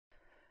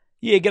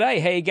Yeah,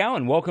 g'day, how you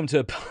going? Welcome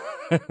to...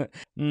 Let's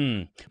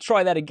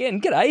try that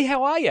again. G'day,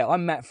 how are you?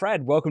 I'm Matt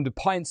Fradd. Welcome to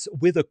Pints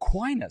with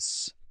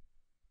Aquinas.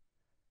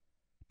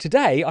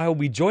 Today, I will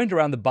be joined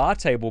around the bar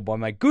table by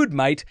my good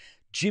mate,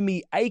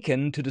 Jimmy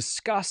Akin, to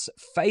discuss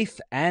faith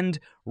and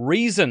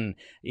reason.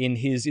 In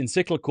his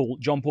encyclical,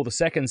 John Paul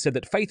II said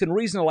that faith and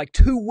reason are like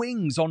two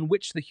wings on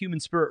which the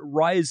human spirit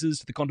rises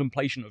to the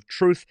contemplation of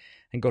truth,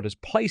 and God has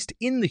placed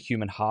in the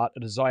human heart a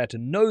desire to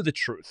know the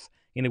truth,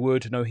 in a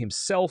word, to know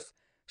himself,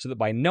 so that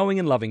by knowing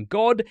and loving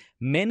God,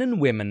 men and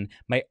women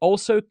may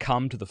also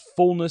come to the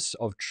fullness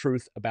of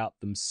truth about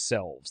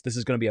themselves. This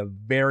is going to be a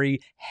very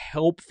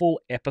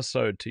helpful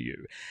episode to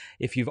you.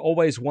 If you've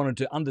always wanted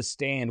to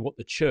understand what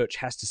the church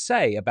has to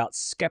say about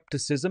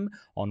skepticism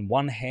on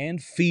one hand,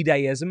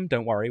 fideism,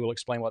 don't worry, we'll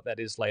explain what that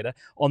is later.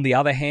 On the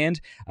other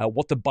hand,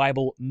 what the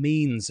Bible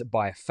means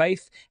by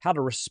faith, how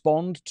to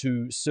respond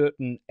to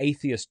certain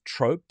atheist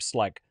tropes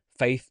like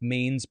faith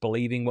means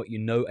believing what you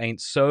know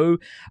ain't so.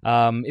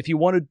 If you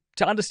wanted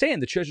to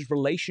understand the church's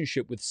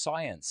relationship with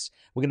science,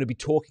 we're going to be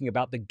talking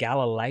about the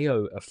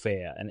Galileo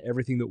affair and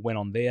everything that went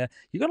on there.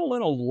 You're going to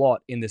learn a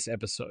lot in this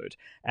episode.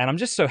 And I'm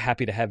just so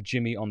happy to have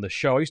Jimmy on the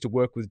show. I used to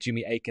work with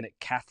Jimmy Akin at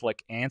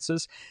Catholic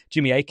Answers.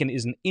 Jimmy Akin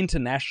is an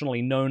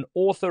internationally known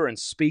author and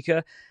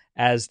speaker.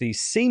 As the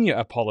senior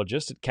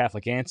apologist at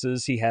Catholic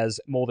Answers, he has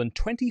more than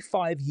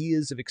 25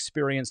 years of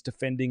experience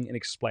defending and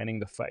explaining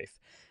the faith.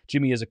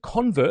 Jimmy is a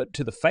convert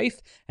to the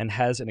faith and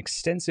has an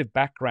extensive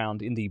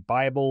background in the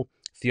Bible,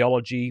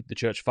 theology, the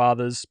Church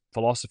Fathers,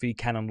 philosophy,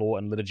 canon law,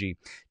 and liturgy.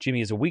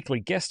 Jimmy is a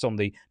weekly guest on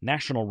the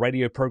national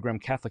radio program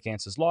Catholic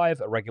Answers Live,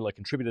 a regular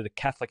contributor to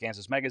Catholic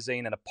Answers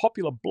magazine, and a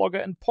popular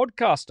blogger and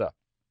podcaster.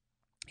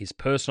 His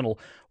personal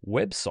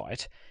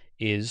website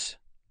is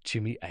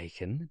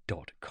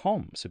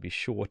jimmyakin.com, so be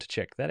sure to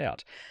check that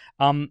out.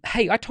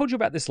 Hey, I told you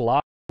about this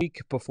last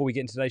week. Before we get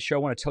into today's show, I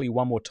want to tell you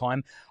one more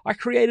time. I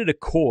created a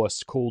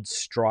course called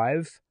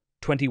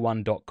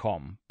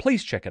strive21.com.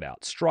 Please check it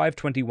out,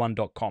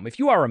 strive21.com. If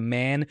you are a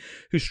man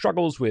who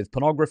struggles with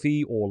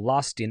pornography or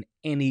lust in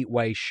any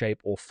way, shape,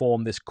 or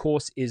form, this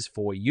course is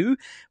for you.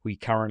 We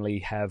currently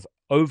have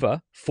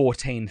over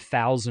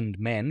 14,000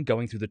 men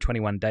going through the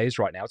 21 days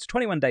right now. It's a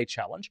 21-day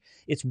challenge.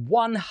 It's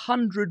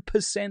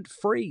 100%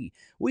 free.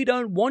 We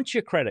don't want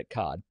your credit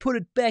card. Put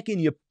it back in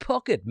your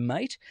pocket,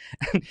 mate.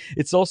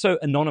 It's also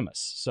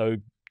anonymous, so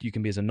you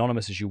can be as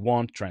anonymous as you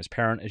want,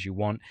 transparent as you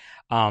want.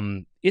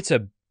 It's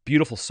a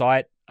beautiful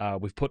site.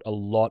 We've put a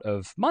lot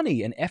of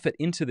money and effort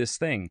into this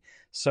thing.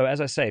 So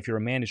as I say, if you're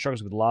a man who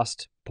struggles with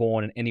lust,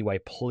 porn in any way,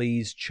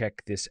 please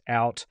check this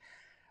out.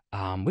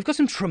 We've got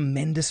some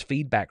tremendous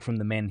feedback from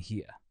the men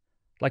here.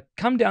 Like,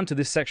 come down to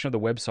this section of the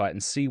website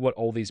and see what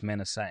all these men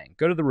are saying.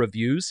 Go to the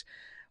reviews.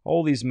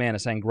 All these men are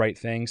saying great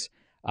things.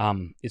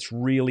 It's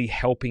really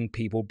helping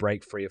people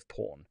break free of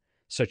porn.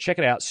 So check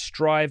it out,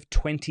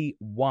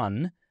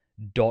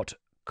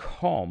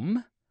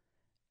 strive21.com.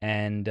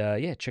 And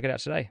check it out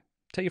today.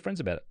 Tell your friends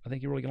about it. I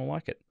think you're really going to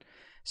like it.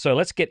 So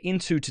let's get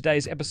into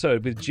today's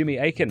episode with Jimmy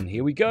Akin.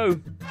 Here we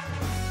go.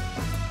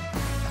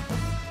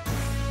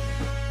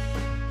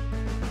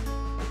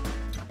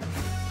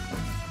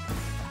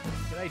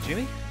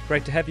 Jimmy,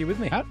 great to have you with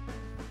me.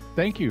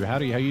 Thank you. How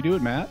you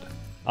doing, Matt?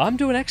 I'm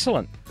doing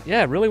excellent.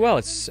 Yeah, really well.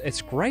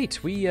 It's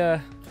great. We,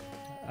 you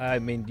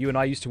and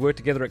I used to work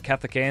together at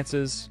Catholic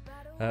Answers.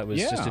 It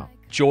was just a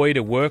joy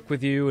to work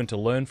with you and to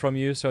learn from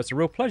you. So it's a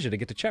real pleasure to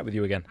get to chat with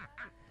you again.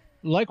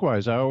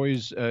 Likewise,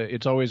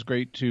 it's always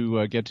great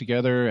to get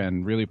together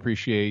and really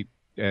appreciate.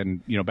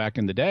 And, back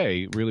in the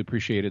day, really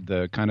appreciated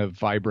the kind of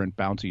vibrant,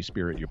 bouncy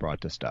spirit you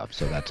brought to stuff.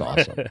 So that's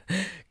awesome.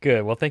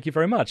 Good. Well, thank you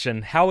very much.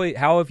 And how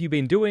have you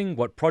been doing?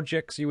 What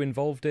projects are you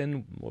involved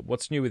in?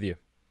 What's new with you?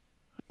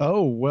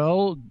 Oh,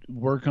 well,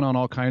 working on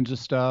all kinds of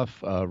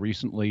stuff.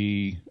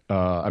 Recently,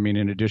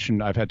 in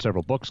addition, I've had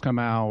several books come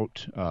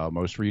out.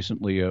 Most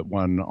recently,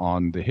 one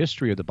on the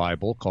history of the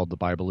Bible called The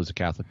Bible is a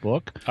Catholic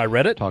Book. I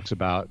read it. Talks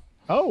about...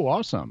 Oh,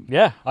 awesome.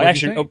 Yeah, I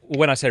actually,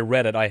 when I say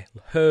read it, I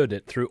heard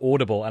it through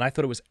Audible, and I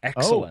thought it was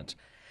excellent.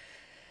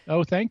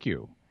 Oh, thank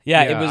you.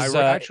 Yeah, it was...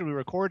 I actually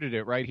recorded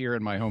it right here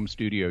in my home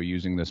studio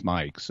using this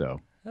mic, so...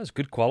 That was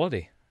good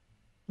quality.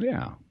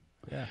 Yeah.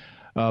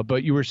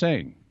 But you were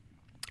saying?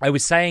 I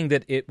was saying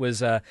that it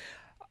was... at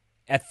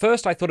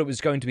first, I thought it was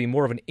going to be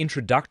more of an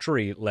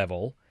introductory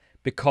level,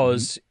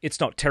 because it's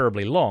not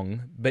terribly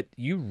long, but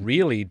you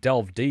really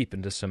delve deep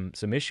into some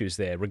issues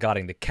there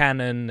regarding the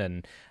canon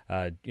and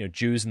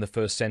Jews in the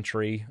first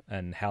century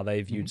and how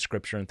they viewed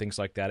Scripture and things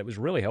like that. It was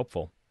really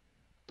helpful.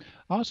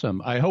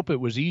 Awesome. I hope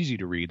it was easy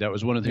to read. That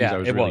was one of the things I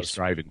was really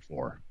striving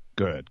for.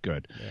 Good.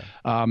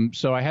 Yeah.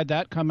 So I had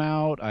that come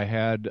out. I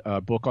had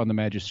a book on the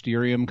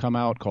magisterium come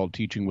out called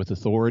Teaching with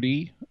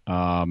Authority,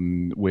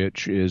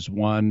 which is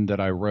one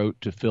that I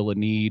wrote to fill a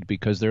need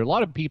because there are a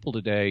lot of people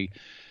today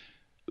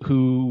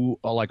who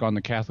are like on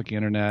the Catholic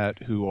internet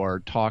who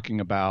are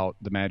talking about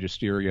the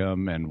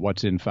magisterium and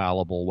what's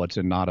infallible, what's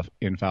not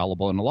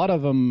infallible. And a lot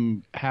of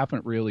them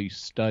haven't really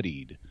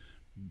studied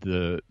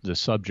the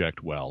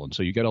subject well. And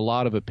so you get a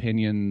lot of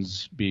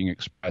opinions being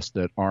expressed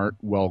that aren't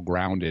well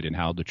grounded in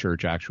how the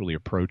church actually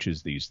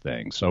approaches these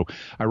things. So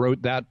I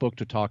wrote that book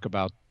to talk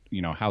about,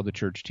 how the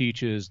church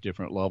teaches,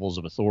 different levels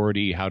of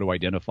authority, how to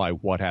identify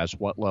what has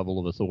what level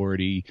of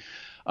authority.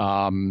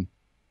 And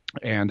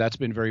that's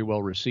been very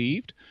well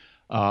received.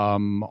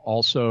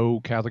 Also,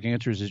 Catholic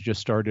Answers has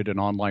just started an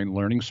online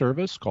learning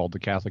service called the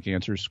Catholic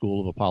Answers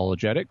School of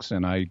Apologetics,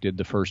 and I did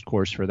the first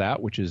course for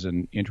that, which is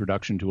an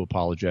introduction to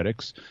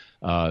apologetics.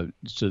 So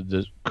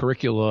the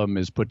curriculum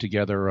is put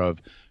together of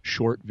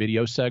short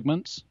video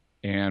segments,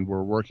 and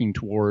we're working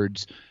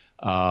towards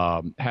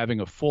having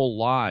a full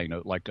line,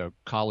 like a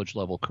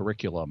college-level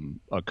curriculum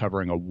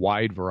covering a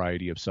wide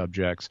variety of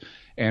subjects.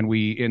 And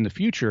we, in the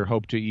future,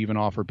 hope to even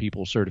offer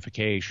people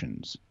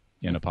certifications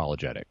in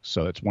apologetics.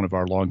 So it's one of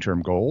our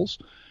long-term goals.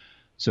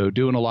 So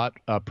doing a lot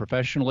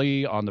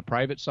professionally on the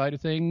private side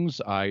of things.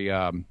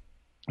 I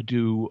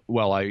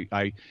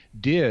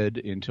did,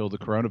 until the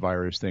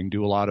coronavirus thing,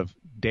 do a lot of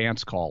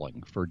dance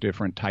calling for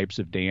different types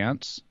of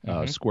dance,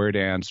 square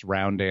dance,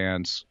 round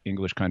dance,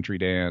 English country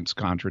dance,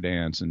 contra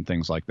dance, and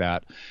things like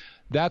that.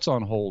 That's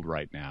on hold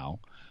right now.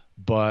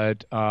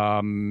 But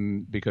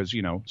because,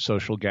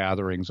 social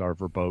gatherings are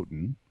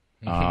verboten.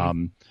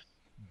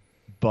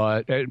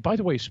 But by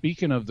the way,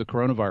 speaking of the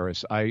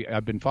coronavirus,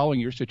 I've been following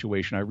your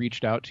situation. I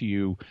reached out to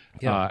you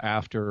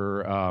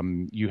after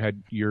you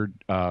had your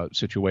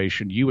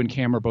situation. You and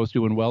Cam are both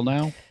doing well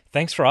now?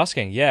 Thanks for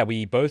asking. Yeah,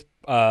 we both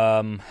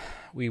got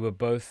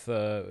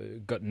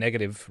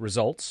negative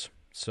results,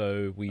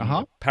 so we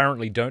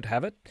apparently don't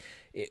have it.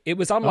 It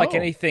was unlike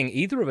anything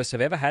either of us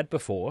have ever had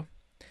before.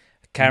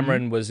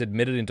 Cameron was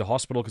admitted into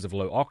hospital because of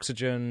low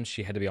oxygen.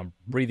 She had to be on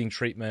breathing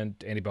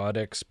treatment,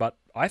 antibiotics, but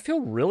I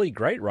feel really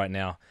great right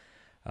now.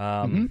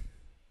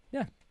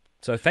 Yeah.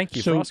 So thank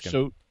you for asking.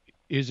 So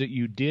is it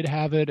you did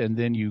have it and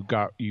then you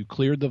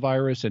cleared the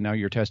virus and now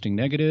you're testing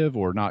negative,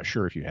 or not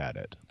sure if you had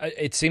it?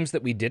 It seems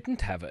that we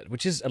didn't have it,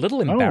 which is a little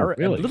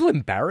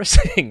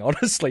embarrassing,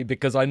 honestly,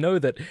 because I know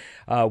that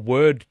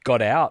word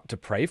got out to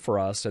pray for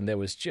us, and there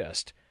was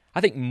just,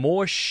 I think,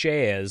 more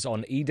shares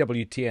on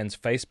EWTN's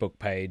Facebook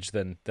page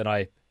than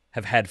I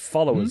have had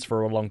followers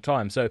for a long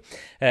time. So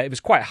it was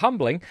quite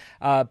humbling.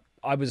 I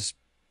was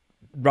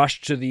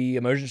rushed to the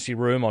emergency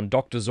room on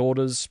doctor's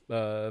orders,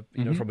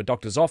 from a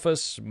doctor's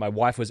office. My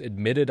wife was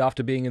admitted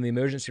after being in the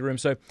emergency room.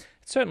 So it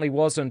certainly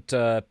wasn't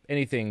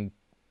anything,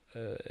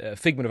 a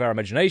figment of our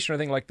imagination or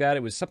anything like that.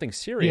 It was something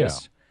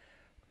serious. Yeah.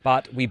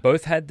 But we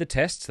both had the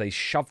tests. They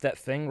shoved that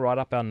thing right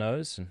up our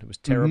nose, and it was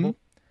terrible.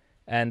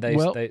 And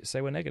they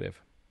say we're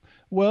negative.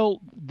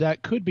 Well,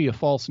 that could be a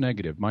false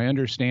negative. My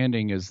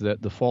understanding is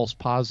that the false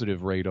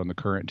positive rate on the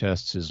current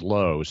tests is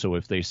low. So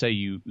if they say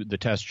the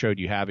test showed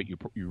you have it,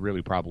 you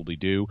really probably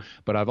do.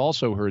 But I've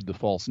also heard the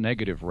false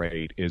negative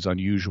rate is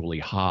unusually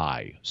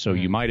high. So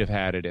you might have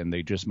had it, and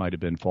they just might have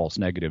been false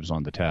negatives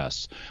on the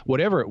tests.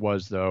 Whatever it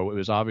was, though, it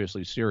was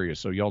obviously serious.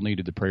 So y'all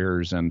needed the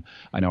prayers, and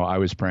I know I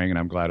was praying, and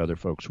I'm glad other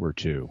folks were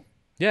too.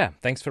 Yeah,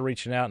 thanks for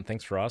reaching out, and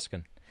thanks for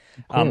asking.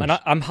 And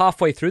I'm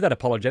halfway through that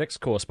apologetics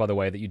course, by the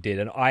way, that you did,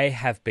 and I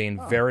have been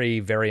very,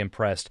 very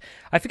impressed.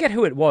 I forget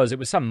who it was. It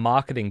was some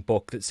marketing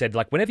book that said,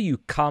 like, whenever you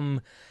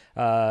come,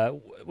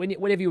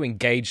 whenever you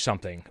engage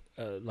something,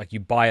 like you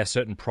buy a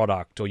certain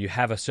product or you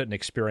have a certain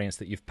experience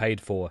that you've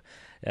paid for,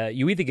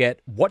 you either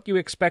get what you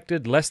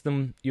expected, less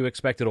than you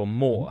expected, or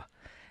more.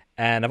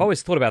 And I've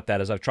always thought about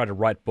that as I've tried to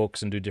write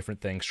books and do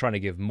different things, trying to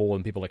give more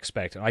than people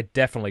expect. And I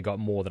definitely got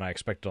more than I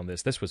expected on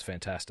this. This was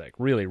fantastic.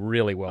 Really,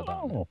 really well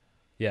done.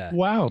 Yeah.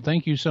 Wow.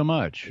 Thank you so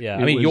much. Yeah.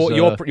 I mean,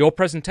 your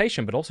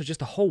presentation, but also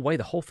just the whole way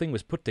the whole thing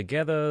was put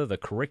together, the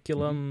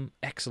curriculum,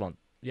 excellent.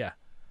 Yeah.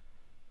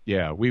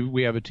 Yeah.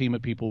 We have a team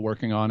of people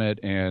working on it,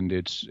 and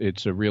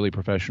it's a really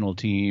professional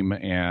team,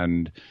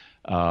 and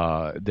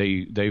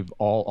they've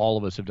all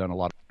of us have done a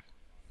lot.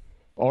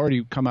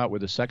 Already come out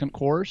with a second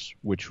course,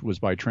 which was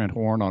by Trent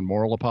Horn on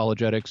moral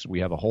apologetics.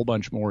 We have a whole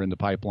bunch more in the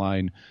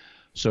pipeline.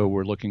 So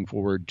we're looking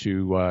forward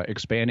to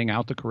expanding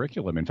out the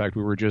curriculum. In fact,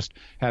 we were just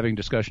having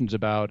discussions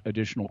about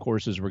additional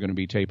courses we're going to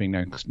be taping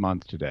next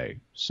month today.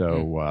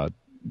 So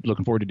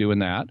looking forward to doing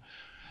that.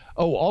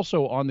 Oh,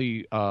 also on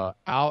the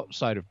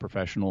outside of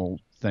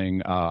professional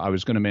thing, I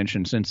was going to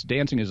mention, since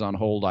dancing is on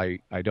hold, I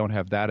don't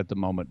have that at the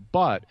moment,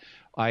 but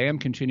I am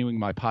continuing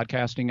my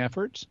podcasting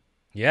efforts.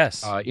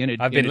 Yes, I've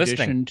been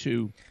listening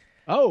to.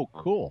 Oh,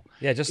 cool.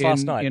 Yeah, just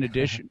last night. In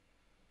addition,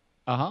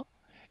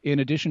 In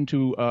addition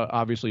to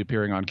obviously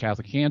appearing on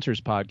Catholic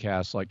Answers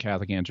podcasts like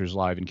Catholic Answers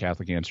Live and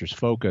Catholic Answers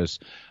Focus,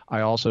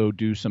 I also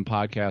do some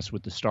podcasts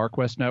with the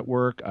StarQuest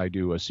Network. I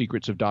do a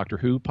Secrets of Doctor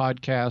Who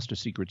podcast, a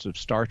Secrets of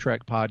Star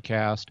Trek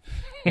podcast,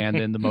 and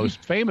then the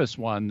most famous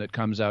one that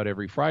comes out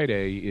every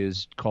Friday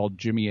is called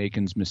Jimmy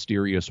Akin's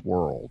Mysterious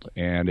World.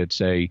 And it's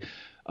a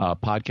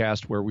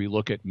podcast where we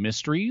look at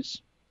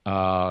mysteries,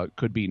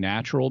 could be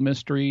natural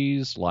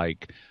mysteries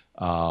like,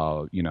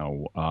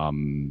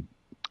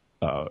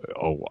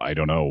 I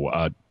don't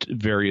know,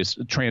 various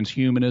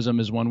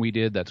transhumanism is one we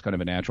did. That's kind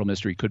of a natural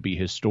mystery. Could be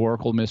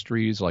historical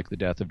mysteries like the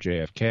death of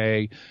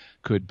JFK.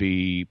 Could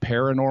be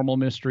paranormal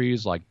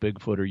mysteries like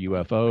Bigfoot or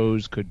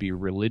UFOs. Could be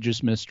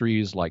religious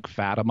mysteries like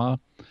Fatima.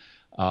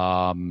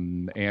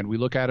 And we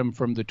look at them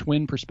from the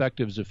twin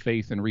perspectives of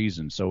faith and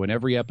reason. So in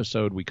every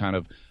episode, we kind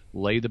of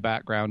lay the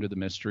background of the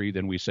mystery.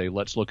 Then we say,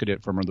 let's look at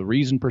it from the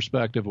reason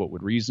perspective. What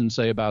would reason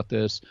say about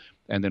this?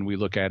 And then we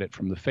look at it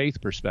from the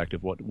faith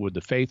perspective. What would the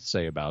faith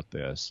say about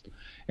this?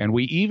 And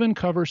we even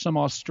cover some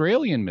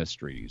Australian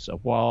mysteries. A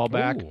while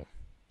back, Ooh.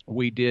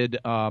 we did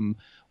one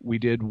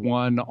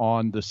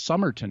on the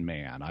Somerton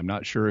Man. I'm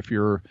not sure if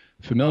you're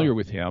familiar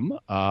with him.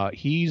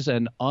 He's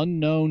an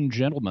unknown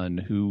gentleman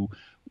who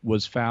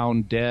was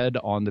found dead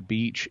on the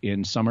beach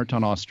in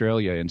Somerton,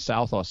 Australia, in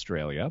South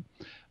Australia,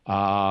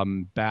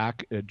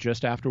 back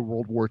just after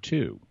World War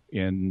II,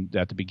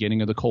 at the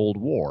beginning of the Cold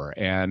War.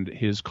 And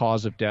his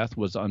cause of death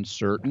was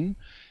uncertain.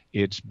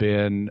 It's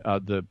been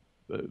the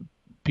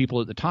people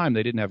at the time,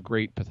 they didn't have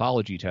great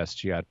pathology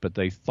tests yet, but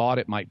they thought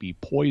it might be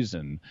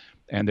poison.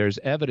 And there's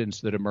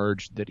evidence that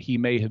emerged that he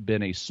may have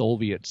been a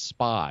Soviet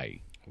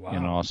spy. Wow.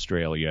 In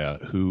Australia,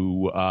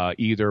 who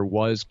either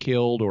was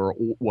killed or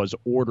was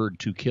ordered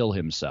to kill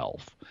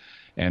himself.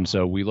 And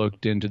so we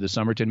looked into the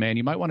Somerton Man.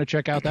 You might want to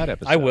check out that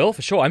episode. I will,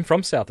 for sure. I'm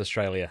from South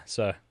Australia,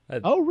 so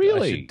oh,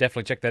 really? I should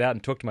definitely check that out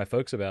and talk to my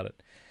folks about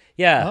it.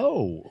 Yeah.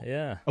 Oh.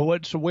 Yeah.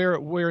 So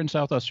where in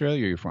South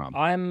Australia are you from?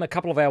 I'm a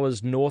couple of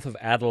hours north of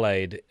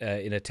Adelaide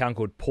in a town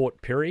called Port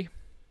Pirie.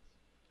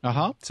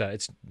 Uh-huh. So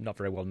it's not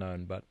very well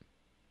known, but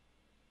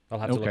I'll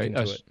have to look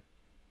into it.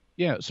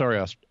 Yeah,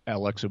 sorry,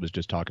 Alexa was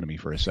just talking to me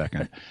for a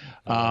second.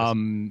 I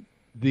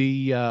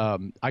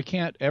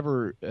can't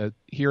ever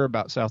hear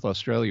about South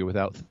Australia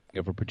without thinking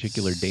of a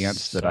particular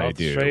dance that I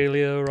do.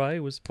 Australia,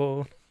 I was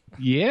born.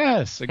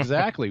 Yes,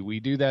 exactly.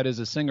 We do that as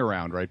a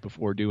sing-around right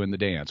before doing the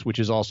dance, which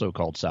is also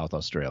called South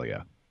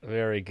Australia.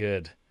 Very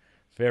good.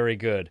 Very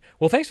good.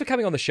 Well, thanks for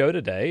coming on the show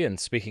today. And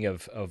speaking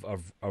of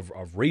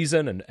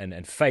reason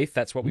and faith,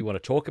 that's what we want to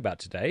talk about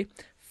today.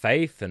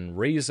 Faith and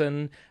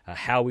reason,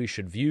 how we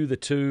should view the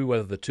two,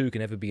 whether the two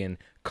can ever be in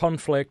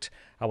conflict.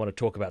 I want to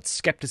talk about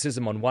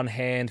skepticism on one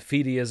hand,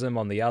 fideism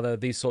on the other,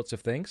 these sorts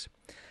of things.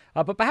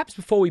 But perhaps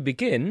before we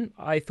begin,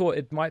 I thought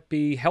it might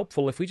be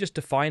helpful if we just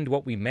defined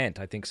what we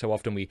meant. I think so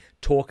often we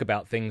talk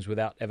about things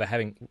without ever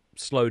having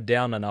slowed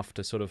down enough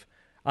to sort of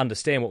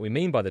understand what we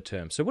mean by the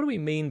term. So what do we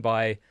mean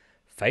by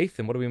faith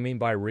and what do we mean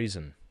by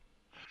reason?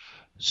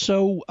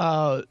 So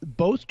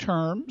both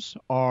terms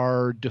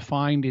are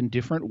defined in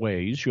different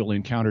ways. You'll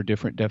encounter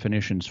different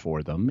definitions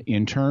for them.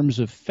 In terms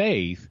of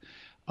faith,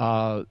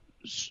 one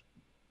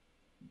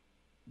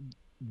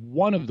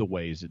of the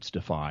ways it's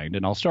defined,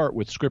 and I'll start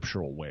with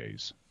scriptural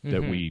ways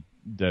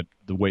that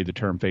the way the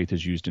term faith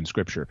is used in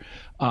Scripture.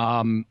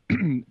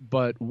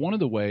 But one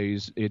of the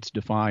ways it's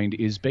defined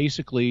is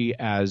basically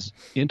as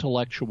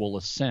intellectual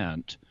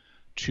assent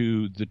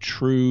to the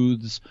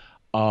truths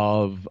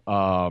of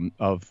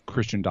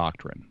Christian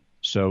doctrine.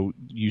 So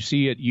you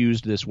see it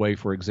used this way,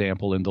 for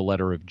example, in the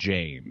letter of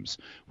James,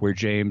 where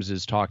James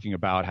is talking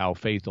about how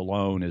faith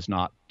alone is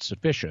not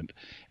sufficient.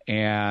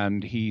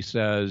 And he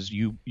says,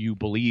 you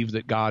believe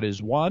that God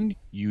is one,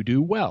 you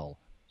do well.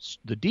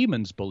 The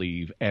demons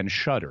believe and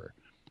shudder.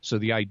 So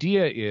the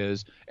idea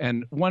is,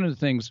 and one of the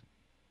things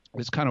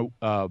that's kind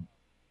of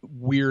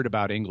weird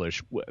about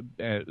English,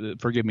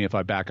 forgive me if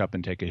I back up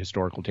and take a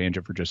historical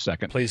tangent for just a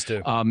second. Please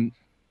do.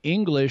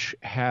 English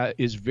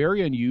is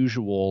very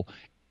unusual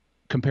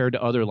compared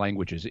to other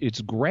languages.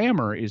 Its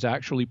grammar is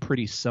actually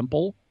pretty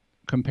simple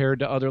compared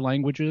to other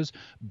languages,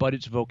 but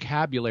its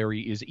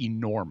vocabulary is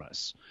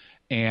enormous.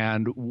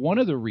 And one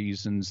of the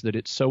reasons that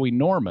it's so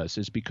enormous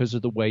is because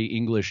of the way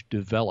English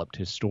developed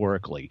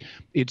historically.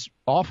 It's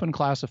often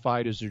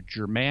classified as a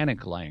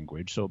Germanic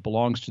language, so it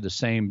belongs to the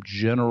same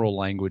general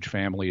language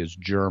family as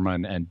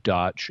German and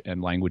Dutch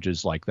and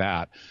languages like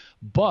that.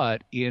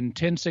 But in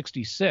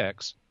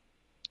 1066,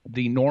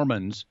 the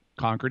Normans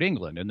conquered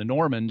England, and the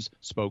Normans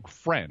spoke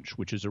French,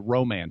 which is a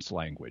Romance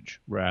language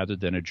rather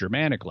than a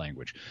Germanic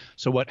language.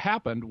 So what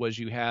happened was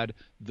you had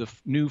the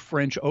new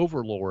French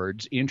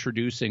overlords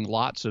introducing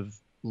lots of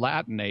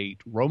Latinate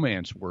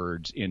Romance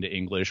words into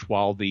English,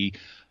 while the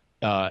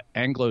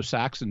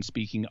Anglo-Saxon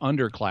speaking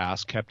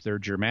underclass kept their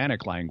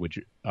Germanic language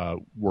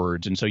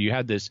words. And so you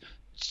had this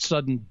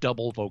sudden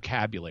double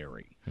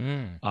vocabulary.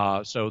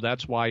 So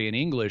that's why in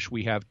English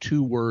we have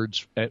two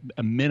words,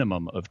 a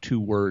minimum of two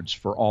words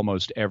for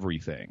almost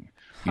everything.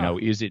 You know,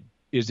 is it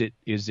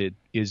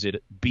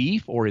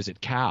beef or is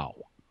it cow?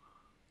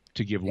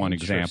 To give one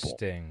example.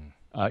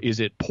 Is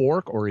it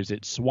pork or is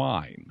it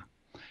swine?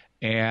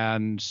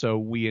 And so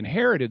we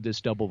inherited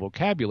this double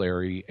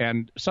vocabulary,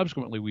 and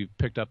subsequently we've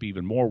picked up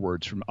even more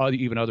words from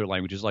even other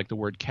languages, like the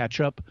word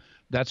ketchup.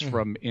 That's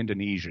from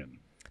Indonesian.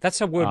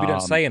 That's a word we don't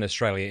say in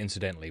Australia,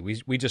 incidentally.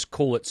 We just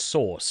call it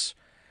sauce.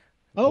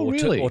 Oh,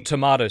 really? Or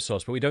tomato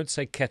sauce, but we don't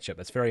say ketchup.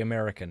 That's very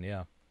American,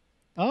 yeah.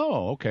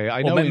 Oh, okay.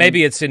 I know.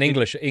 Maybe it's in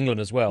England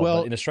as well,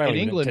 but in Australia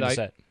we don't tend to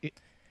say it.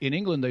 In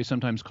England, they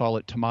sometimes call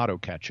it tomato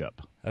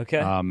ketchup.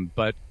 Okay.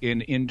 But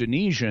in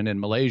Indonesian and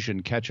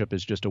Malaysian, ketchup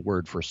is just a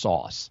word for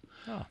sauce.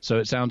 Oh. So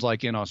it sounds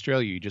like in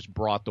Australia, you just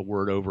brought the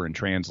word over and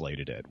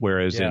translated it.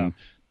 Whereas in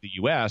the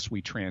U.S.,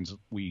 we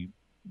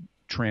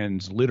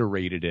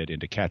transliterated it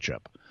into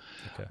ketchup.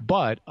 Okay.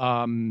 But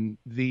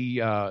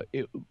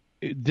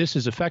this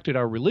has affected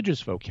our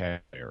religious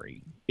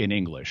vocabulary in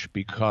English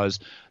because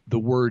the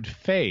word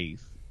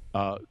faith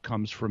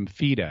comes from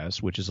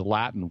fides, which is a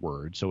Latin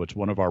word, so it's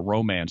one of our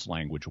Romance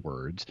language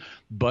words.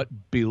 But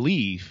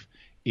belief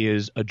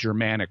is a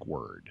Germanic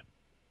word.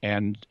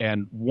 And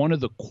one of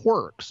the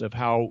quirks of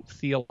how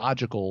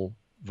theological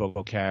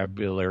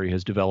vocabulary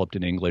has developed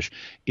in English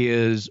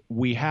is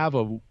we have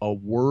a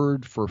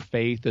word for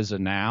faith as a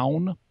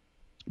noun,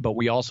 but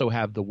we also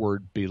have the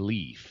word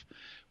belief,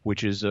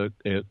 which is a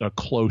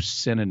close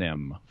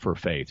synonym for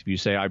faith. If you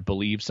say I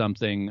believe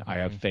something, I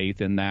have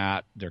faith in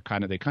that, they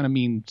kind of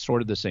mean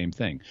sort of the same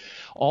thing.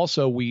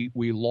 Also, we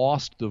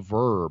lost the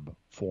verb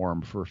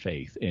form for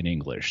faith in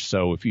English.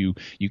 So if you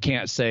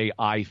can't say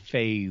I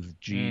faith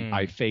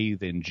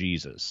in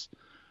Jesus.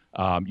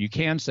 You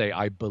can say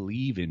I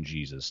believe in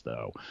Jesus,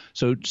 though.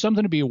 So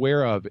something to be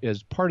aware of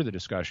as part of the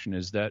discussion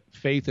is that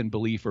faith and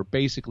belief are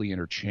basically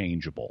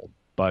interchangeable,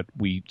 but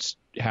we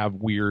have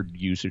weird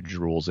usage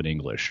rules in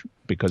English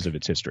because of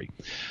its history.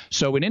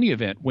 So in any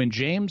event, when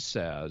James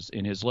says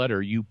in his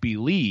letter, you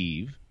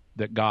believe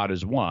that God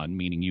is one,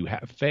 meaning you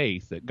have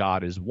faith that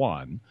God is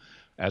one,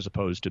 as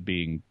opposed to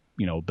being,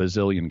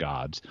 bazillion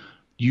gods,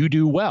 you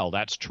do well.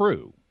 That's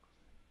true.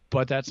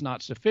 But that's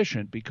not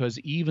sufficient because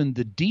even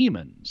the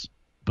demons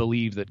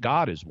believe that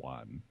God is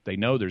one. They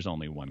know there's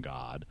only one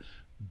God,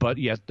 but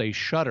yet they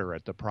shudder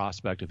at the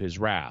prospect of his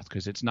wrath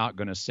because it's not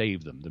going to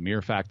save them. The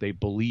mere fact they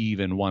believe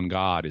in one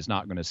God is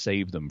not going to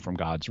save them from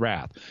God's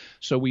wrath.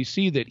 So we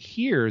see that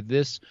here,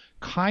 this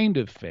kind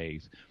of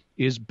faith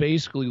is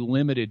basically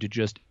limited to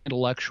just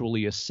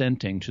intellectually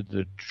assenting to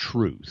the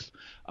truth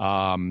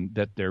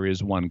that there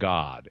is one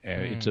God.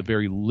 It's a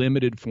very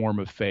limited form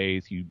of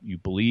faith. You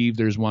believe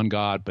there's one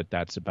God, but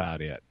that's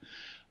about it.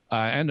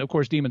 And of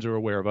course, demons are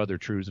aware of other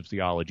truths of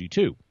theology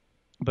too.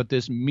 But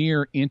this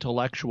mere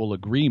intellectual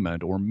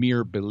agreement or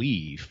mere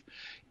belief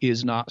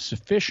is not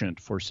sufficient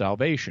for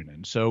salvation.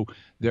 And so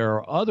there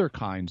are other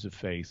kinds of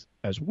faith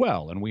as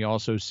well. And we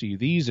also see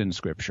these in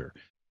Scripture.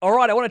 All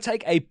right, I want to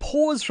take a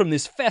pause from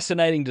this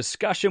fascinating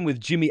discussion with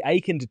Jimmy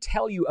Akin to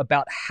tell you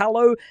about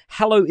Hallow.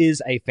 Hallow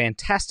is a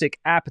fantastic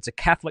app. It's a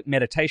Catholic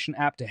meditation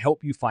app to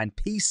help you find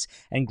peace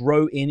and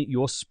grow in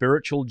your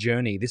spiritual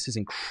journey. This is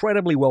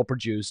incredibly well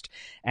produced,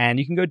 and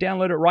you can go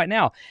download it right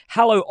now.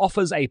 Hallow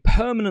offers a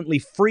permanently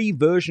free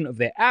version of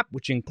their app,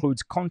 which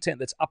includes content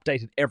that's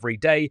updated every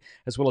day,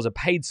 as well as a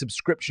paid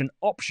subscription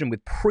option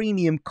with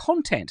premium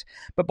content.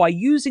 But by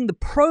using the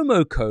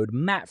promo code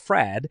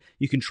MattFrad,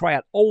 you can try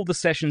out all the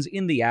sessions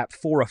in the app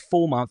for a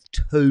full month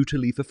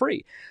totally for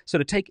free. So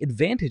to take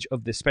advantage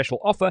of this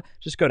special offer,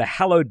 just go to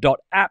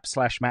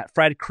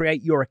hallow.app/MattFrad,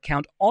 create your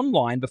account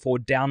online before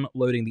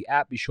downloading the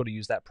app. Be sure to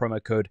use that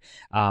promo code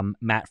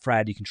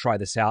MattFrad. You can try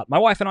this out. My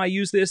wife and I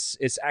use this.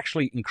 It's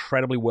actually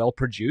incredibly well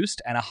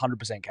produced and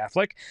 100%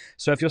 Catholic.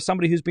 So if you're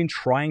somebody who's been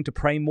trying to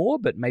pray more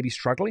but maybe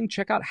struggling,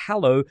 check out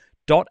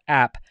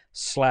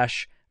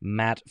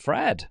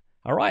hallow.app/MattFrad.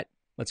 All right,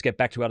 let's get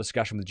back to our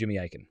discussion with Jimmy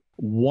Akin.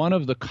 One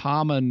of the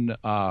common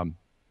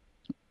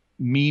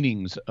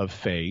meanings of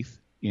faith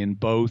in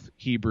both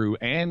Hebrew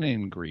and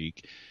in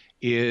Greek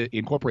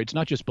incorporates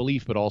not just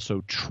belief but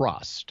also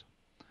trust.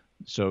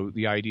 So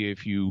the idea,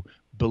 if you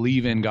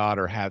believe in God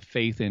or have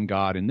faith in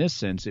God in this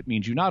sense, it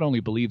means you not only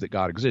believe that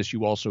God exists,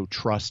 you also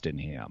trust in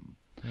him.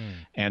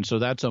 And so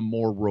that's a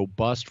more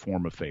robust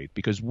form of faith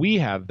because we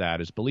have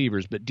that as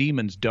believers, but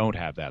demons don't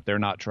have that. They're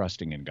not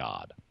trusting in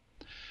God.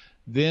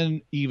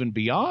 Then even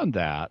beyond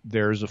that,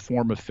 there's a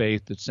form of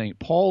faith that St.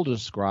 Paul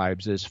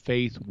describes as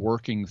faith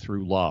working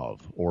through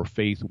love or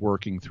faith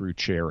working through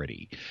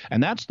charity.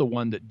 And that's the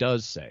one that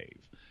does save.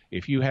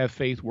 If you have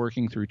faith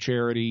working through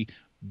charity,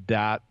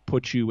 that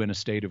puts you in a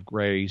state of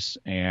grace,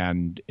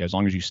 and as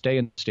long as you stay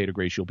in the state of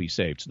grace, you'll be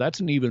saved. So that's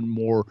an even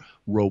more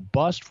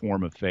robust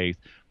form of faith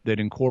that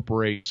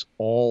incorporates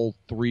all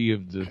three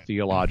of the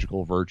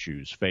theological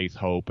virtues, faith,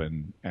 hope,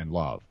 and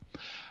love.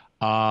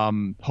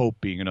 Hope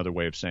being another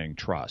way of saying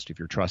trust. If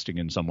you're trusting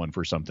in someone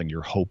for something,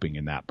 you're hoping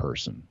in that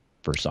person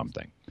for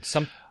something.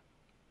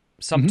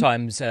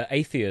 Sometimes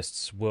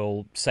atheists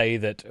will say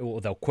that,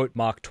 or they'll quote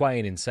Mark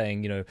Twain in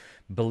saying,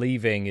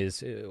 believing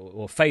is,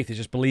 or faith is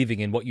just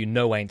believing in what you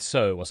know ain't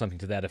so, or something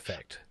to that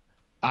effect.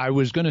 I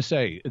was going to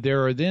say,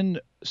 there are then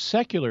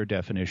secular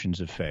definitions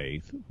of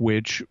faith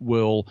which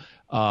will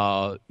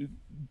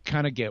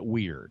kind of get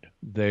weird.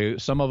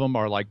 Some of them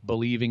are like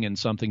believing in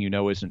something you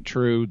know isn't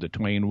true, the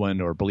Twain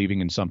one, or believing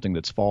in something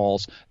that's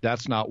false.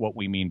 That's not what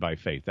we mean by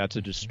faith. That's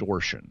a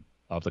distortion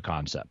of the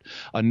concept.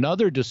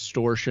 Another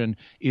distortion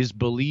is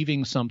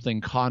believing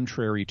something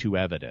contrary to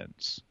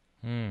evidence.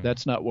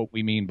 That's not what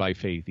we mean by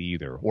faith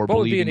either. Or what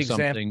believing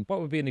something.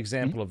 What would be an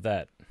example of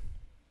that?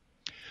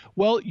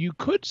 Well, you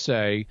could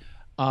say,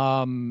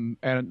 and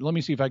let me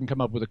see if I can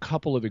come up with a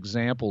couple of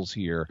examples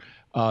here.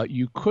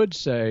 You could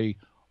say,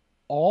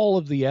 all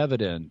of the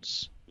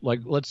evidence,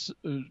 like let's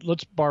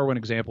borrow an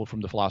example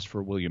from the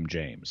philosopher William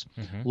James.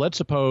 Let's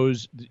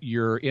suppose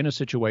you're in a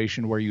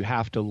situation where you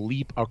have to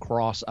leap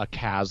across a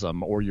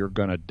chasm or you're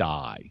going to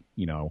die.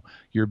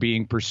 You're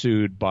being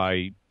pursued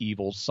by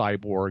evil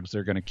cyborgs.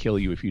 They're going to kill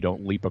you if you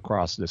don't leap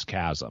across this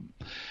chasm.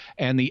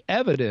 And the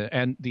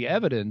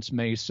evidence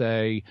may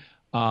say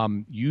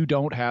you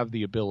don't have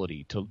the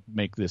ability to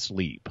make this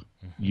leap.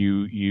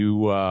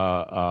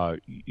 The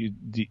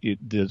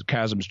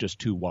chasm's just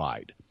too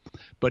wide.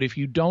 But if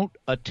you don't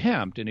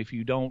attempt, and if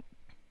you don't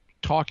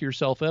talk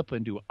yourself up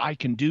into I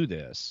can do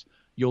this,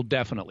 you'll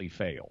definitely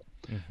fail.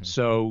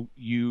 So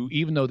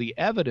even though the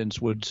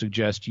evidence would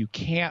suggest you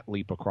can't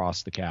leap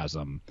across the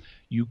chasm,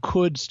 you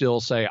could still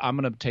say, I'm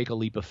going to take a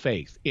leap of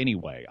faith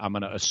anyway. I'm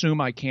going to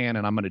assume I can,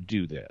 and I'm going to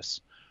do this.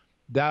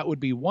 That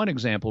would be one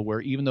example where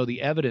even though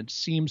the evidence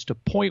seems to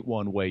point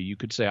one way, you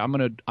could say, I'm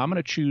going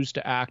to choose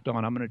to act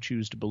on, I'm going to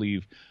choose to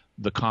believe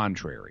the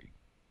contrary.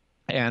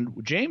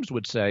 And James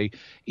would say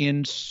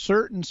in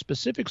certain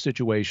specific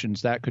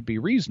situations that could be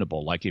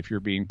reasonable, like if you're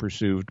being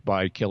pursued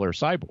by killer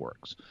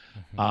cyborgs.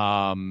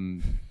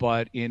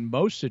 But in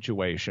most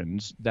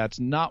situations, that's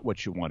not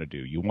what you want to do.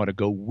 You want to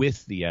go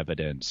with the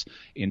evidence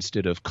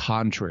instead of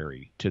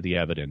contrary to the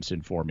evidence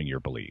informing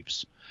your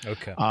beliefs.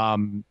 Okay.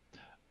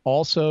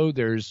 Also,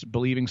 there's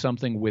believing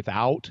something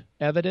without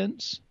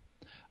evidence.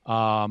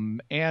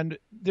 And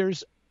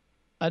there's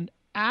an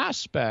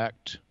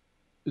aspect –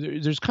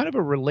 there's kind of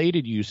a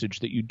related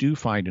usage that you do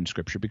find in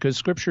Scripture, because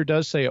Scripture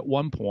does say at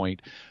one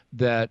point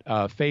that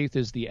faith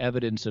is the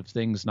evidence of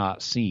things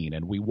not seen,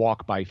 and we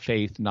walk by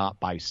faith, not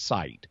by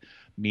sight,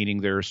 meaning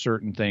there are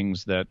certain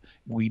things that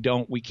we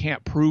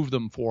can't prove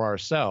them for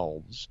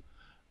ourselves,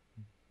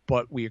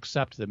 but we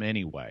accept them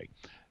anyway.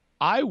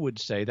 I would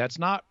say that's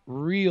not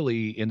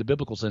really, in the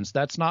biblical sense,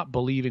 that's not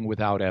believing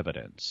without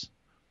evidence.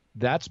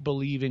 That's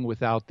believing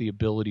without the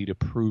ability to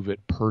prove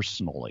it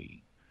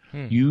personally.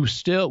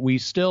 We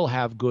still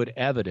have good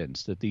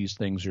evidence that these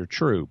things are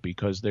true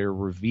because they're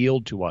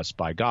revealed to us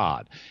by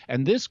God.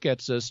 And this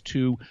gets us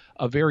to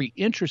a very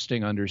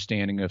interesting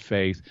understanding of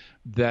faith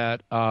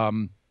that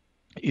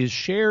is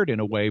shared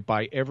in a way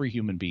by every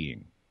human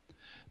being.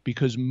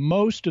 Because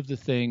most of the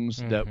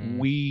things that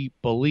we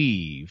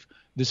believe,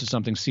 this is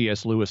something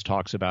C.S. Lewis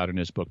talks about in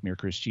his book, Mere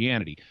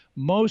Christianity,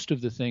 most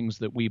of the things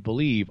that we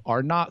believe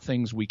are not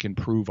things we can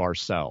prove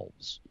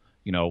ourselves.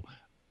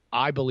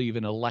 I believe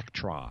in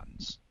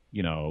electrons.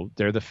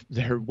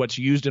 They're what's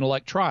used in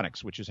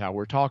electronics, which is how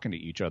we're talking to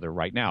each other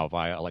right now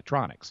via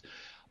electronics.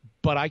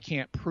 But I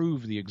can't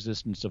prove the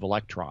existence of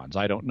electrons.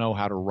 I don't know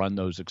how to run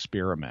those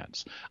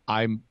experiments.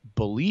 I'm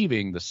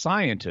believing the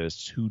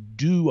scientists who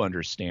do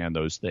understand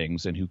those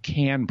things and who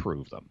can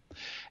prove them.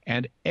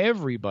 And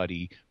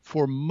everybody,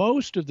 for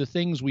most of the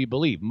things we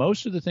believe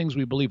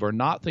are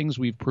not things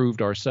we've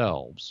proved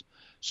ourselves.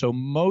 So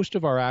most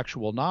of our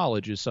actual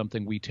knowledge is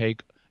something we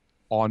take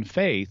on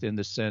faith, in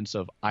the sense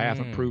of I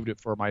haven't proved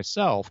it for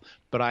myself,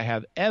 but I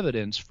have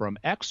evidence from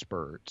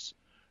experts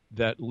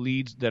that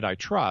I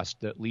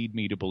trust that lead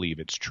me to believe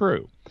it's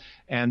true.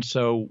 And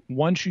so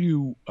once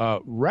you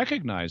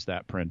recognize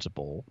that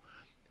principle,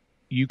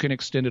 you can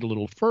extend it a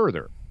little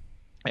further.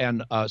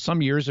 And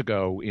some years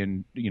ago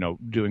in,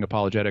 doing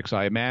apologetics,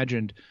 I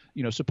imagined,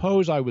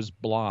 suppose I was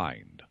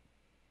blind.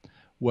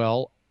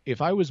 Well,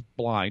 if I was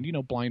blind,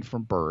 blind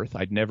from birth,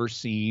 I'd never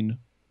seen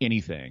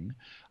anything,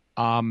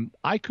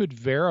 I could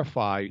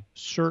verify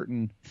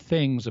certain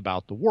things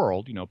about the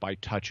world, by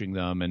touching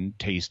them and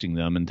tasting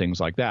them and things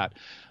like that.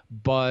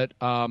 But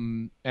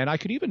and I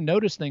could even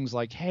notice things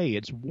like, hey,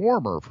 it's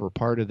warmer for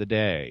part of the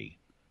day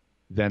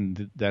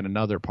than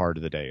another part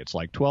of the day. It's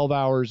like 12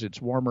 hours,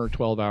 it's warmer,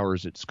 12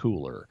 hours, it's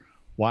cooler.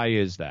 Why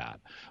is that?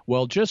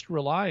 Well, just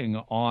relying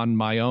on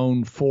my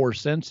own four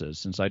senses,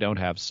 since I don't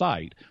have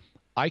sight,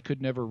 I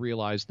could never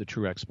realize the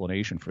true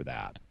explanation for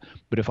that.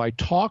 But if I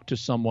talked to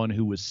someone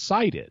who was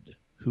sighted,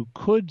 who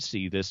could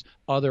see this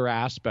other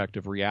aspect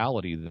of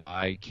reality that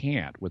I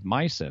can't with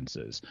my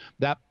senses,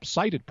 that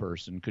sighted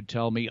person could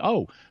tell me,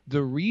 oh,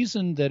 the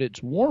reason that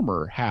it's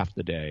warmer half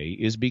the day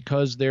is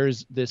because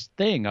there's this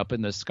thing up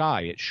in the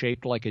sky. It's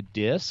shaped like a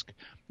disc.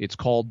 It's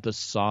called the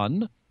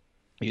sun.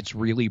 It's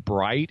really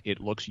bright. It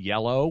looks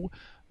yellow.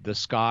 The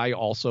sky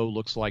also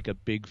looks like a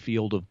big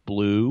field of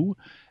blue.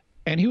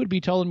 And he would be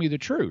telling me the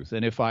truth.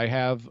 And if I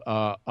have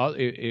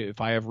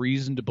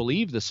reason to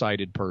believe the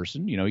sighted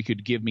person, he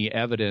could give me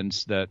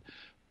evidence that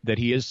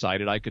he is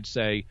sighted. I could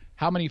say,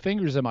 how many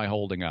fingers am I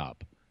holding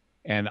up?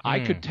 And I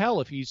could tell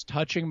if he's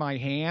touching my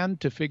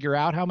hand to figure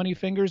out how many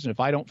fingers. And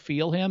if I don't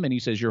feel him and he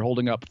says you're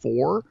holding up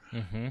 4,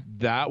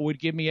 that would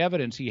give me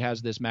evidence he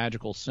has this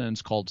magical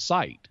sense called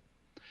sight.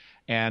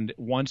 And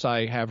once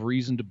I have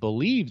reason to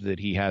believe that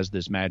he has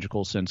this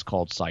magical sense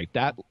called sight,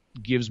 that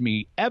gives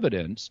me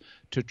evidence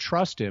to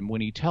trust him when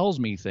he tells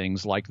me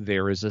things like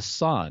there is a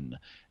sun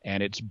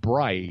and it's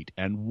bright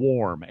and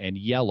warm and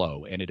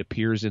yellow and it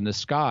appears in the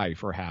sky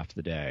for half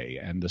the day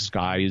and the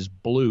sky is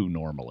blue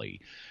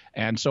normally.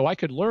 And so I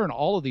could learn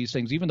all of these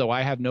things, even though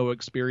I have no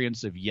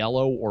experience of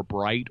yellow or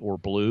bright or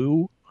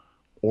blue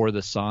or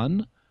the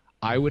sun.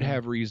 I would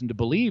have reason to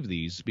believe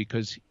these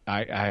because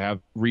I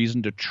have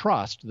reason to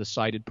trust the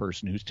sighted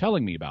person who's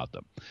telling me about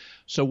them.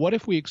 So what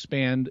if we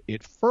expand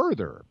it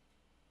further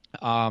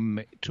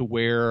to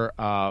where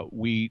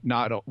we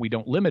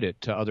don't limit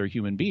it to other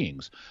human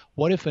beings?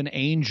 What if an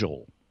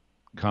angel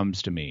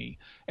comes to me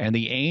and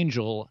the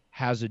angel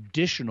has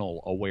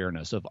additional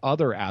awareness of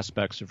other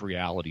aspects of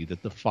reality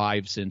that the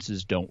five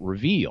senses don't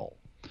reveal?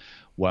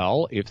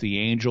 Well, if the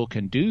angel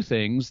can do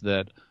things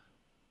that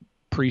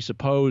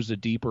presuppose a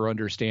deeper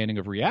understanding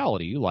of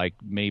reality, like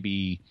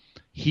maybe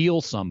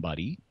heal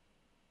somebody,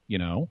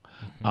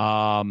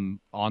 on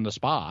the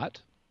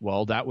spot,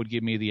 well, that would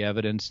give me the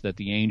evidence that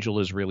the angel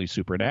is really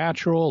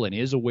supernatural and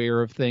is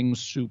aware of things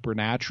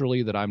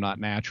supernaturally that I'm not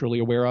naturally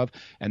aware of,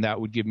 and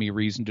that would give me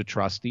reason to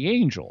trust the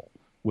angel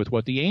with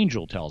what the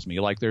angel tells me.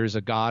 Like there's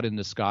a God in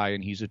the sky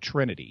and he's a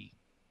trinity.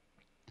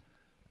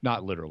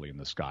 Not literally in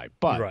the sky,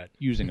 but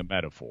using a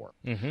metaphor.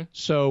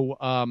 So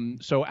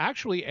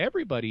actually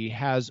everybody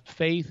has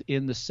faith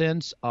in the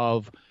sense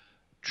of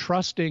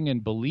trusting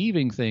and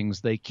believing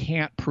things they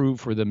can't prove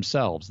for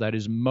themselves. That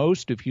is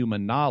most of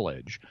human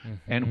knowledge.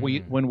 And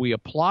when we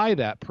apply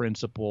that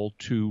principle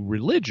to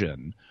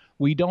religion,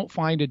 we don't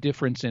find a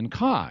difference in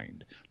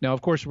kind. Now,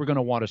 of course, we're going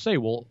to want to say,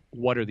 well,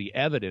 what are the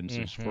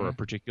evidences for a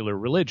particular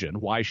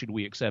religion? Why should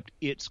we accept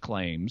its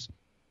claims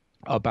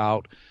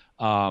about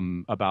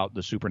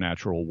the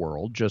supernatural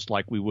world, just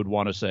like we would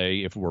want to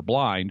say, if we're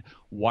blind,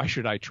 why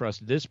should I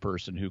trust this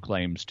person who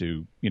claims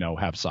to,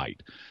 have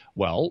sight?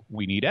 Well,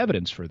 we need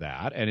evidence for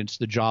that, and it's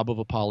the job of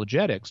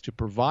apologetics to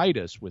provide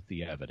us with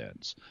the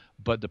evidence.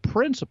 But the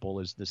principle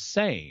is the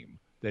same,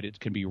 that it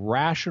can be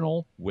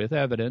rational with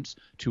evidence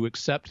to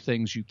accept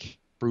things you can't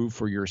prove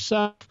for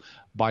yourself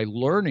by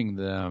learning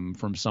them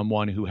from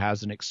someone who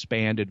has an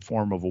expanded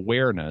form of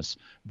awareness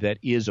that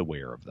is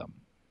aware of them.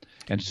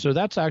 And so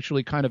that's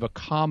actually kind of a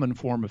common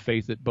form of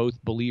faith that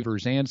both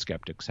believers and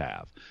skeptics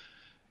have.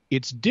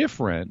 It's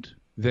different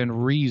than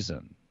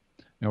reason.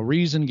 Now,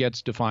 reason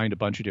gets defined a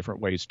bunch of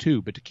different ways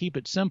too, but to keep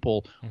it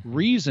simple,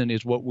 reason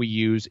is what we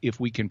use if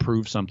we can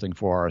prove something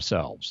for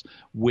ourselves.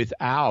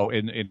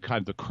 And kind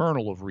of the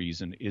kernel of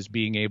reason is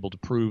being able to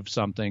prove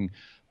something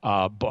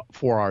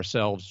for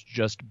ourselves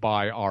just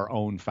by our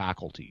own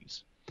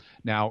faculties.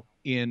 Now,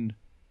 in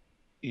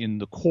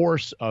the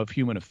course of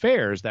human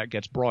affairs, that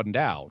gets broadened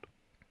out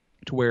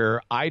to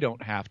where I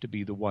don't have to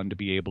be the one to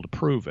be able to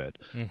prove it.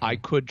 I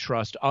could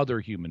trust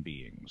other human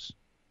beings,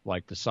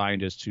 like the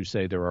scientists who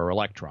say there are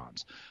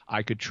electrons.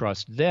 I could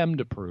trust them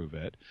to prove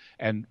it,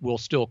 and we'll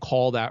still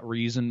call that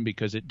reason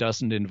because it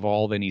doesn't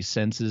involve any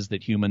senses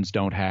that humans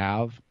don't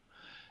have.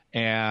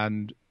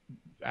 And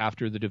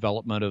after the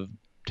development of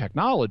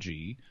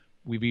technology,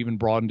 we've even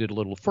broadened it a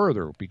little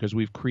further because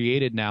we've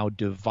created now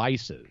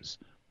devices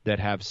that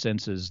have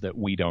senses that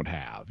we don't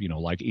have,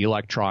 like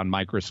electron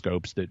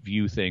microscopes that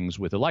view things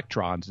with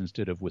electrons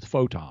instead of with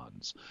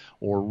photons,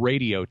 or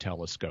radio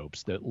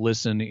telescopes that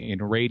listen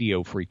in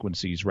radio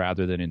frequencies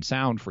rather than in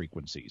sound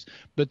frequencies.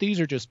 But these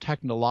are just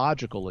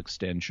technological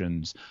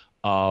extensions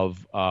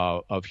of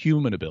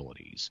human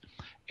abilities.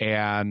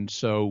 And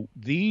so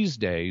these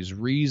days,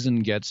 reason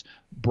gets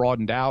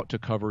broadened out to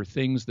cover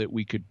things that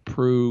we could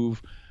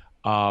prove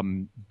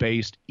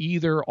based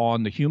either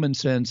on the human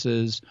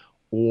senses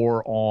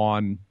or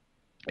on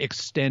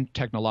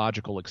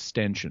technological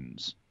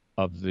extensions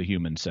of the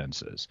human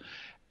senses.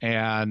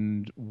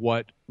 And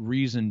what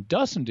reason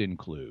doesn't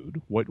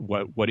include,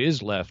 what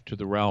is left to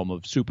the realm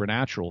of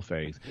supernatural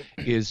faith,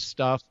 is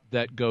stuff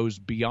that goes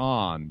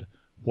beyond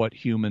what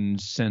human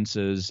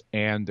senses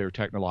and their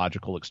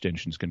technological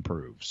extensions can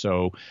prove.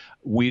 So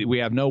we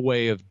have no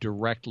way of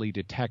directly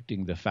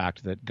detecting the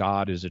fact that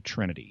God is a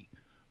Trinity.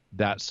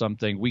 That's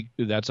something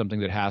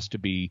that has to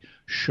be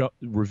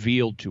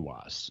revealed to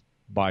us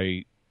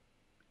by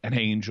an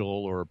angel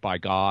or by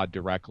God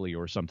directly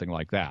or something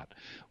like that.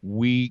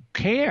 We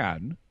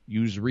can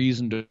use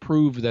reason to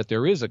prove that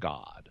there is a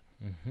God,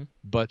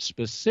 but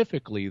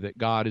specifically that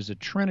God is a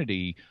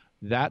Trinity,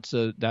 that's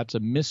a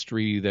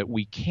mystery that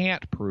we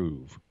can't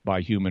prove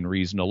by human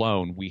reason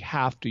alone. We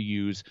have to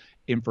use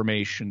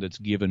information that's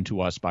given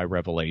to us by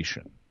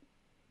revelation.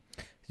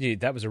 Yeah,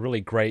 that was a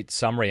really great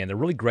summary and a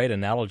really great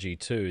analogy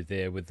too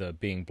there with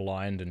being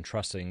blind and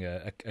trusting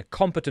a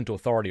competent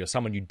authority or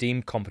someone you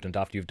deem competent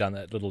after you've done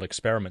that little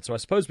experiment. So I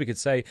suppose we could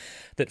say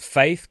that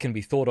faith can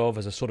be thought of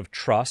as a sort of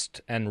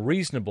trust, and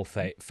reasonable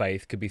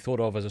faith could be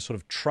thought of as a sort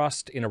of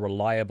trust in a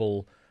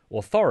reliable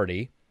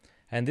authority.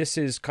 And this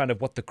is kind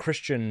of what the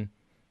Christian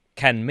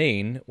can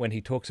mean when he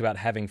talks about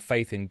having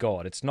faith in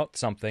God. It's not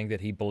something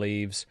that he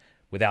believes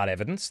without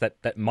evidence.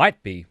 That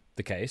might be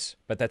the case,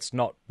 but that's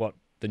not what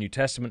the New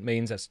Testament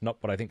means. That's not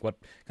what I think what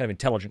kind of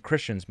intelligent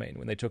Christians mean.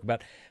 When they talk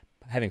about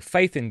having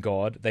faith in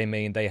God, they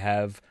mean they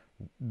have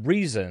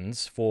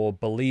reasons for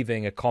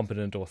believing a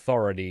competent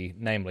authority,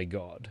 namely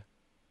God.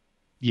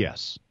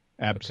 Yes,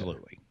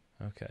 absolutely.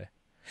 Okay.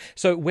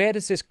 So where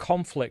does this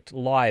conflict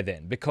lie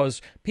then?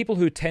 Because people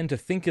who tend to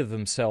think of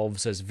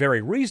themselves as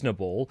very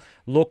reasonable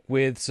look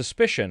with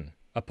suspicion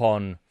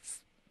upon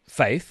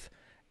faith,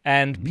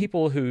 And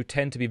people who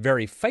tend to be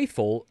very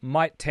faithful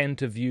might tend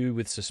to view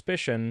with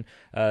suspicion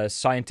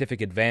scientific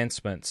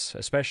advancements,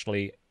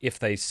 especially if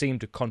they seem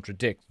to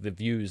contradict the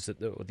views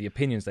or the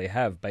opinions they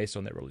have based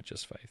on their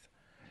religious faith.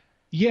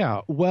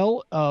 Yeah,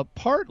 well,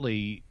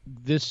 partly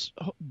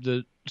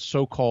the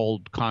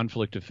so-called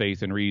conflict of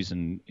faith and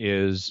reason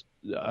is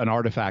an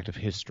artifact of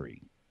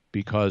history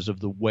because of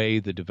the way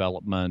the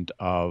development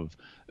of,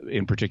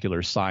 in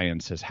particular,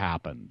 science has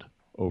happened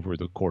over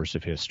the course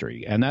of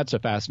history. And that's a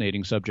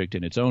fascinating subject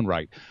in its own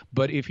right.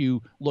 But if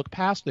you look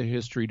past the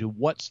history to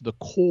what's the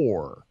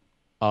core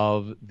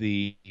of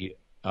the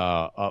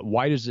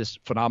why does this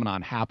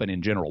phenomenon happen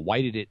in general?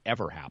 Why did it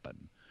ever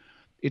happen?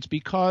 It's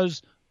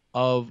because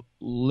of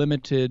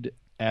limited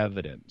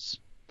evidence.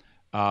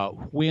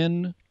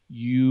 When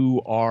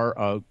you are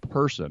a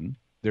person,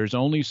 there's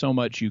only so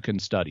much you can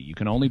study. You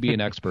can only be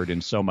an expert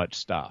in so much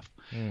stuff.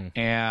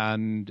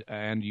 And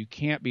you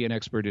can't be an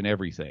expert in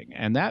everything.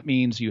 And that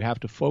means you have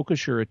to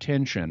focus your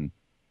attention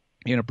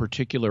in a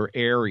particular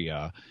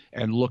area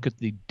and look at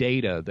the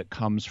data that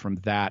comes from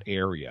that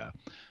area.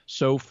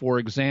 So, for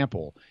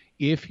example,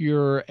 if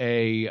you're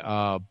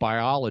a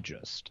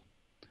biologist,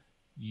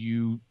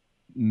 you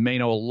may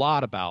know a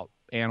lot about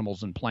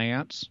animals and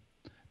plants,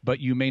 but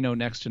you may know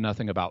next to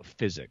nothing about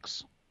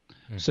physics.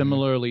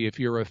 Similarly, if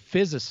you're a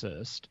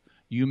physicist,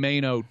 you may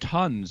know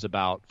tons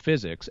about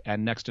physics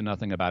and next to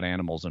nothing about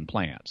animals and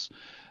plants.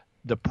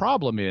 The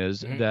problem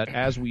is that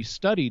as we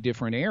study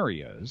different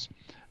areas,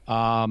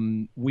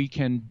 we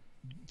can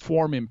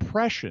form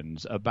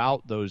impressions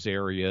about those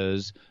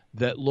areas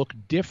that look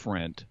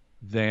different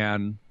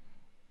than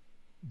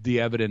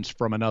the evidence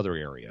from another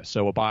area.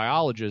 So a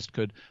biologist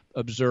could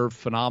observe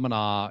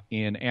phenomena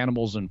in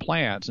animals and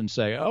plants and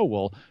say, oh,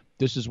 well,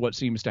 this is what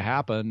seems to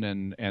happen,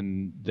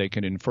 and they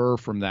can infer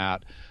from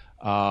that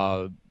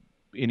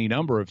any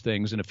number of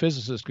things. And a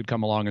physicist could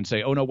come along and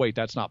say, oh, no, wait,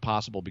 that's not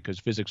possible because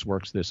physics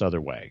works this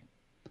other way.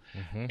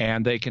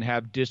 And they can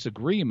have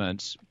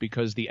disagreements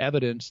because the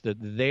evidence that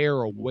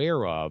they're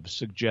aware of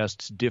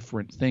suggests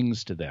different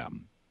things to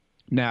them.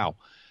 Now,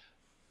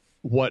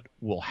 what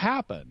will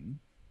happen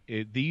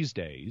these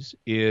days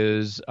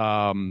is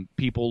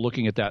people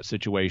looking at that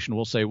situation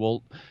will say,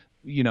 well,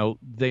 you know,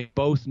 they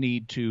both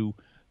need to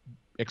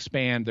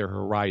expand their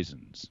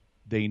horizons.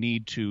 They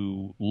need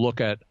to look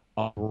at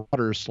a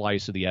broader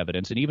slice of the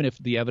evidence. And even if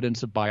the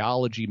evidence of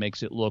biology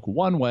makes it look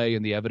one way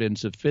and the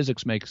evidence of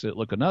physics makes it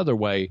look another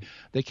way,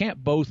 they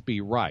can't both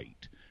be right.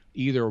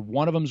 Either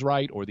one of them's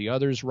right or the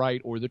other's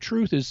right, or the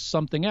truth is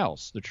something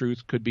else. The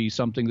truth could be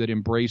something that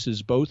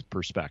embraces both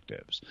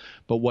perspectives.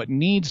 But what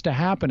needs to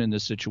happen in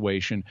this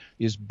situation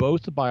is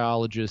both the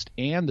biologist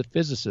and the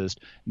physicist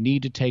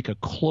need to take a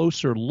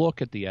closer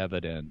look at the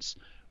evidence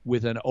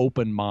with an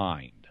open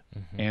mind.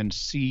 And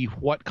see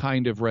what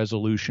kind of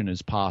resolution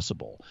is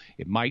possible.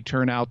 It might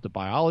turn out the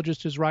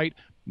biologist is right,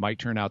 might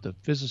turn out the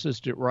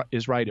physicist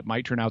is right, it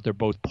might turn out they're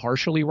both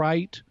partially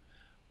right,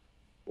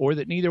 or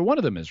that neither one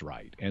of them is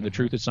right, and the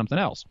truth is something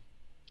else.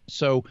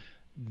 So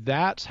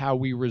that's how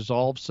we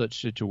resolve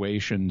such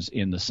situations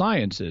in the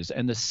sciences,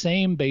 and the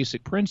same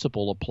basic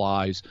principle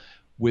applies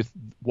with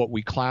what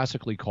we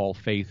classically call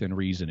faith and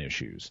reason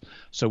issues.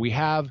 So we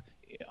have,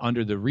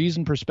 under the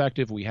reason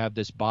perspective, we have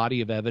this body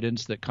of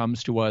evidence that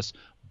comes to us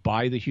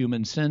by the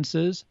human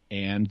senses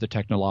and the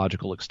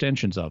technological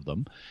extensions of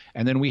them.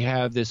 And then we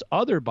have this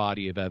other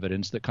body of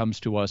evidence that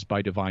comes to us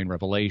by divine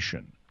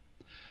revelation.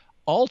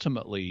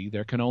 Ultimately,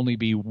 there can only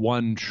be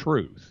one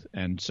truth,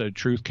 and so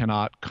truth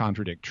cannot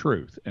contradict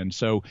truth. And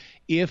so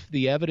if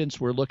the evidence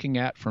we're looking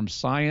at from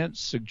science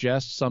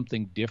suggests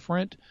something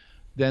different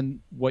than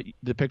what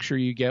the picture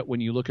you get when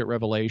you look at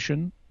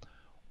Revelation,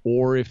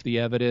 or if the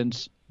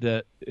evidence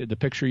that the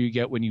picture you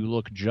get when you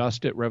look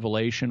just at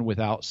Revelation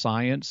without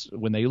science,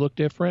 when they look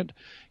different,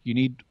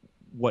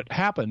 what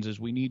happens is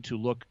we need to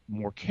look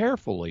more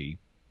carefully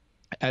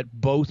at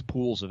both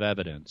pools of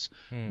evidence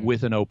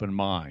with an open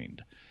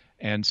mind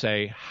and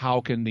say,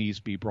 how can these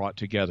be brought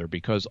together?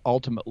 Because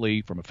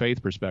ultimately, from a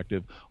faith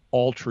perspective,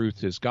 all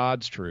truth is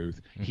God's truth.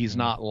 He's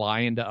not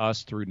lying to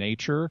us through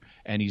nature,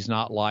 and he's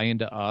not lying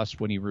to us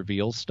when he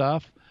reveals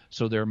stuff.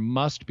 So there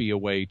must be a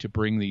way to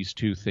bring these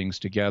two things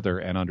together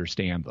and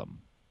understand them.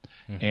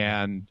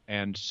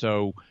 And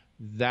so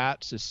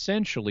that's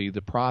essentially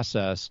the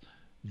process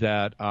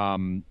that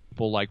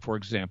people like, for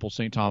example,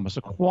 St. Thomas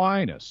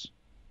Aquinas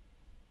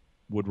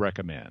would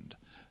recommend,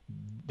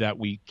 that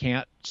we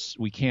can't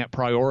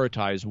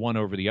prioritize one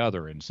over the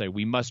other and say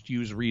we must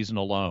use reason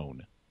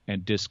alone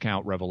and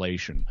discount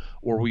revelation,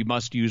 or we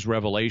must use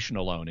revelation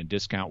alone and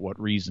discount what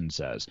reason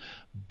says.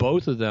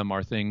 Both of them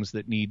are things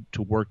that need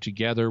to work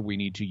together. We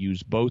need to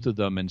use both of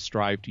them and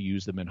strive to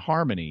use them in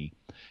harmony.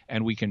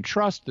 And we can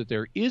trust that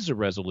there is a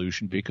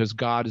resolution because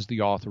God is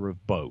the author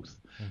of both.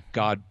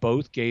 God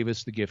both gave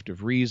us the gift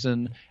of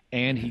reason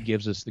and he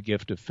gives us the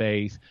gift of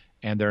faith,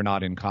 and they're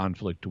not in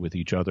conflict with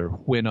each other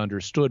when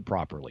understood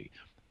properly.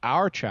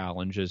 Our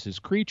challenge as his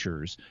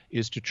creatures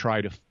is to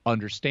try to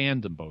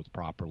understand them both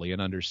properly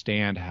and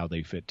understand how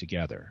they fit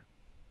together.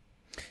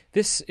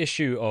 This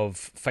issue of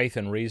faith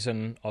and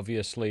reason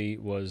obviously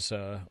was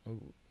a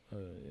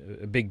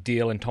big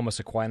deal in Thomas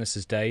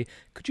Aquinas' day.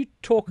 Could you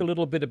talk a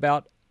little bit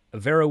about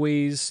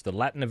Averroes, the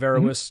Latin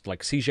Averroes,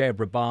 like C.J. of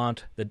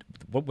Brabant,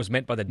 what was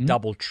meant by the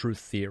double truth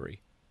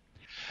theory?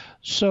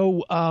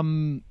 So,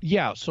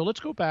 so let's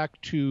go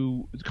back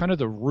to kind of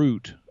the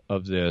root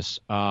of this.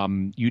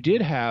 You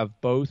did have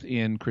both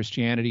in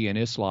Christianity and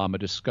Islam a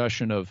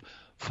discussion of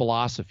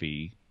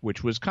philosophy,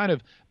 which was kind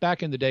of,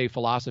 back in the day,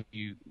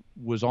 philosophy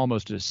was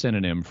almost a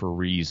synonym for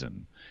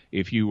reason.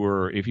 If you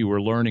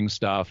were learning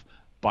stuff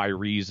by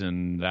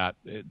reason, that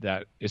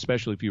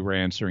especially if you were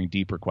answering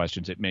deeper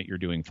questions, it meant you're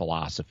doing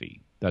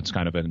philosophy. That's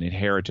kind of an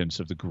inheritance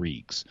of the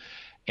Greeks.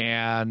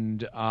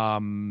 And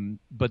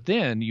but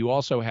then you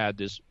also had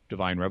this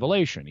divine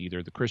revelation,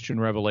 either the Christian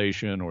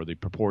revelation or the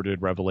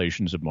purported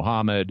revelations of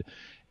Muhammad.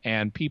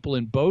 And people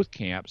in both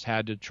camps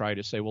had to try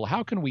to say, well,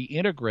 how can we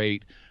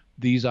integrate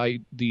these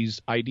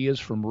ideas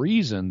from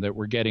reason that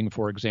we're getting,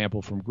 for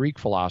example, from Greek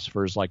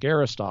philosophers like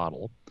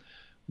Aristotle,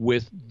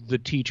 with the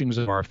teachings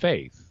of our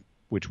faith,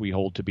 which we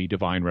hold to be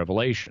divine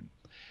revelation.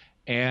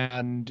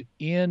 And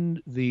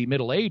in the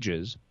Middle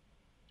Ages,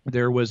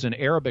 there was an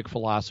Arabic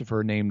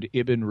philosopher named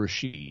Ibn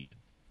Rushd,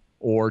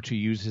 or to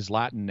use his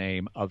Latin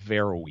name,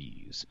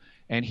 Averroes.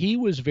 And he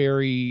was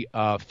very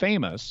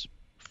famous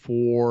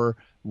for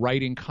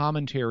writing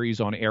commentaries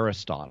on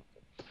Aristotle.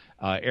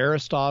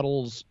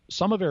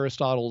 Some of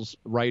Aristotle's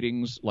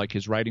writings, like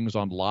his writings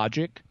on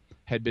logic,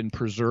 had been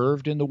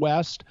preserved in the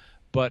West,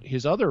 but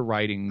his other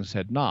writings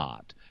had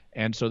not.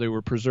 And so they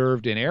were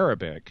preserved in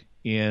Arabic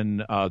in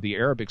the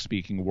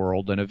Arabic-speaking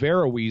world, and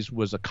Averroes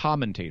was a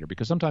commentator,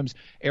 because sometimes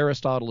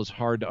Aristotle is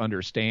hard to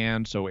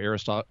understand, so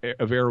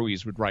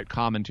Averroes would write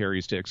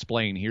commentaries to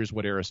explain, here's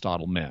what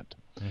Aristotle meant.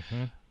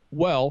 Mm-hmm.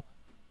 Well,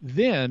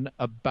 then,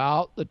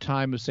 about the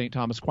time of St.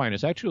 Thomas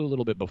Aquinas, actually a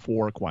little bit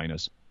before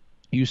Aquinas,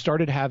 you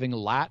started having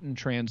Latin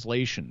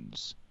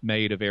translations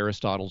made of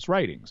Aristotle's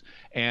writings.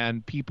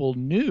 And people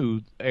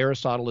knew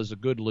Aristotle is a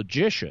good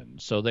logician,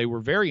 so they were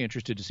very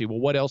interested to see, well,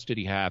 what else did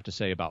he have to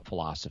say about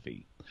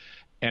philosophy?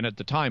 And at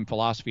the time,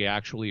 philosophy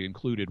actually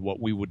included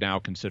what we would now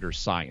consider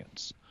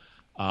science.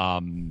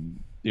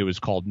 It was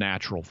called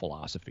natural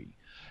philosophy.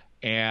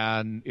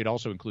 And it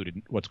also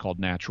included what's called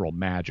natural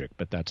magic,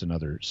 but that's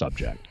another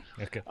subject.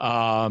 Okay.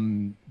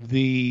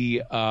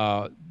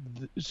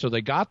 So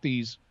they got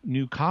these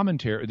new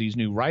these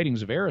new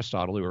writings of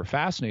Aristotle. They were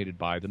fascinated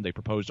by them. They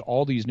proposed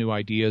all these new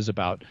ideas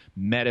about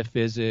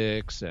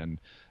metaphysics and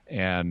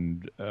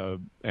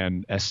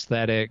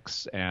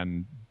aesthetics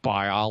and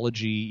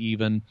biology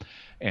even,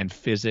 and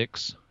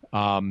physics.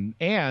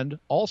 And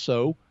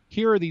also,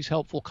 here are these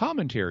helpful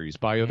commentaries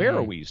by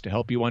Averroes to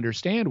help you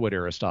understand what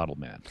Aristotle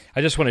meant.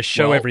 I just want to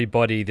show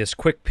everybody this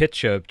quick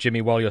picture,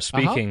 Jimmy, while you're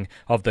speaking,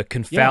 of the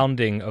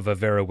confounding of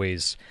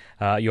Averroes.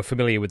 You're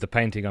familiar with the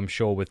painting, I'm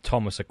sure, with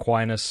Thomas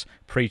Aquinas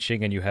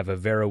preaching, and you have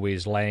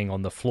Averroes laying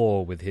on the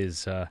floor with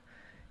his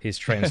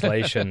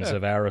translations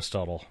of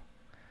Aristotle.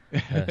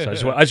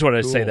 So I just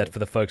wanted to say that for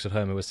the folks at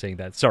home who were seeing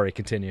that. Sorry,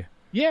 continue.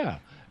 Yeah,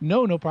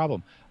 no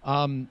problem.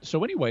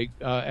 So anyway,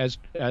 as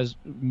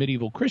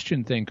medieval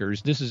Christian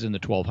thinkers, this is in the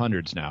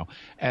 1200s now,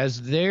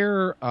 as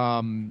they're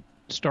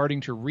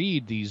starting to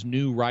read these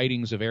new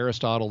writings of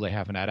Aristotle they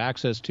haven't had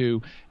access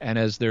to, and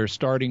as they're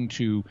starting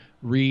to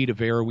read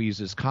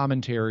Averroes'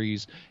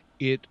 commentaries,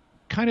 it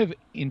kind of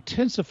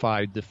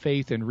intensified the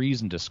faith and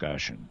reason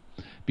discussion,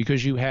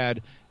 because you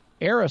had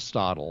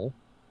Aristotle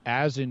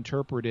as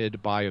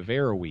interpreted by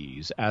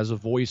Averroes as a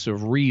voice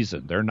of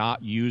reason. They're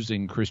not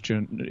using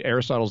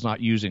Aristotle's not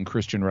using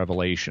Christian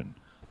revelation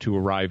to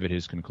arrive at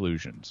his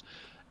conclusions.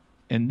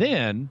 And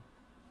then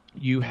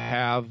you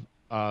have,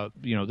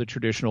 the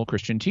traditional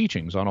Christian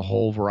teachings on a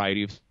whole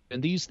variety of,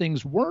 and these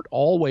things weren't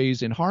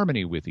always in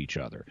harmony with each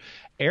other.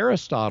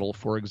 Aristotle,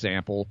 for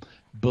example,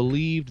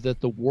 believed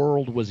that the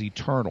world was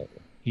eternal.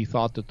 He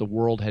thought that the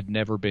world had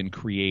never been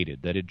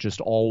created, that it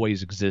just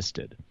always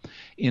existed.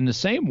 In the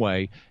same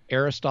way,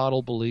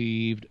 Aristotle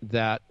believed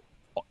that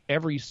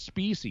every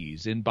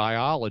species in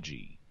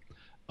biology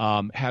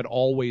had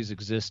always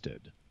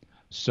existed.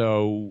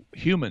 So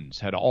humans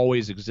had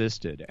always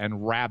existed,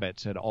 and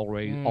rabbits had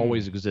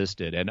always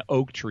existed, and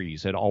oak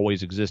trees had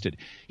always existed.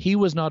 He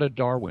was not a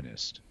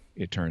Darwinist,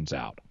 it turns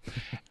out.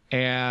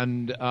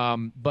 And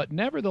but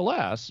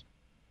nevertheless,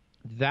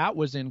 that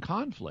was in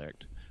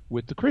conflict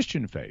with the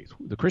Christian faith.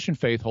 The Christian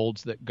faith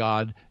holds that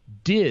God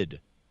did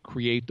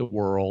create the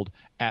world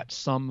at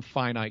some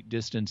finite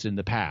distance in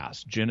the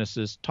past.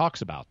 Genesis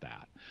talks about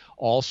that.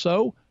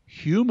 Also,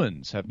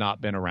 humans have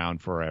not been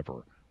around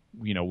forever.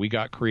 We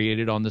got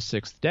created on the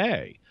sixth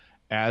day,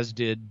 as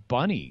did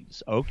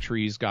bunnies. Oak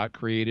trees got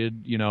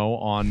created,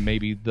 on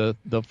maybe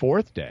the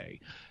fourth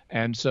day.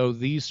 And so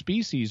these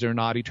species are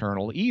not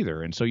eternal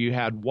either. And so you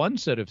had one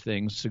set of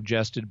things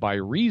suggested by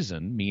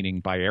reason, meaning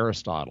by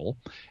Aristotle,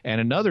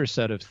 and another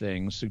set of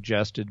things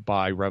suggested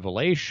by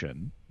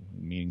revelation,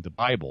 meaning the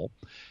Bible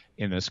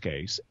in this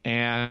case.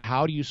 And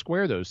how do you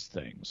square those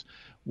things?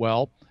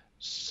 Well,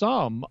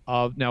 now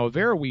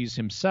Averroes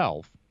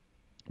himself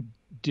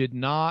did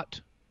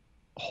not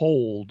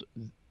hold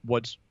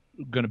what's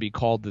going to be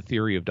called the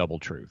theory of double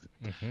truth.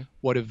 Mm-hmm.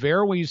 What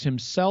Averroes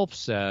himself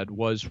said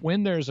was,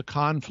 when there's a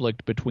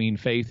conflict between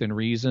faith and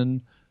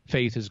reason,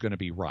 faith is going to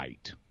be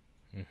right.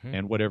 Mm-hmm.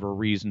 And whatever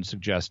reason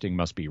suggesting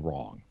must be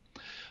wrong.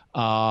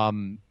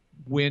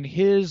 When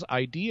his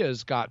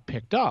ideas got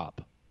picked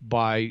up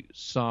by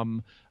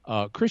some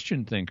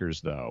Christian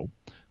thinkers, though,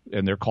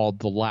 and they're called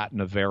the Latin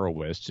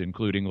Averroists,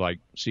 including like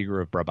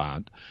Siger of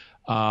Brabant,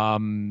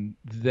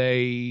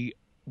 they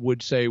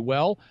would say,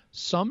 well,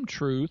 some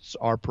truths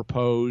are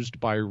proposed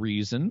by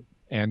reason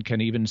and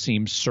can even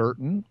seem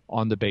certain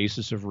on the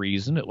basis of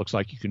reason. It looks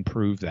like you can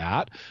prove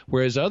that,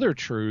 whereas other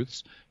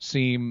truths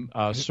seem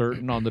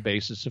certain on the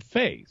basis of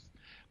faith.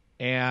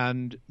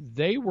 And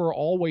they were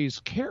always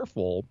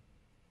careful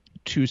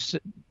to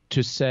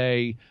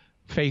say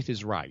faith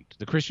is right,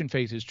 the Christian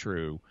faith is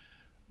true,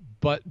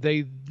 but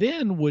they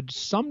then would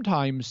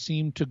sometimes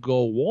seem to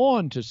go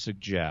on to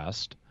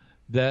suggest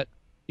that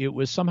it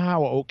was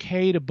somehow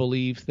okay to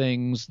believe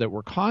things that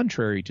were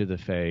contrary to the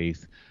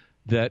faith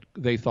that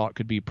they thought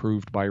could be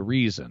proved by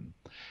reason.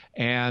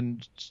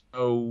 And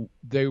so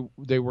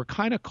they were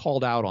kind of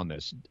called out on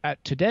this.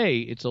 Today,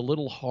 it's a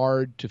little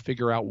hard to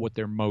figure out what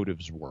their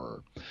motives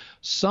were.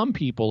 Some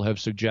people have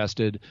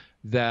suggested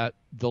that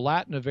the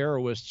Latin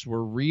Averroists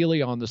were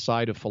really on the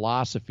side of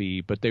philosophy,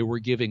 but they were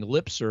giving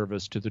lip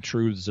service to the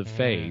truths of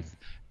faith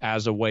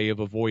as a way of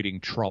avoiding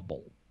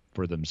trouble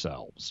for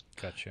themselves.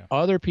 Gotcha.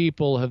 Other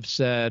people have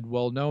said,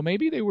 well, no,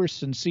 maybe they were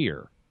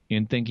sincere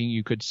in thinking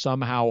you could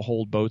somehow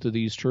hold both of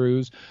these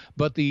truths,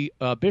 but the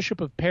Bishop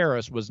of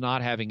Paris was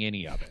not having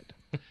any of it.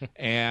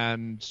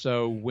 And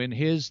so when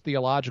his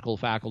theological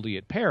faculty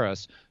at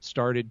Paris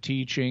started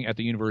teaching at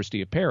the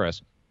University of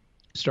Paris,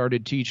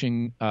 started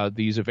teaching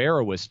these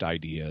Averroist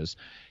ideas,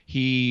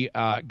 he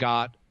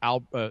got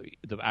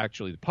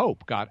the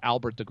Pope got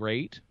Albert the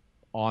Great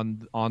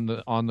on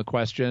the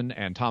question,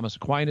 and Thomas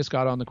Aquinas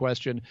got on the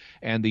question,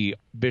 and the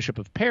Bishop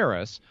of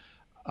Paris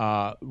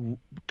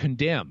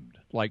condemned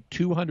like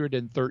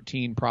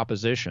 213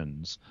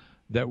 propositions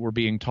that were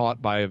being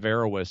taught by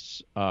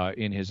Averroists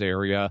in his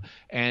area,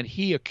 and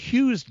he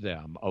accused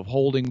them of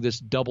holding this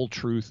double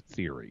truth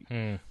theory,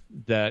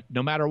 that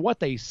no matter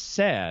what they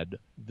said,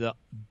 the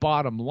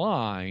bottom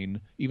line,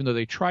 even though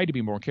they tried to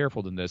be more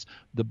careful than this,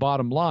 the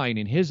bottom line,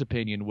 in his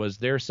opinion, was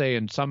they're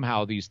saying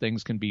somehow these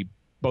things can be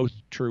both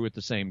true at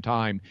the same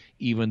time,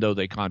 even though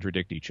they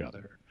contradict each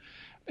other.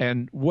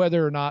 And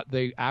whether or not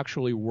they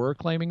actually were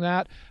claiming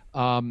that,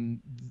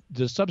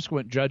 the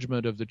subsequent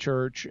judgment of the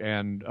church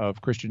and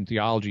of Christian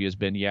theology has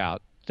been,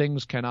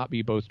 things cannot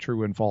be both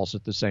true and false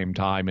at the same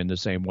time, in the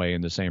same way,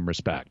 in the same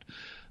respect.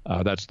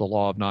 That's the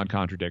law of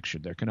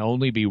non-contradiction. There can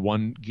only be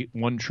one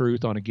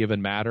truth on a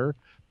given matter.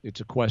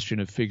 It's a question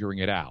of figuring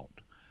it out.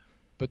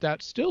 But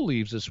that still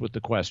leaves us with the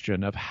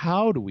question of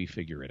how do we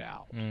figure it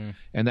out?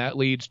 And that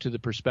leads to the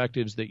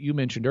perspectives that you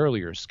mentioned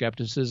earlier,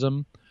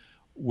 skepticism,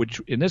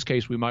 which in this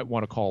case we might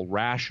want to call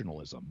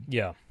rationalism,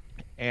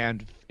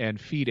 and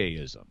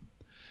fideism.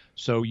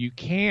 So you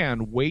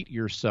can weight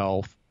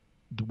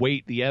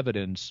the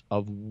evidence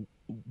of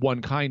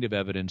one kind of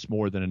evidence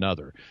more than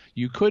another.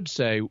 You could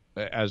say,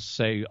 as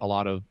a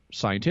lot of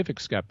scientific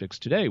skeptics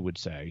today would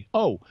say,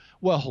 oh,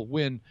 well,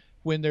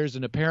 when there's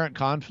an apparent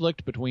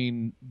conflict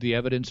between the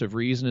evidence of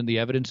reason and the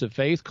evidence of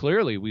faith,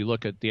 clearly we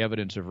look at the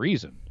evidence of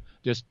reason.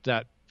 Just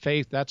that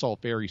faith, that's all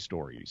fairy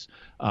stories.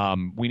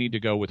 We need to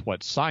go with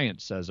what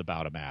science says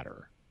about a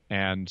matter.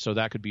 And so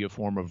that could be a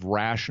form of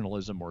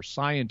rationalism or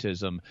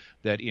scientism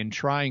that, in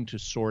trying to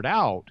sort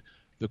out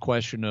the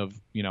question of,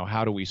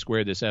 how do we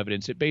square this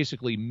evidence, it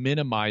basically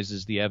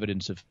minimizes the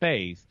evidence of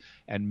faith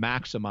and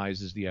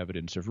maximizes the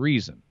evidence of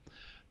reason.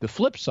 The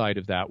flip side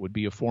of that would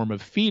be a form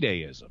of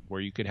fideism,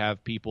 where you could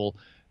have people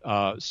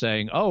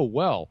saying, oh,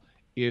 well,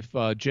 if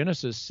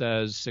Genesis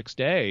says 6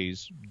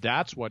 days,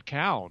 that's what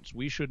counts.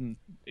 We shouldn't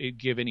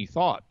give any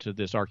thought to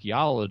this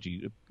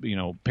archaeology,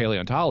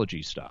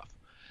 paleontology stuff.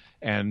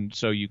 And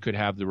so you could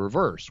have the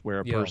reverse, where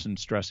a person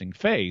stressing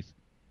faith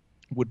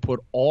would put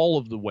all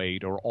of the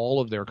weight or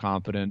all of their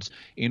confidence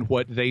in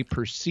what they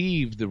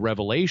perceive the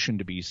revelation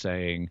to be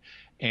saying,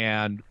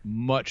 and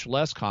much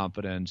less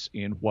confidence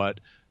in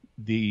what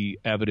the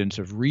evidence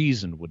of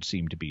reason would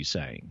seem to be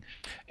saying.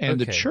 And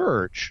the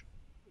church,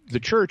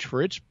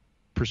 for its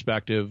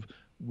perspective,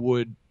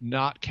 would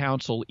not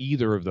counsel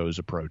either of those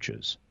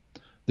approaches.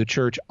 The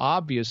church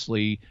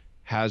obviously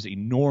has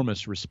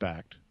enormous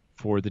respect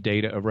for the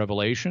data of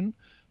revelation,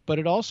 but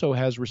it also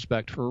has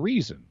respect for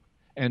reason.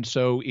 And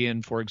so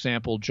in, for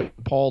example, John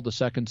Paul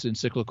II's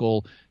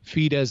encyclical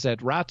Fides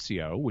et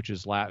Ratio, which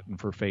is Latin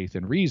for faith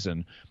and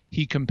reason,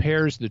 he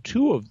compares the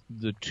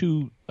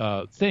two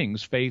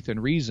things, faith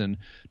and reason,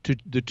 to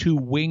the two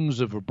wings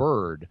of a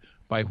bird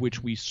by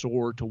which we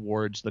soar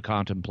towards the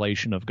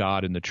contemplation of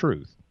God and the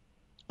truth.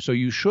 So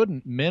you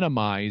shouldn't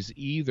minimize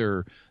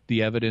either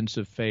the evidence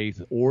of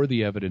faith or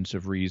the evidence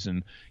of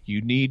reason.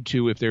 You need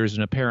to, if there's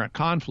an apparent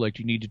conflict,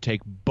 you need to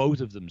take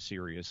both of them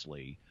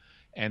seriously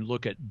and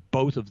look at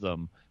both of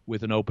them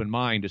with an open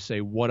mind to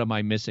say, what am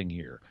I missing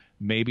here?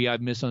 Maybe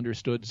I've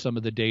misunderstood some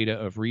of the data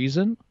of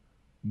reason.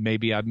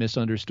 Maybe I've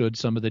misunderstood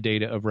some of the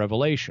data of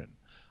revelation.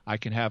 I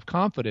can have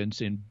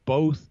confidence in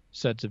both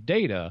sets of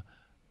data.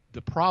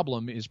 The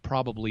problem is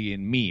probably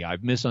in me.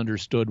 I've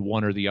misunderstood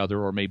one or the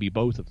other, or maybe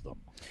both of them.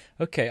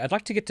 Okay, I'd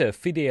like to get to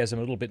fideism a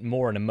little bit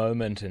more in a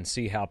moment and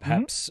see how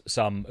perhaps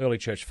some early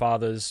church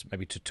fathers,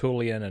 maybe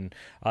Tertullian and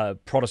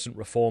Protestant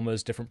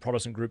reformers, different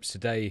Protestant groups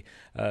today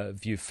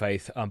view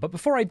faith. But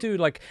before I do,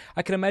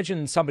 I can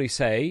imagine somebody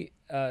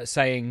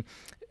saying,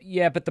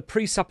 yeah, but the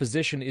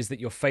presupposition is that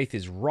your faith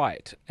is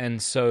right.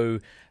 And so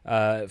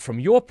from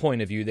your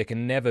point of view, there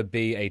can never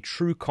be a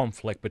true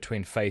conflict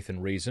between faith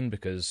and reason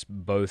because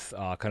both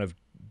are kind of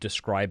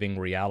describing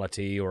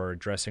reality or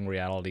addressing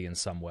reality in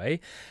some way.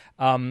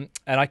 And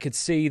I could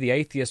see the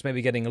atheist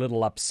maybe getting a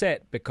little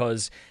upset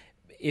because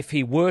if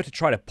he were to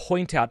try to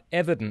point out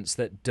evidence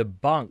that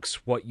debunks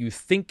what you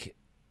think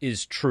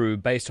is true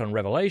based on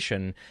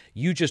revelation,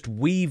 you just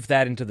weave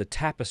that into the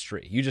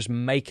tapestry. You just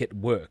make it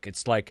work.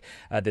 It's like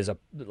there's a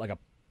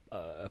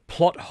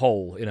plot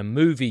hole in a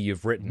movie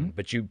you've written,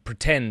 but you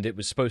pretend it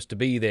was supposed to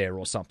be there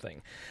or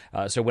something.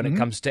 So when it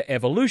comes to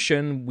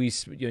evolution,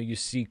 you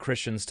see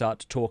Christians start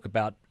to talk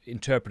about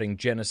interpreting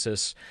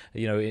Genesis,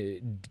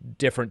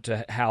 different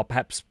to how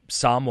perhaps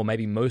some or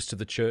maybe most of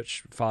the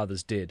church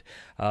fathers did.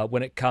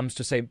 When it comes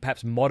to, say,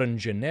 perhaps modern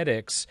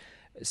genetics,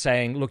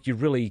 saying, look, you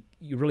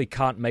really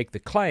can't make the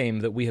claim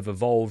that we have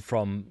evolved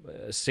from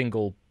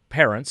single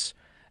parents,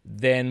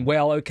 then,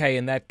 well, okay,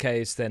 in that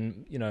case,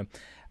 then,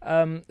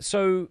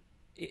 so,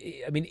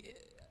 I mean,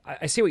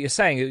 I see what you're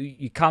saying.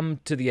 You come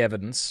to the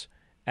evidence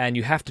and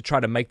you have to try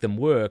to make them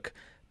work,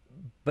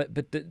 but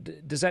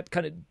does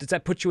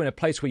that put you in a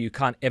place where you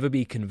can't ever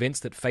be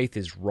convinced that faith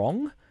is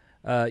wrong?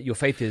 Your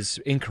faith is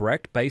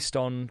incorrect based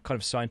on kind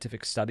of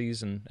scientific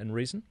studies and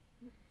reason?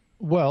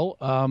 Well,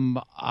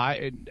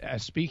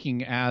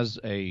 speaking as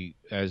a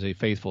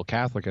faithful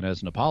Catholic and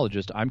as an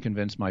apologist, I'm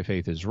convinced my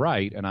faith is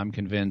right, and I'm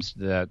convinced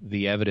that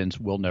the evidence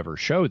will never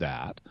show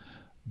that.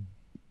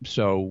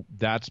 So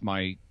that's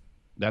my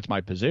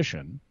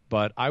position.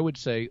 But I would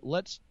say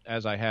let's,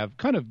 as I have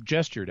kind of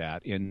gestured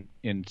at in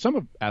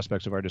some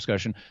aspects of our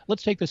discussion,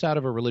 let's take this out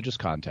of a religious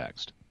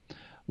context.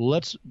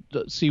 Let's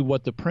see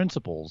what the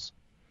principles.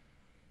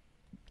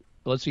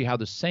 Let's see how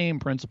the same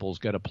principles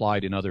get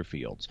applied in other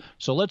fields.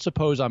 So let's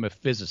suppose I'm a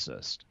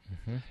physicist,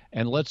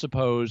 and let's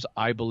suppose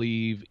I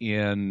believe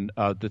in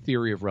the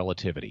theory of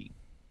relativity,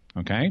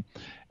 okay?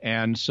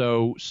 And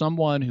so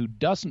someone who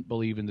doesn't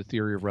believe in the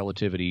theory of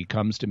relativity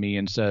comes to me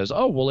and says,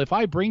 oh, well, if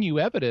I bring you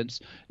evidence,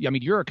 I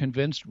mean, you're a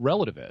convinced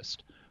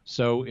relativist.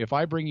 So if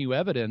I bring you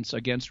evidence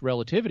against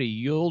relativity,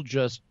 you'll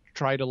just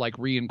try to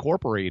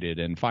reincorporate it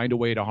and find a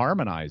way to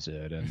harmonize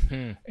it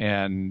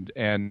and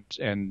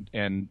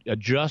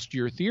adjust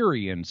your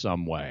theory in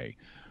some way.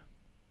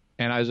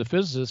 And as a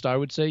physicist, I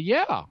would say,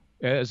 yeah.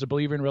 As a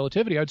believer in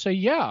relativity, I'd say,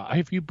 yeah.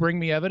 If you bring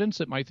me evidence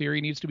that my theory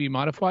needs to be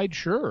modified,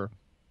 sure.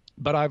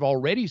 But I've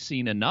already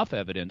seen enough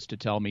evidence to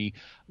tell me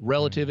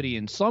relativity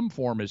in some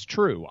form is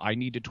true. I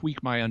need to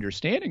tweak my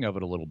understanding of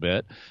it a little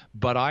bit,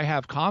 but I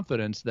have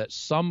confidence that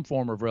some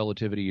form of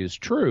relativity is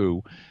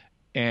true.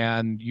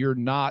 And you're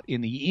not,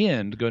 in the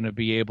end, going to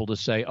be able to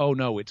say, oh,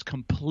 no, it's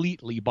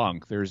completely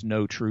bunk. There's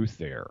no truth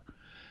there.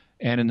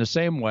 And in the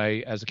same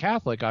way, as a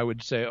Catholic, I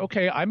would say,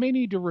 okay, I may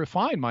need to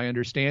refine my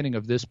understanding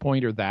of this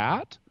point or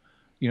that.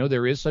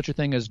 There is such a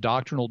thing as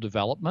doctrinal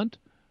development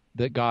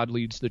that God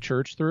leads the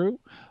church through.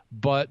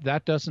 But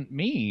that doesn't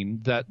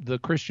mean that the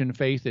Christian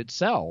faith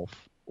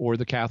itself, or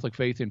the Catholic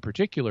faith in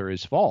particular,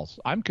 is false.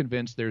 I'm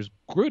convinced there's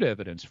good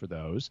evidence for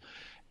those.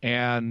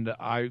 And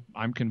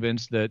I'm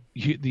convinced that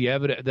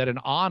that an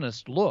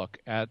honest look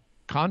at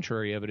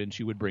contrary evidence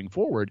you would bring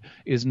forward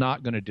is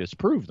not going to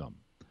disprove them.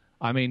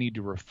 I may need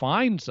to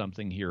refine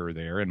something here or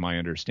there in my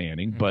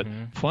understanding, but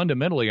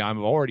fundamentally, I've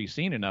already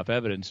seen enough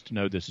evidence to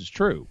know this is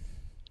true.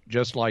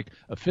 Just like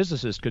a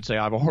physicist could say,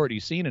 I've already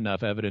seen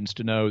enough evidence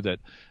to know that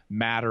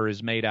matter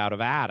is made out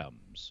of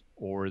atoms,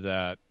 or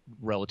that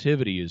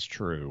relativity is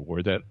true,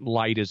 or that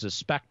light is a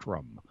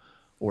spectrum,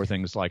 or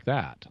things like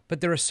that. But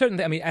there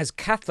are as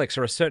Catholics,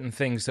 there are certain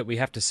things that we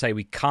have to say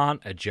we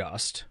can't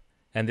adjust,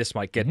 and this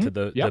might get to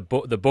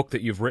the book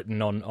that you've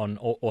written on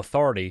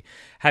authority,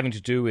 having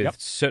to do with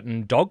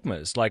certain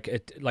dogmas, like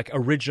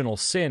original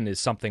sin is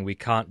something we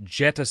can't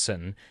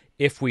jettison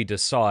if we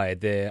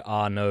decide there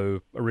are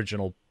no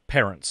original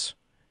parents.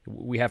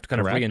 We have to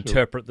kind of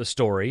reinterpret the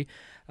story.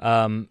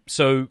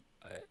 So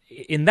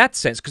in that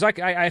sense, because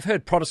I've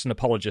heard Protestant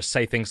apologists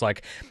say things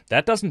like,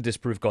 that doesn't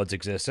disprove God's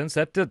existence,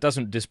 that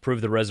doesn't disprove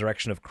the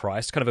resurrection of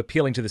Christ, kind of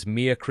appealing to this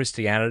mere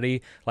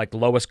Christianity, like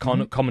lowest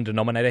common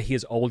denominator,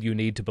 here's all you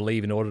need to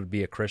believe in order to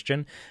be a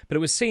Christian. But it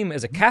would seem,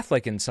 as a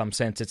Catholic in some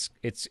sense,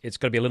 it's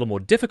going to be a little more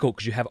difficult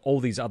because you have all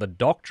these other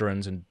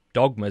doctrines and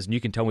dogmas, and you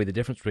can tell me the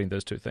difference between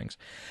those two things,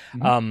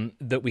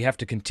 that we have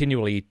to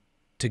continually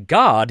to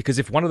guard, because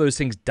if one of those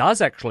things does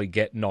actually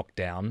get knocked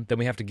down, then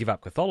we have to give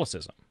up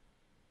Catholicism.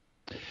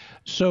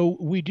 So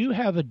we do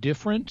have a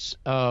difference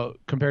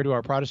compared to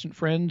our Protestant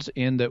friends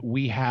in that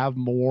we have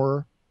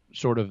more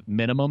sort of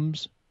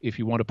minimums, if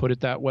you want to put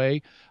it that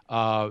way.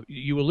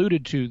 You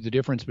alluded to the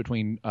difference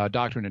between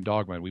doctrine and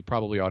dogma. We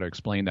probably ought to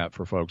explain that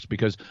for folks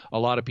because a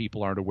lot of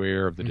people aren't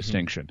aware of the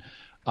distinction.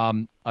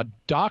 A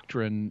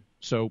doctrine,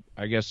 so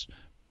I guess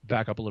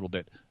back up a little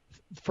bit.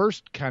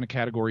 First kind of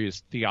category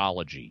is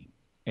theology.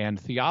 And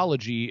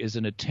theology is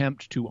an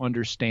attempt to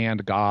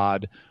understand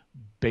God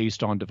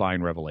based on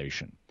divine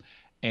revelation.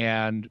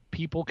 And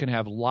people can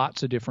have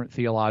lots of different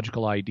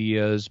theological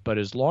ideas, but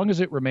as long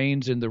as it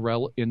remains in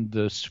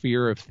the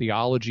sphere of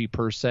theology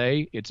per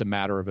se, it's a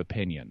matter of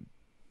opinion.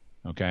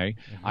 Okay?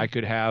 I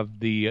could have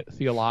the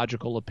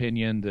theological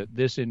opinion that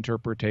this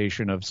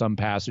interpretation of some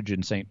passage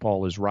in St.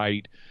 Paul is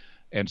right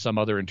and some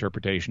other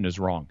interpretation is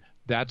wrong.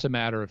 That's a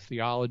matter of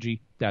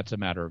theology. That's a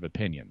matter of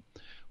opinion.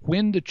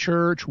 When the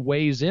church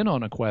weighs in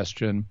on a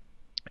question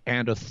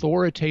and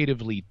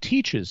authoritatively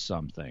teaches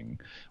something,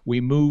 we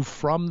move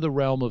from the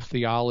realm of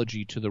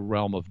theology to the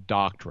realm of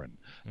doctrine.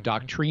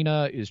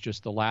 Doctrina is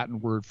just the Latin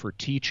word for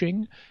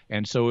teaching,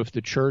 and so if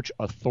the church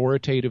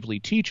authoritatively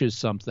teaches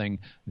something,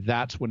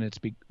 that's when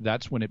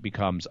it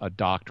becomes a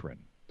doctrine.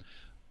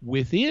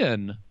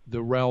 Within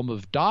the realm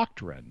of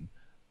doctrine,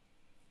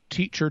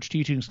 church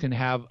teachings can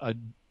have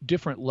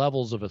different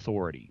levels of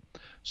authority.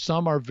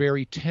 Some are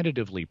very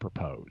tentatively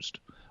proposed.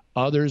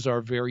 Others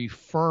are very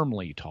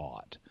firmly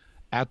taught.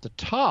 At the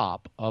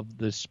top of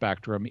the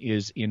spectrum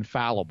is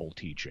infallible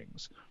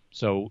teachings.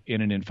 So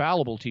in an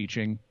infallible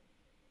teaching,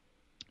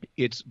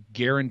 it's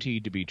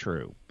guaranteed to be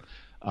true.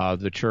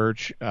 The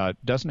church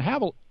doesn't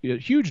have a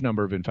huge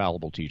number of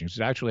infallible teachings.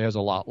 It actually has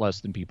a lot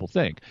less than people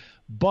think.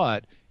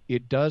 But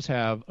it does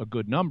have a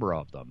good number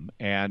of them.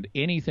 And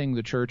anything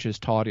the church has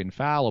taught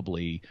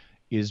infallibly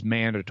is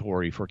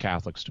mandatory for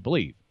Catholics to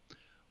believe.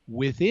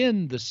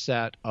 Within the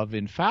set of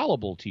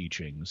infallible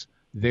teachings,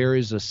 there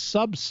is a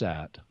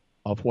subset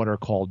of what are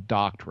called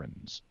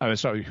doctrines.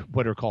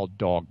 What are called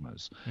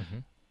dogmas.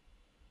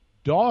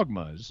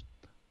 Dogmas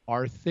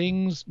are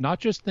things, not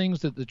just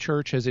things that the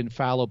church has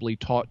infallibly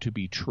taught to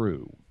be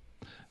true.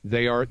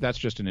 That's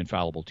just an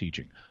infallible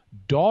teaching.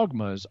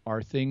 Dogmas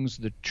are things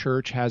the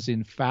church has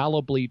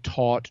infallibly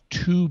taught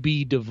to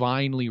be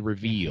divinely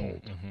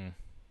revealed.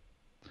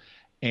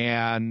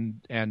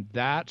 And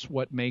that's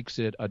what makes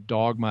it a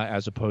dogma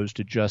as opposed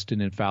to just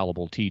an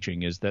infallible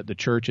teaching, is that the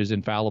church has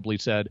infallibly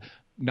said,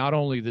 not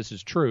only this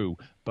is true,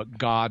 but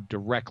God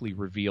directly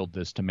revealed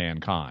this to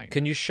mankind.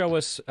 Can you show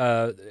us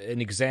an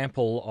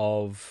example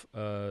of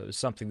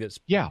something that's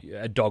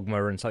a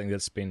dogma and something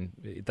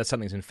that's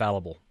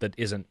infallible that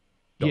isn't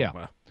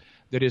dogma?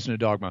 That isn't a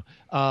dogma.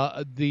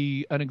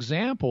 An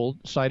example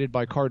cited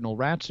by Cardinal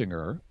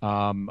Ratzinger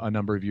a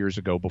number of years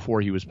ago,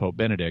 before he was Pope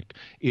Benedict,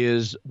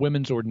 is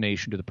women's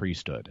ordination to the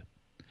priesthood.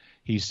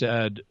 He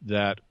said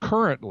that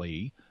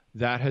currently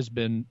that has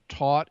been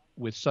taught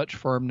with such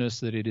firmness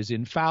that it is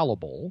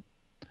infallible,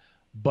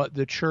 but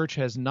the church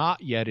has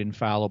not yet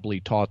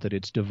infallibly taught that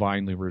it's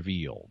divinely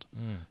revealed.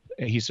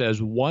 He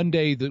says one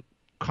day the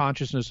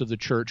consciousness of the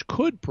church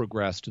could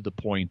progress to the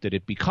point that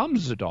it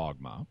becomes a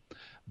dogma,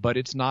 but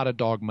it's not a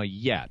dogma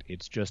yet.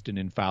 It's just an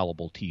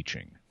infallible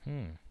teaching.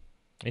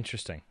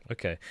 Interesting.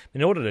 Okay.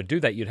 In order to do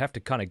that, you'd have to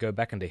kind of go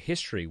back into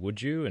history,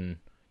 would you, and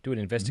do an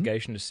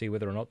investigation to see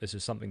whether or not this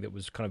is something that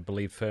was kind of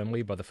believed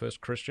firmly by the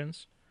first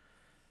Christians?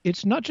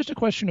 It's not just a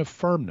question of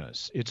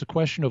firmness. It's a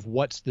question of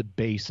what's the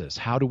basis.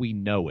 How do we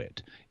know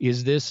it?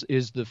 Is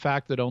the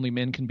fact that only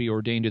men can be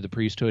ordained to the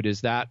priesthood,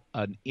 is that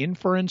an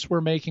inference we're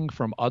making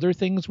from other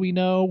things we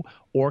know?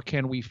 Or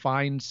can we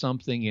find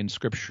something in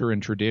scripture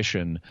and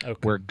tradition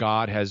where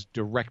God has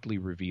directly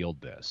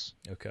revealed this?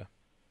 Okay.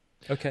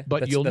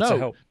 But you'll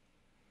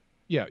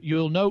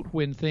note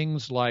when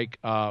things like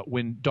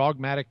when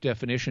dogmatic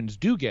definitions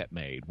do get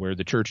made, where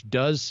the church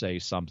does say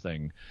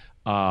something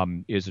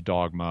is a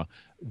dogma,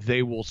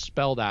 they will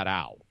spell that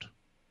out.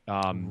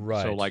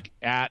 So like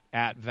at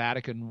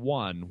Vatican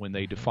I, when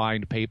they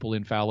defined papal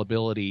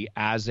infallibility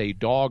as a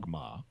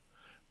dogma,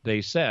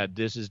 they said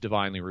this is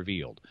divinely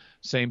revealed.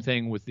 Same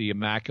thing with the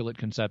Immaculate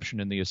Conception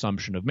and the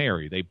Assumption of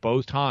Mary. They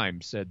both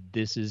times said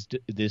this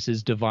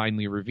is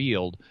divinely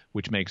revealed,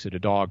 which makes it a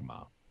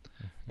dogma.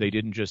 They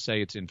didn't just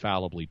say it's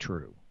infallibly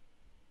true.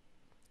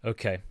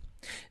 Okay.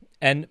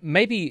 And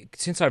maybe,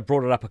 since I've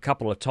brought it up a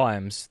couple of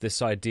times,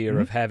 this idea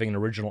of having an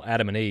original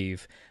Adam and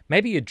Eve,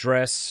 maybe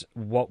address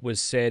what was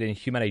said in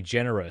Humane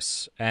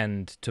Generis.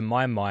 And to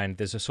my mind,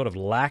 there's a sort of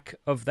lack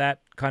of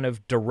that kind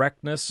of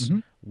directness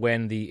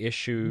when the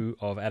issue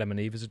of Adam and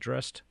Eve is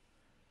addressed.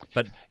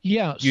 But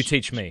you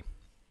teach me.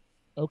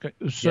 Okay,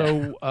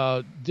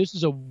 so this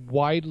is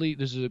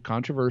a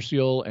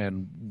controversial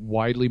and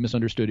widely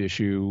misunderstood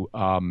issue.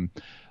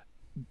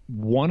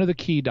 One of the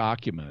key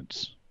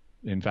documents,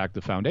 in fact,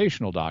 the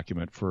foundational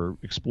document for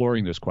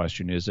exploring this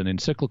question, is an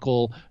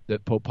encyclical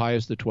that Pope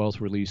Pius XII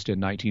released in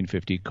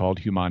 1950 called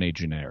Humane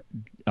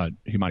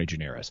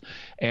Generis.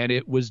 And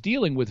it was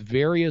dealing with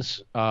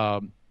various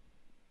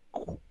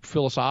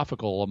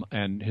philosophical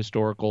and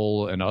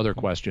historical and other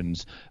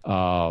questions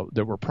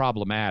that were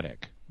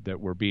problematic that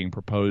were being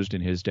proposed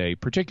in his day,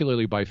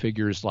 particularly by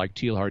figures like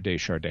Teilhard de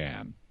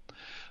Chardin,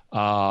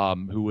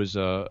 who was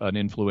an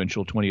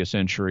influential 20th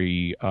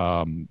century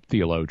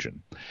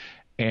theologian.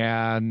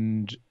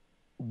 And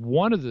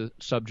one of the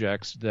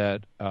subjects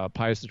that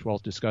Pius XII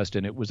discussed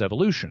in it was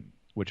evolution,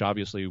 which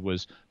obviously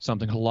was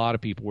something a lot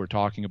of people were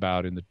talking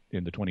about in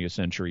the 20th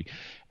century.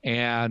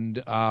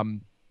 And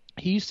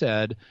he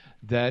said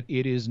that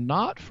it is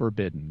not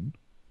forbidden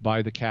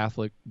for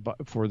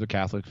the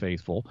Catholic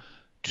faithful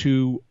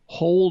to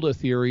hold a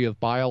theory of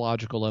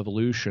biological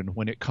evolution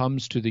when it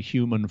comes to the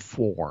human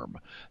form,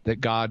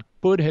 that God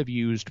could have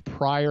used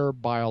prior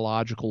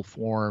biological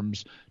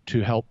forms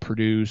to help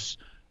produce,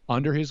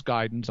 under his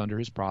guidance, under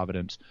his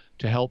providence,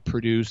 to help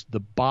produce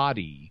the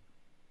body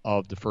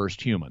of the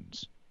first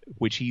humans,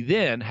 which he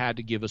then had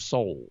to give a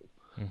soul,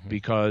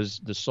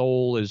 because the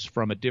soul is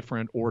from a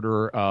different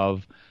order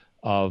of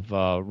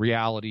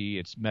reality.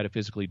 It's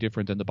metaphysically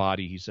different than the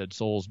body. He said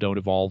souls don't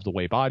evolve the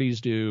way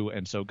bodies do,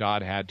 and so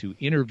God had to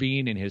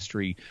intervene in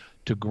history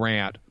to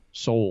grant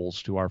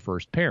souls to our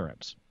first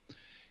parents.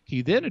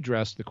 He then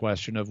addressed the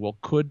question of, well,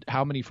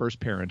 how many first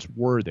parents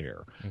were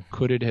there?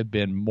 Could it have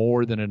been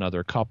more than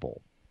another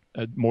couple,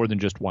 more than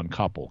just one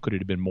couple? Could it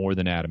have been more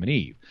than Adam and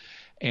Eve?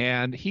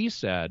 And he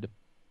said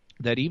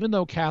that even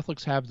though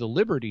Catholics have the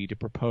liberty to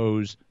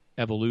propose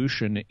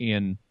evolution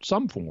in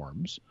some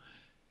forms,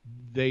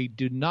 they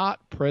do not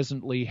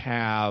presently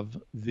have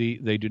the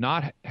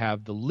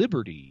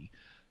liberty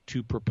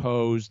to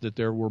propose that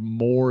there were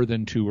more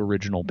than two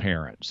original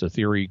parents, a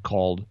theory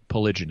called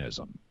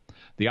polygenism.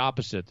 The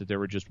opposite, that there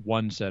were just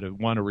one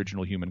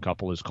original human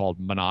couple, is called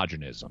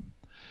monogenism.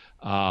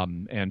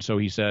 And so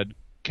he said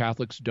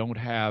Catholics don't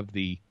have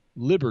the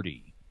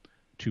liberty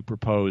to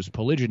propose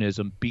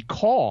polygenism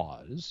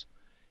because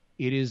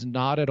it is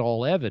not at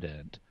all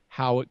evident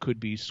how it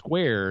could be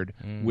squared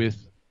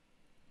with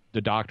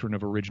the doctrine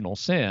of original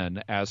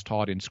sin as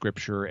taught in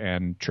Scripture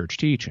and church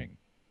teaching.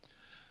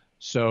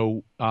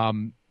 So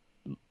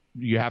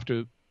you have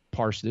to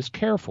parse this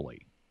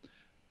carefully.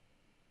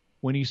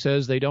 When he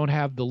says they don't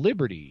have the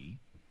liberty,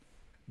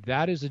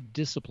 that is a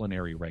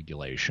disciplinary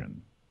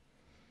regulation.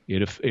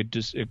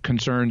 It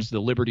concerns the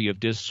liberty of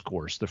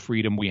discourse, the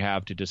freedom we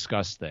have to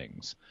discuss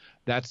things.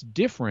 That's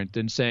different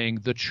than saying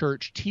the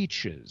church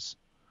teaches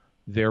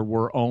there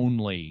were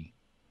only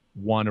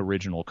one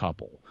original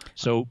couple.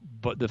 So,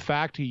 but the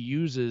fact he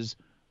uses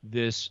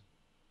this,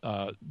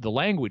 the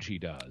language he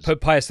does.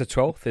 Pope Pius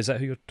XII, is that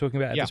who you're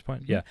talking about at this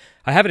point? Yeah.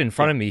 I have it in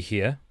front of me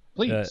here.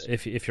 Please.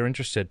 If you're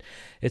interested.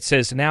 It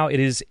says, now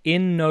it is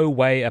in no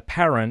way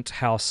apparent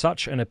how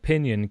such an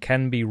opinion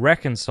can be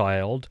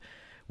reconciled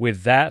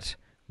with that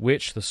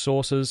which the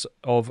sources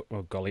of,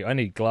 oh golly, I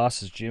need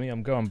glasses, Jimmy,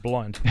 I'm going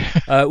blind,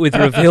 with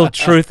revealed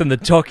truth and the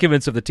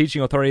documents of the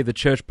teaching authority of the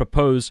Church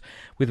propose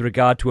with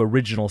regard to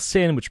original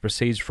sin, which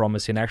proceeds from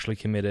a sin actually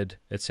committed,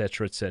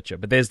 etc., etc.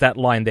 But there's that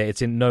line there,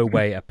 it's in no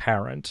way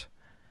apparent.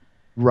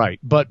 Right,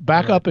 but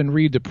back up and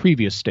read the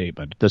previous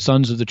statement. The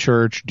sons of the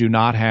Church do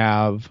not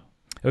have,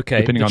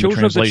 depending on the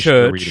translation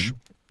you're reading.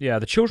 Yeah,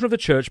 the children of the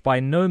Church by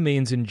no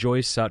means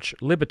enjoy such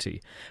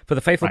liberty, for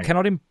the faithful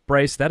cannot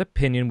embrace that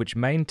opinion which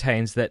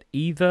maintains that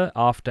either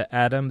after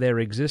Adam there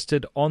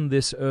existed on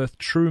this earth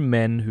true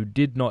men who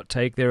did not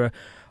take their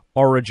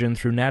origin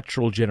through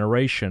natural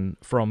generation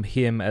from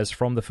him as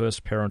from the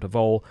first parent of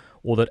all,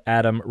 or that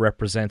Adam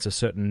represents a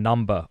certain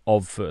number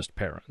of first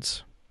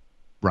parents.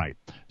 Right.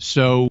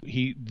 So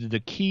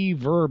the key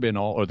verb in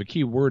all, or the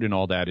key word in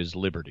all that is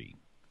liberty,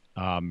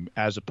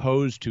 as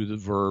opposed to the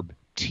verb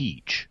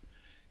teach.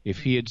 If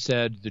he had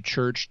said the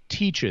church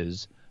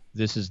teaches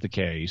this is the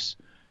case,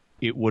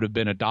 it would have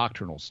been a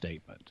doctrinal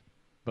statement.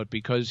 But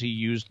because he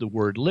used the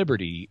word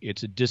liberty,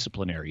 it's a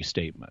disciplinary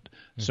statement.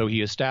 So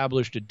he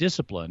established a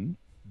discipline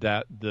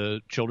that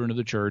the children of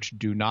the church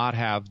did not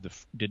have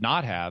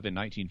in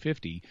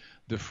 1950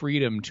 the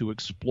freedom to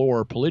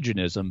explore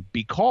polygenism,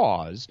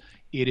 because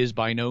it is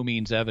by no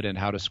means evident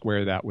how to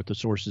square that with the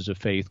sources of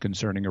faith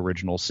concerning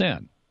original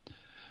sin.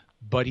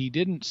 But he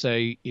didn't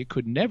say it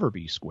could never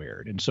be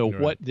squared. And so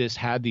what this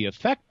had the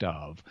effect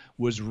of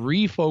was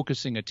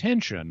refocusing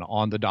attention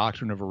on the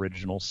doctrine of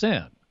original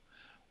sin.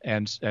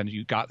 And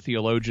you got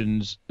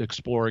theologians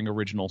exploring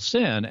original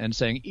sin and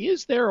saying,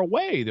 is there a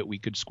way that we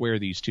could square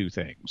these two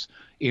things?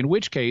 In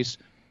which case,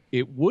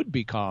 it would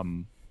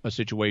become a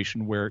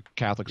situation where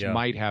Catholics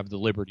might have the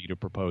liberty to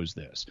propose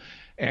this.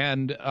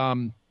 And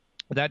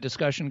that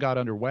discussion got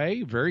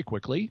underway very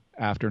quickly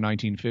after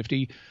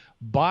 1950.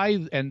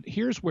 And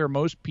here's where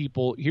most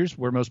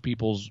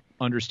people's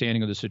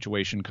understanding of the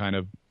situation kind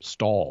of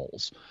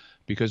stalls,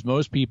 because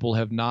most people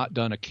have not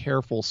done a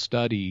careful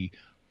study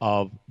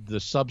of the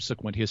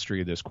subsequent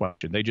history of this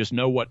question. They just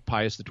know what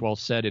Pius XII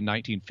said in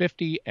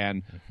 1950,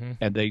 and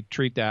they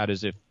treat that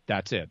as if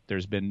that's it.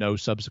 There's been no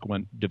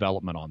subsequent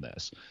development on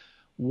this.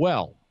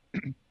 Well,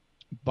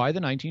 by the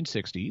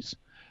 1960s,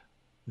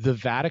 the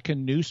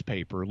Vatican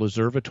newspaper,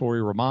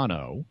 L'Osservatore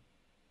Romano,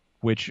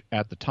 which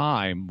at the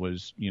time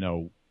was,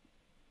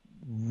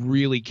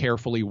 really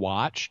carefully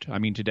watched. I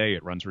mean, today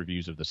it runs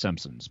reviews of The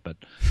Simpsons, but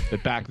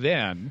back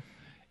then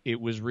it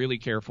was really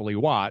carefully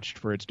watched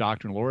for its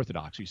doctrinal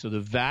orthodoxy. So the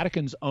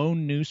Vatican's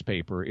own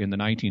newspaper in the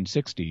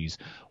 1960s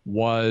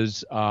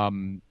was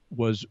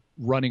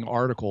running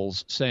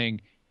articles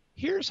saying,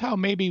 here's how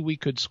maybe we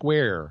could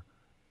square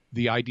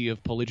the idea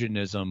of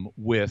Pelagianism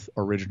with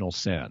original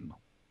sin.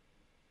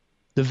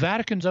 The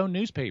Vatican's own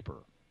newspaper.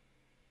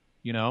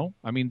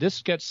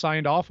 This gets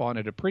signed off on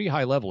at a pretty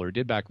high level, or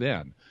did back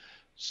then.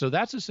 So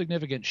that's a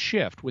significant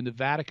shift when the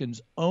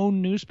Vatican's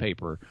own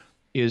newspaper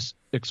is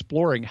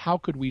exploring how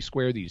could we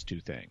square these two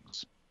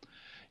things.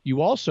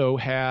 You also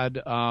had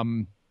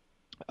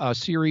a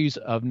series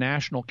of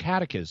national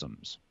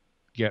catechisms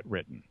get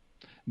written.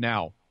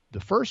 Now, the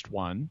first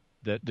one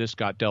that this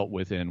got dealt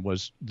with in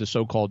was the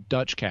so-called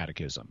Dutch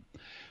Catechism,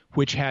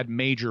 which had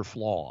major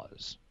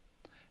flaws.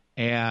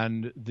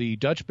 And the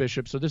Dutch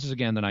bishops, so this is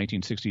again the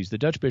 1960s, the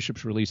Dutch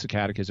bishops released a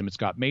catechism. It's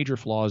got major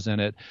flaws in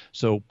it.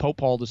 So Pope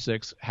Paul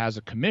VI has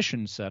a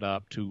commission set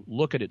up to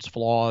look at its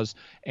flaws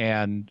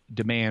and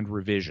demand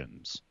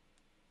revisions.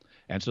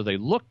 And so they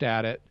looked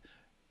at it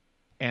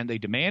and they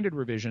demanded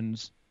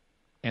revisions,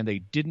 and they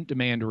didn't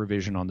demand a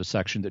revision on the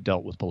section that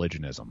dealt with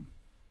Pelagianism.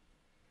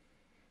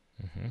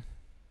 Mm-hmm.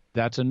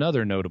 That's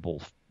another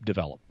notable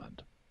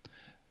development.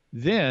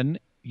 Then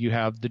you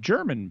have the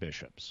German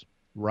bishops.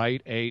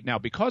 Right? Now,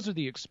 because of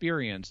the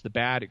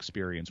bad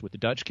experience with the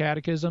Dutch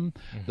Catechism,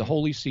 the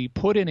Holy See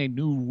put in a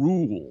new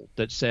rule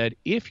that said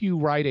if you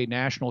write a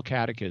national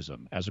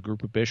catechism as a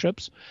group of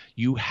bishops,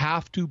 you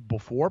have to,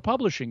 before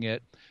publishing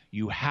it,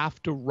 you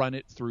have to run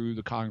it through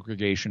the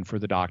Congregation for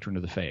the Doctrine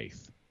of the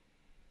Faith.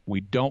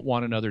 We don't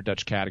want another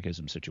Dutch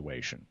Catechism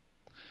situation.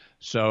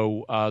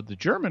 So the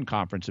German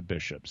Conference of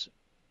Bishops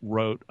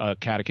wrote a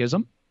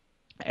catechism,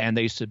 and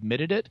they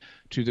submitted it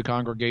to the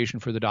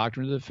Congregation for the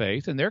Doctrine of the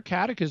Faith. And their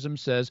catechism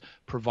says,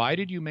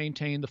 provided you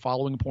maintain the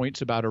following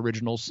points about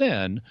original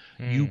sin,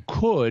 you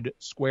could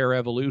square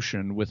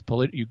evolution with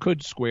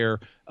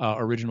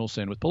original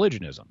sin with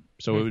Pelagianism.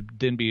 So it would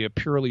then be a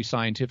purely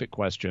scientific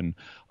question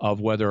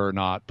of whether or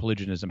not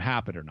Pelagianism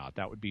happened or not.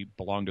 That would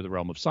belong to the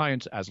realm of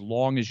science as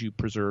long as you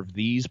preserve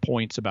these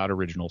points about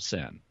original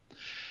sin.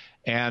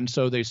 And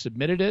so they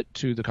submitted it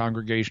to the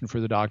Congregation for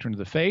the Doctrine of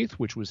the Faith,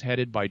 which was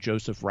headed by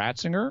Joseph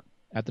Ratzinger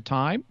at the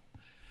time,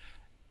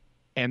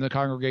 and the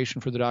Congregation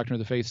for the Doctrine of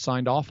the Faith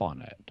signed off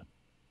on it,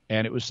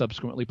 and it was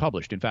subsequently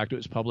published. In fact, it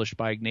was published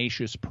by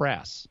Ignatius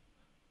Press,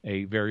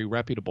 a very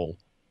reputable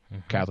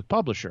Catholic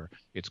publisher.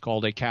 It's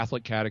called A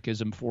Catholic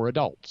Catechism for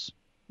Adults,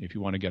 if you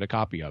want to get a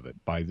copy of it,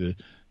 by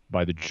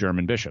the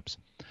German bishops.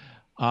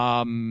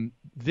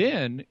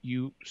 Then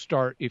you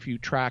start, if you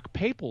track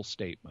papal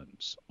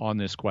statements on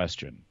this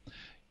question,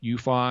 you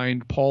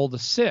find Paul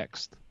VI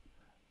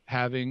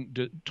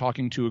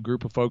talking to a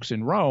group of folks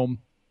in Rome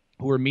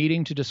who are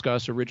meeting to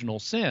discuss original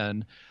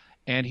sin,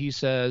 and he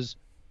says,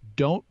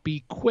 don't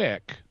be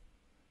quick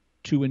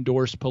to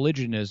endorse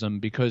Pelagianism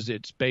because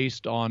it's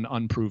based on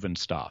unproven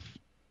stuff.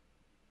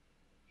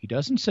 He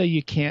doesn't say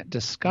you can't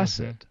discuss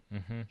it.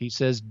 He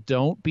says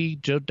don't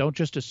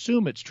just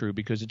assume it's true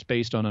because it's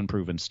based on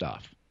unproven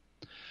stuff.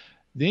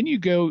 Then you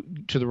go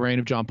to the reign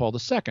of John Paul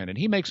II, and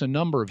he makes a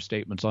number of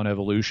statements on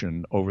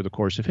evolution over the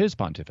course of his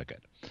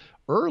pontificate.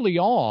 Early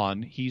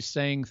on, he's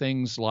saying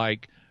things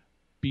like,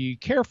 be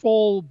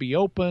careful, be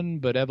open,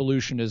 but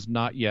evolution is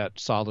not yet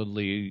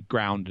solidly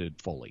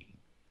grounded fully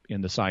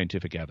in the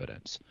scientific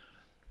evidence.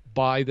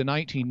 By the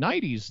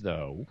 1990s,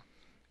 though,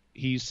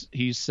 he's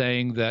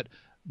saying that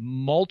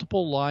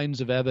multiple lines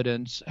of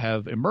evidence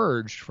have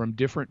emerged from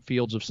different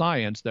fields of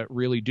science that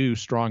really do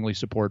strongly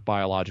support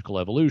biological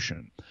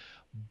evolution.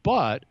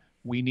 But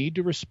we need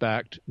to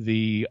respect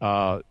the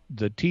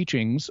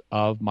teachings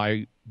of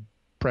my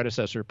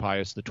predecessor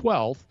Pius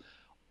XII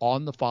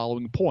on the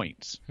following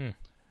points.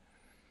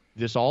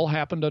 This all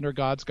happened under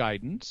God's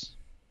guidance,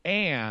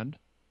 and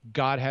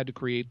God had to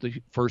create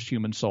the first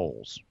human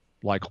souls,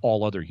 like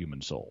all other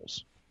human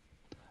souls.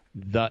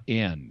 The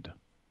end.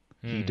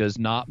 He does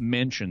not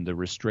mention the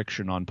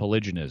restriction on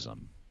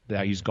Pelagianism.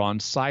 That he's gone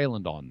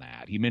silent on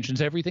that. He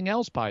mentions everything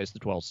else Pius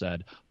XII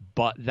said,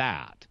 but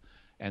that.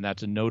 And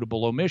that's a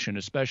notable omission,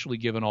 especially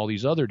given all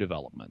these other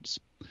developments.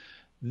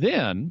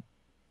 Then,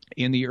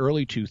 in the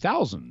early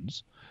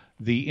 2000s,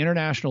 the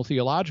International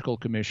Theological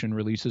Commission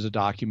releases a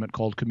document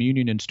called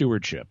Communion and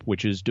Stewardship,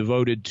 which is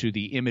devoted to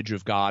the image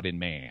of God in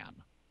man,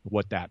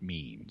 what that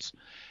means.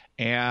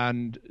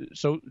 And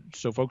so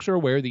folks are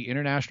aware the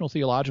International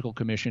Theological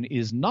Commission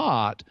is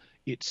not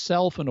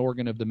itself an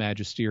organ of the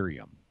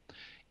magisterium.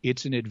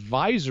 It's an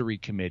advisory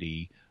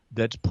committee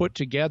that's put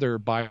together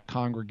by a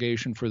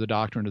Congregation for the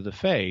Doctrine of the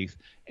Faith,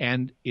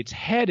 and it's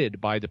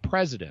headed by the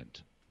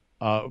president,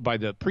 by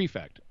the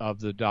prefect of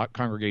the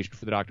Congregation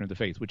for the Doctrine of the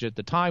Faith, which at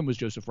the time was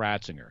Joseph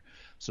Ratzinger.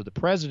 So the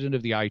president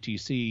of the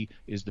ITC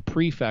is the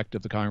prefect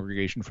of the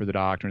Congregation for the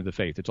Doctrine of the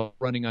Faith. It's all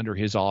running under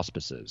his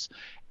auspices.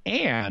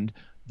 And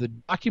the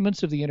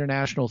documents of the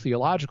International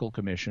Theological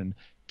Commission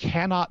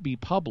cannot be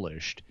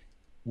published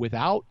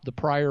without the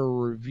prior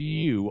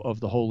review of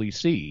the Holy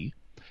See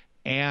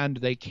and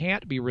they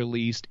can't be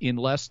released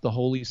unless the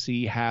Holy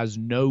See has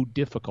no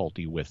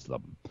difficulty with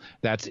them.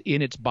 That's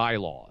in its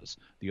bylaws.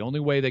 The only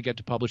way they get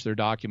to publish their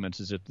documents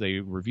is if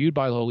they're reviewed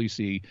by the Holy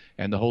See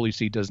and the Holy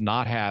See does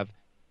not have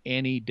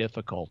any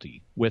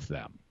difficulty with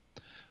them.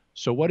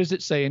 So what does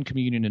it say in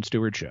Communion and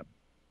Stewardship?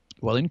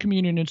 Well, in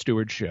Communion and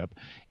Stewardship,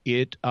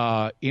 it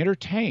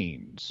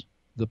entertains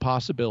the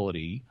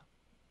possibilities,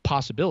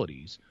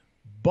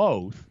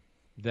 both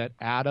that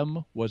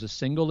Adam was a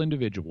single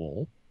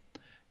individual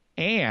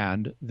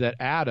and that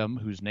Adam,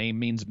 whose name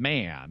means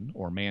man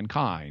or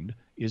mankind,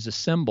 is a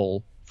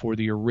symbol for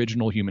the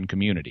original human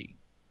community.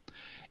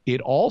 It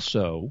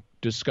also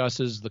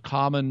discusses the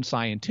common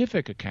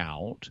scientific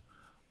account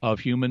of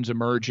humans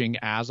emerging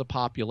as a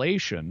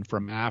population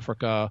from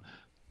Africa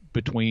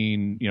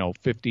between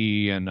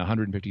 50 and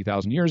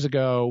 150,000 years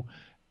ago,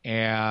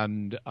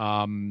 and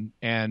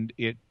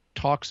it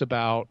talks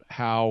about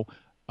how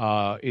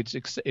it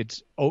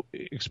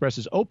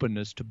expresses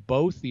openness to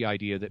both the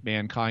idea that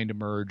mankind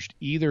emerged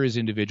either as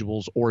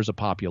individuals or as a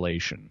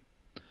population.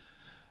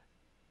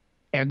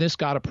 And this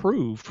got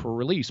approved for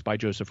release by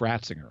Joseph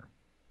Ratzinger.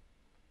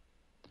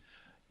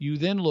 You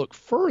then look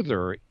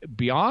further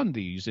beyond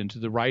these into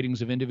the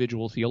writings of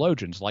individual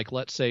theologians, like,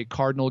 let's say,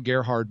 Cardinal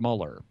Gerhard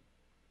Muller,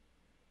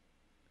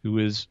 who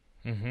was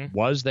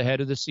the head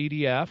of the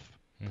CDF,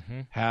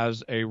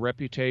 has a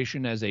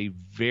reputation as a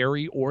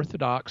very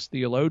orthodox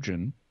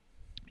theologian.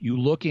 You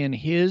look in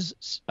his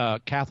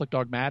Catholic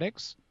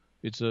Dogmatics,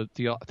 it's a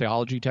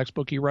theology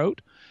textbook he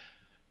wrote.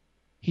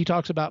 He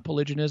talks about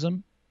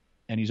polygenism,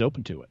 and he's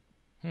open to it.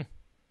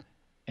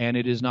 And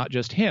it is not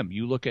just him.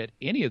 You look at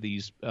any of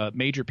these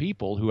major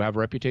people who have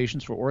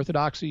reputations for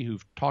orthodoxy,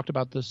 who've talked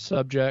about this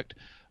subject,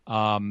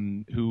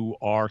 who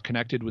are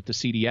connected with the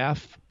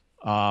CDF,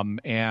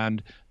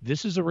 and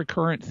this is a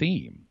recurrent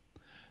theme.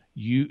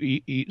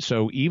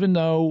 So even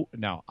though,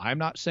 now, I'm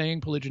not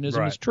saying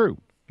polygenism is true.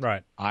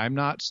 Right. I'm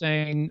not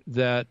saying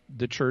that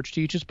the church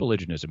teaches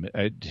polygenism.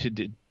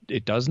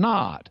 It does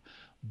not.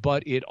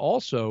 But it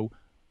also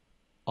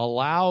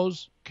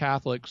allows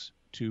Catholics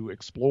to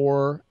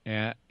explore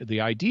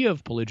the idea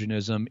of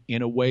polygenism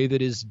in a way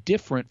that is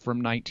different from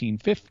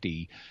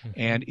 1950.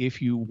 And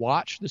if you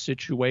watch the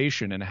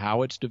situation and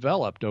how it's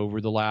developed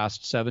over the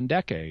last 7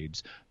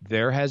 decades,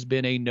 there has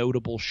been a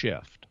notable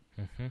shift.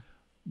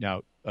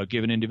 Now, a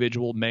given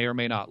individual may or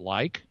may not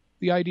like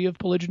the idea of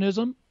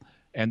polygenism,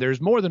 and there's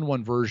more than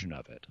one version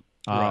of it.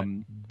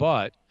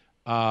 But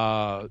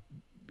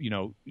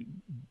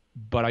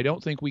I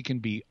don't think we can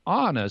be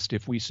honest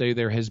if we say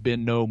there has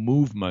been no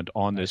movement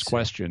on this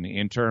question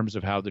in terms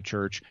of how the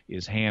church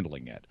is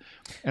handling it.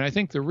 And I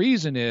think the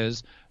reason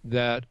is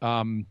that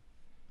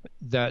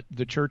that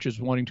the church is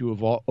wanting to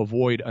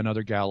avoid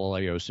another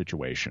Galileo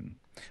situation.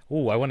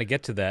 Oh, I want to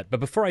get to that. But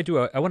before I do,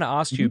 I want to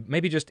ask you,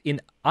 maybe just in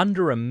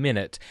under a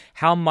minute,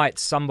 how might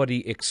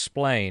somebody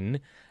explain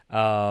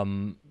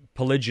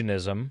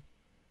polygenism,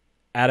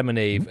 Adam and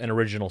Eve, and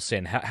original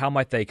sin? How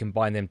might they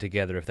combine them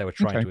together if they were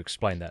trying to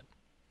explain that?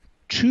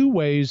 2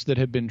 ways that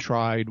have been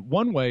tried.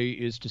 One way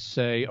is to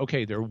say,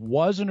 okay, there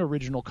was an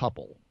original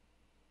couple.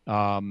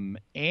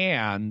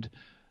 And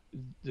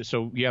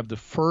so you have the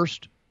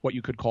first, what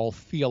you could call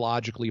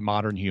theologically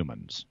modern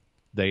humans.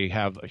 They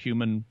have a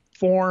human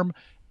form,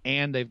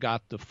 and they've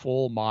got the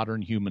full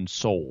modern human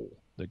soul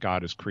that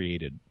God has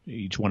created.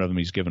 Each one of them,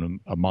 he's given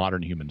them a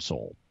modern human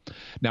soul.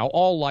 Now,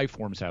 all life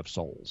forms have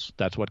souls.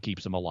 That's what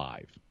keeps them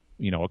alive.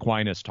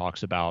 Aquinas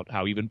talks about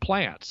how even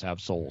plants have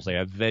souls. They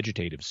have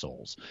vegetative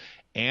souls.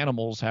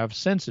 Animals have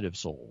sensitive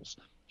souls.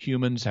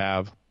 Humans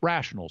have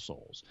rational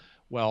souls.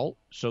 Well,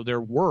 so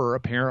there were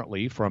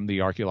apparently, from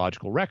the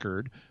archaeological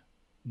record,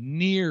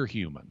 near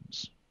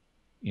humans.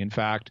 In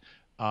fact,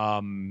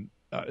 one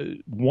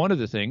of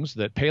the things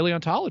that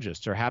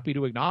paleontologists are happy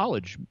to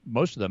acknowledge,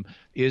 most of them,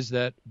 is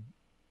that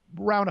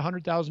around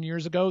 100,000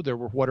 years ago, there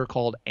were what are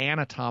called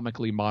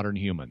anatomically modern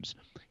humans.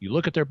 You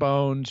look at their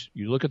bones,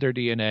 you look at their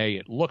DNA,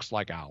 it looks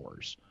like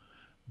ours,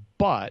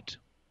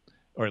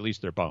 or at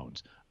least their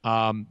bones.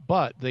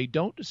 But they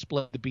don't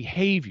display the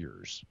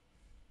behaviors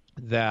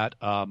that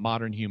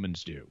modern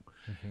humans do.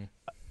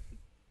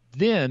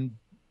 Then,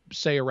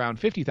 say around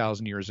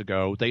 50,000 years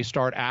ago, they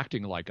start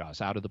acting like us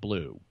out of the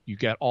blue. You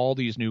get all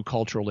these new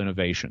cultural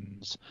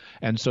innovations.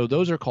 And so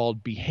those are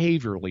called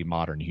behaviorally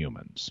modern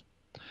humans.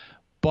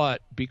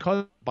 But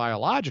because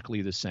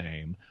biologically the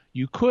same,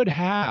 you could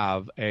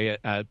have a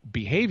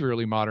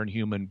behaviorally modern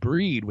human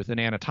breed with an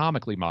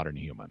anatomically modern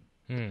human.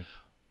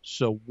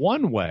 So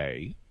one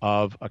way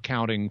of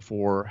accounting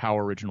for how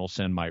original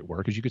sin might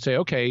work is you could say,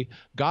 okay,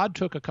 God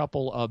took a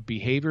couple of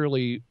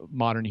behaviorally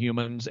modern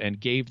humans and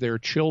gave their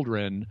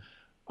children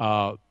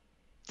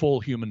full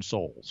human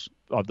souls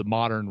of the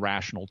modern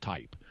rational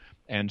type.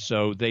 And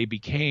so they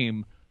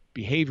became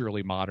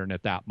behaviorally modern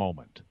at that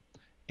moment.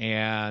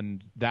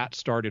 And that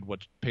started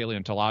what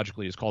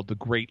paleontologically is called the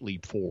Great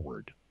Leap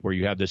Forward, where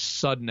you have this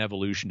sudden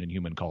evolution in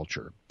human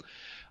culture.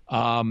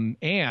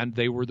 And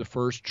they were the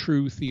first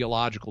true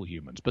theological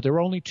humans, but there were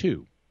only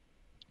 2.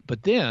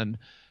 But then,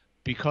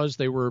 because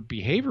they were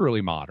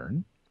behaviorally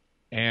modern,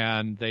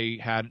 and they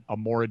had a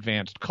more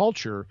advanced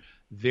culture,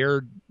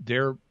 their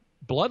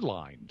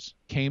bloodlines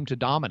came to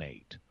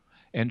dominate.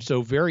 And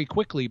so very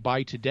quickly,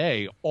 by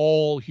today,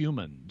 all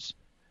humans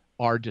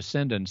are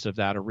descendants of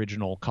that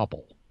original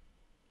couple,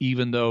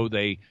 even though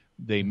they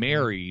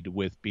married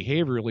with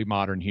behaviorally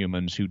modern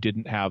humans who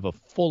didn't have a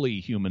fully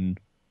human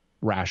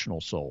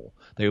rational soul.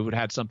 They would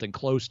have had something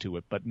close to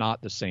it, but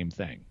not the same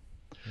thing.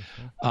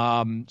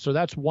 So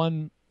that's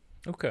one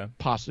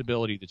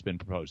possibility that's been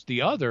proposed.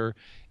 The other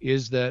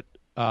is that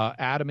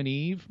Adam and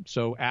Eve,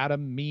 so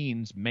Adam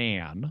means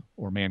man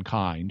or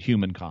mankind,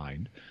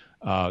 humankind,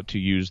 to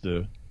use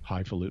the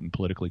highfalutin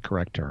politically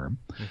correct term.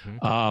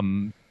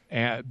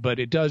 But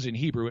it does in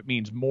Hebrew, it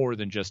means more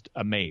than just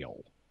a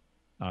male.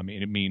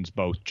 It means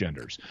both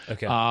genders.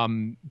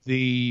 And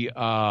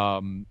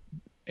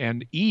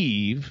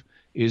Eve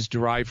is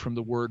derived from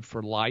the word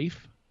for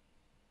life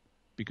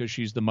because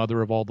she's the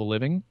mother of all the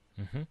living.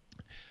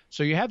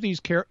 So you have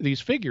these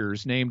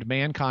figures named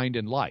mankind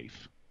and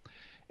life,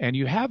 and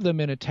you have them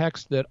in a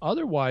text that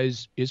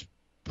otherwise is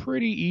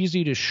pretty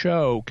easy to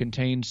show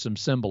contains some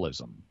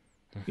symbolism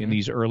in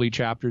these early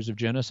chapters of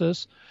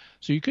Genesis.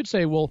 So you could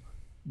say, well,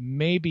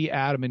 maybe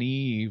Adam and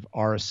Eve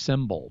are a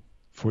symbol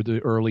for the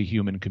early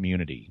human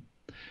community,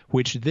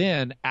 which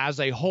then as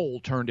a whole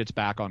turned its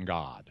back on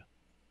God.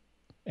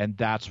 And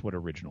that's what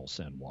original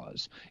sin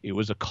was. It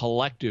was a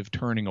collective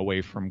turning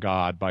away from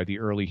God by the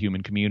early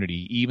human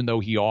community, even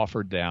though he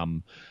offered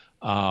them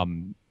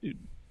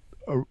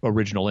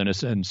original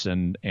innocence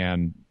and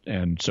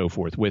so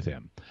forth with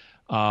him.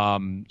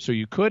 So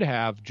you could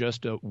have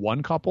just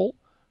one couple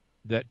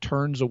that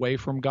turns away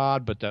from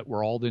God, but that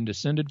we're all then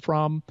descended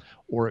from,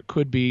 or it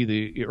could be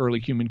the early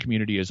human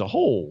community as a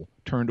whole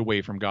turned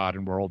away from God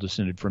and we're all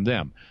descended from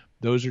them.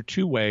 Those are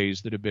two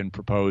ways that have been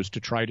proposed to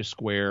try to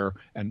square.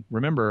 And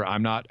remember,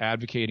 I'm not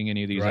advocating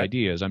any of these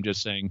ideas. I'm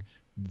just saying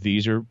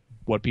these are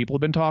what people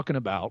have been talking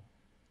about.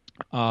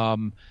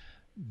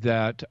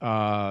 That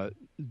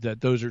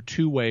those are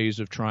two ways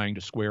of trying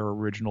to square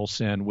original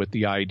sin with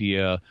the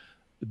idea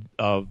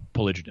of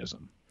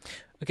polygenism.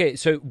 Okay,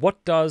 so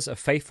what does a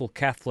faithful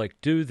Catholic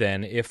do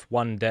then if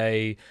one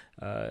day,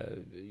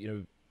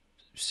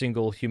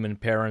 single human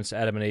parents,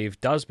 Adam and Eve,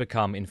 does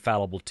become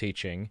infallible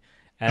teaching?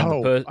 And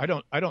I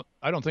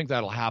don't think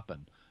that'll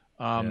happen.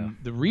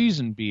 The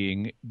reason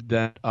being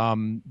that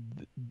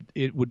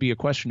it would be a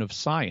question of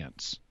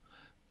science,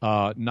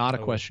 not a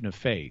question of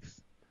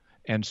faith.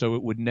 And so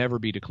it would never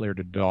be declared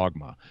a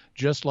dogma.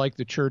 Just like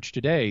the church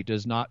today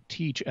does not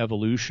teach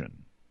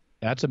evolution.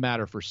 That's a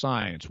matter for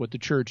science. What the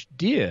church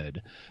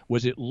did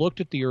was it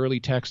looked at the early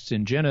texts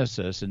in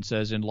Genesis and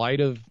says, in light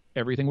of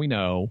everything we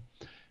know,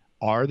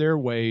 are there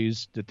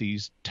ways that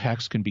these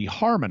texts can be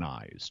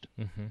harmonized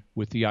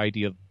with the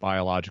idea of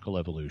biological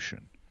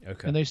evolution?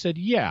 And they said,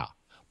 yeah.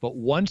 But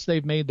once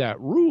they've made that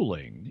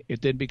ruling,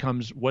 it then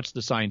becomes, what's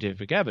the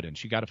scientific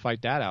evidence? You got to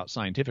fight that out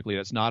scientifically.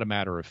 That's not a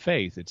matter of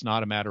faith. It's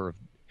not a matter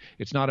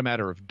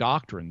of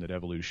doctrine that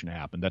evolution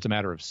happened. That's a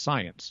matter of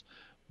science.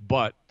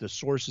 But the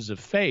sources of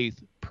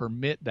faith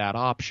permit that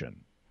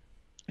option.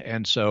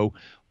 And so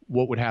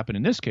what would happen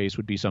in this case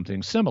would be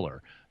something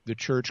similar. The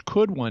church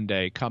could one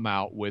day come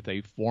out with a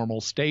formal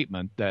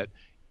statement that,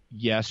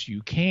 yes,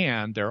 you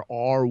can. There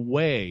are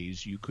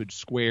ways you could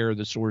square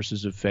the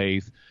sources of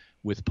faith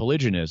with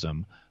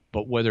polygenism.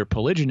 But whether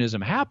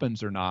polygenism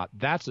happens or not,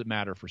 that's a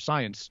matter for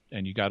science.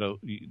 And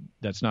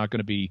that's not going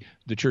to be,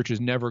 the church is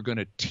never going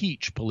to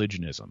teach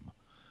polygenism.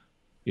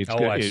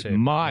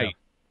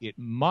 It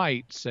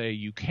might say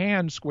you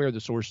can square the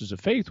sources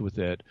of faith with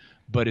it,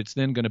 but it's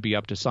then going to be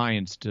up to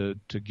science to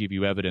give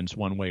you evidence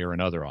one way or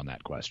another on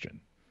that question.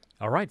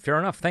 All right, fair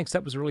enough. Thanks.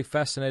 That was a really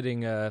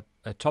fascinating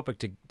topic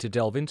to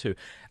delve into.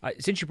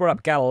 Since you brought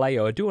up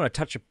Galileo, I do want to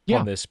touch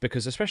upon this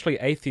because especially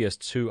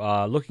atheists who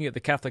are looking at the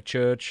Catholic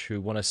Church,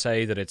 who want to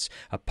say that it's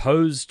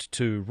opposed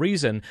to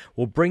reason,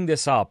 will bring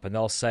this up and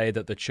they'll say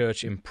that the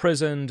Church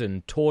imprisoned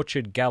and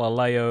tortured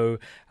Galileo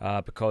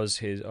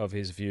because of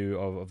his view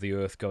of the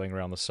Earth going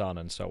around the sun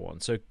and so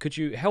on. So could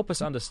you help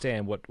us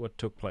understand what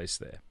took place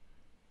there?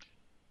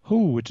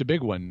 It's a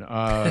big one.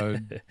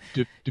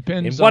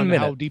 Depends on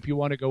how deep you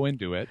want to go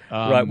into it.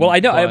 Right. Well, I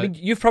know. I mean,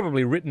 you've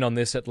probably written on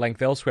this at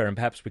length elsewhere, and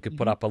perhaps we could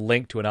put up a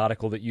link to an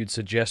article that you'd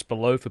suggest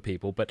below for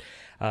people. But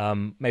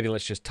maybe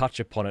let's just touch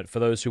upon it for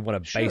those who want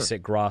a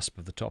basic grasp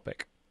of the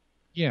topic.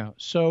 Yeah.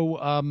 So,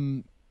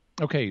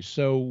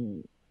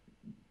 So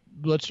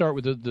let's start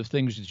with the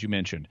things that you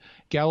mentioned.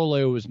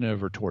 Galileo was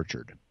never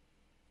tortured.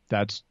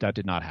 That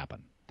did not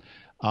happen.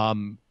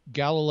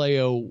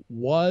 Galileo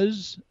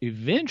was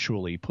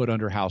eventually put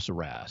under house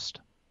arrest.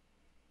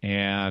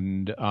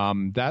 And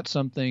that's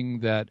something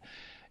that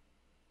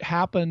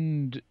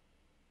happened.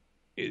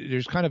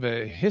 There's kind of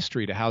a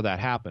history to how that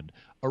happened.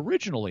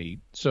 Originally,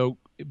 so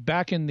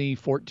back in the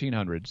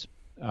 1400s,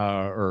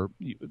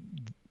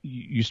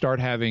 you start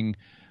having,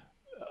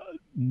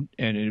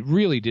 and it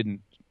really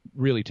didn't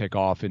really take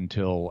off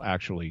until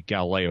actually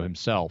Galileo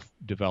himself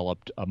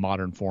developed a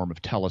modern form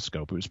of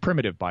telescope. It was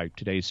primitive by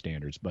today's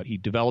standards, but he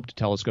developed a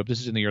telescope. This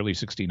is in the early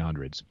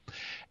 1600s.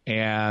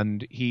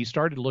 And he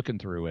started looking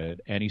through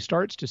it, and he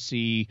starts to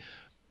see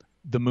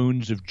the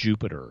moons of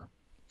Jupiter,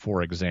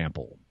 for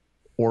example,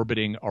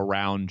 orbiting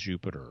around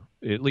Jupiter,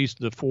 at least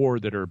the 4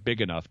 that are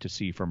big enough to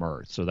see from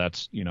Earth. So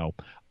that's,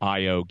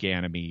 Io,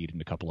 Ganymede,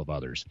 and a couple of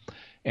others.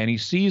 And he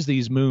sees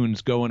these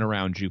moons going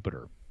around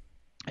Jupiter.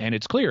 And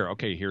it's clear,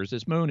 okay, here's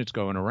this moon. It's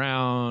going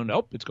around.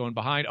 Oh, it's going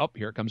behind. Oh,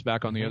 here it comes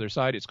back on the other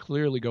side. It's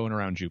clearly going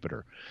around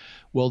Jupiter.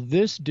 Well,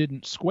 this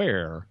didn't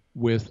square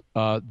with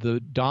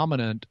the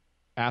dominant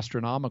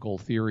astronomical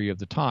theory of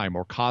the time,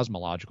 or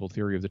cosmological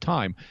theory of the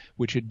time,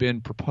 which had been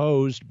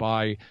proposed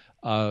by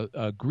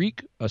a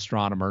Greek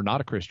astronomer,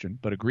 not a Christian,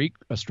 but a Greek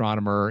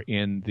astronomer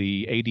in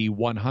the AD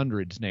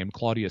 100s named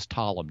Claudius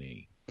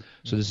Ptolemy.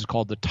 So this is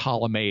called the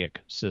Ptolemaic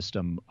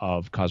system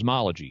of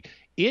cosmology.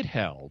 It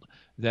held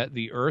that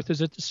the Earth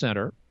is at the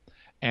center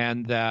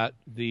and that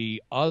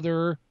the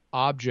other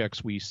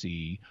objects we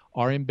see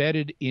are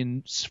embedded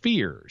in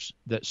spheres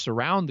that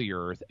surround the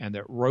Earth and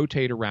that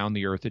rotate around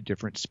the Earth at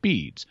different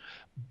speeds.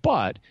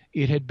 But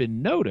it had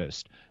been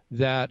noticed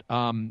that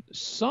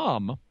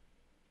some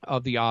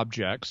of the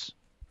objects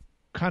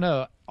kind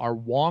of are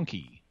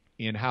wonky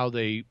in how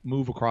they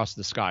move across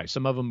the sky.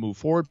 Some of them move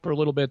forward for a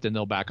little bit, then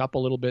they'll back up a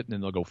little bit, and then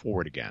they'll go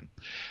forward again.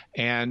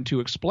 And to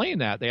explain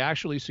that, they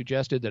actually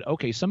suggested that,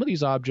 okay, some of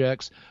these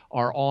objects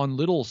are on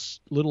little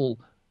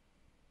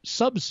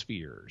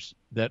subspheres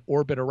that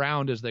orbit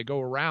around as they go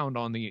around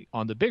on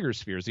the bigger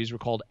spheres. These were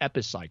called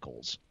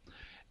epicycles.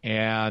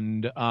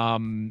 And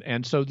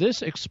so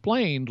this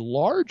explained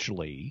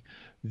largely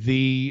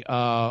the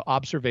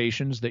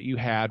observations that you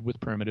had with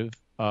primitive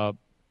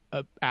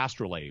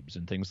astrolabes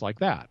and things like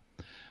that.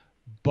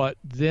 But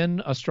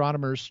then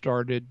astronomers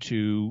started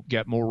to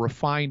get more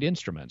refined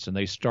instruments, and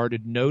they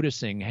started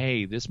noticing,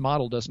 hey, this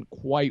model doesn't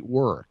quite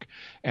work.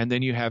 And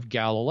then you have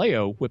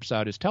Galileo whips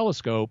out his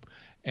telescope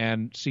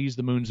and sees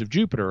the moons of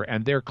Jupiter,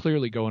 and they're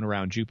clearly going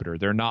around Jupiter.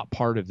 They're not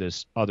part of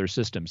this other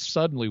system.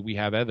 Suddenly we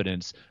have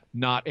evidence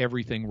not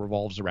everything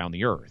revolves around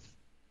the Earth.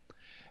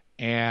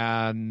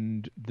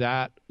 And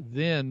that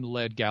then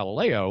led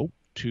Galileo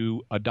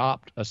to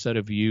adopt a set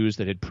of views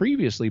that had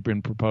previously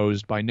been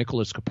proposed by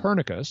Nicholas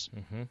Copernicus,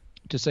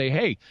 to say,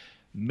 hey,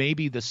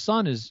 maybe the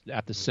sun is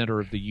at the center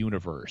of the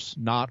universe,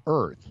 not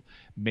Earth.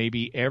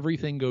 Maybe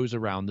everything goes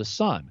around the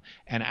sun.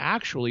 And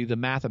actually, the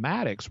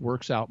mathematics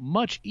works out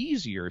much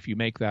easier if you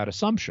make that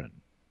assumption.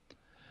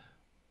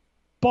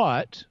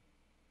 But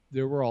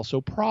there were also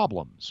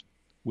problems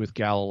with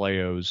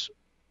Galileo's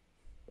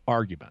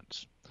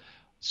arguments.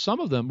 Some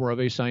of them were of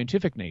a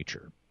scientific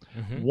nature.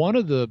 One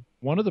of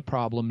the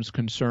problems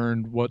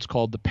concerned what's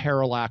called the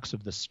parallax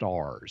of the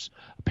stars.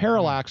 A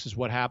parallax is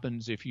what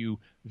happens if you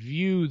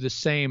view the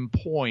same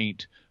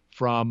point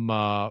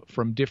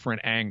from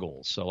different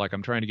angles. So, like,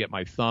 I'm trying to get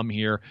my thumb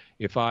here.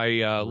 If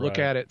I look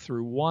at it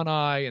through one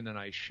eye and then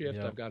I shift,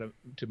 I've got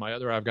to my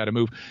other eye, I've got to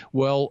move.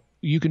 Well,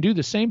 you can do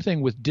the same thing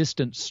with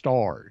distant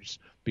stars,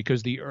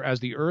 because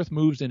as the Earth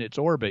moves in its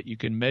orbit, you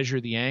can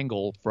measure the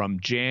angle from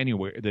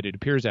January that it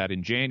appears at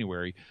in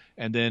January,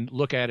 and then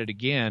look at it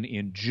again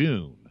in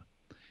June.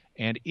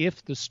 And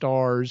if the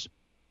stars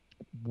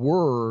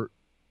were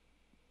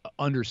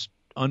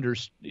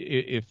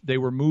if they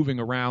were moving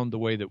around the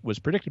way that was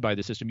predicted by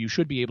the system, you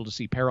should be able to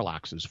see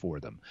parallaxes for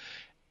them.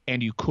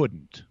 And you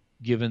couldn't,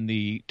 given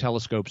the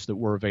telescopes that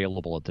were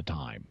available at the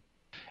time.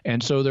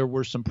 And so there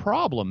were some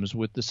problems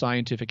with the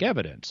scientific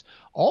evidence.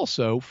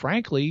 Also,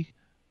 frankly,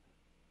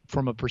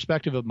 from a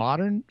perspective of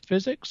modern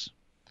physics,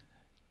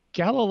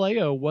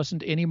 Galileo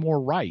wasn't any more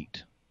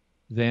right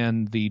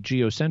than the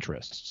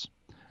geocentrists,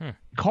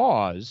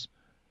 because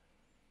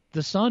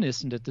the sun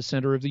isn't at the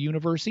center of the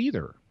universe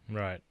either.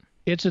 Right.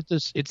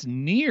 It's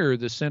near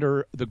the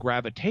center, the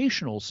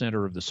gravitational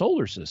center of the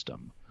solar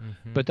system,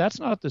 but that's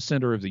not the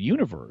center of the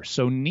universe.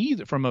 So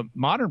neither, from a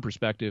modern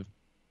perspective,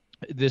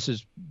 this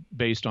is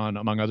based on,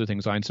 among other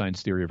things,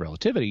 Einstein's theory of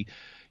relativity.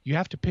 You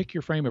have to pick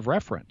your frame of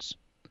reference.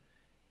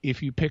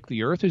 If you pick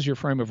the Earth as your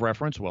frame of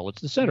reference, well,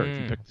 it's the center. If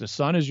you pick the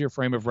sun as your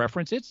frame of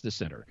reference, it's the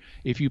center.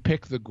 If you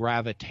pick the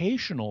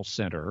gravitational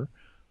center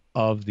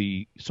of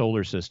the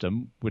solar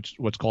system,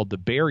 what's called the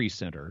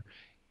barycenter,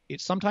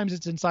 sometimes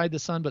it's inside the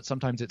sun, but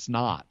sometimes it's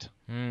not.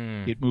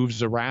 It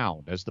moves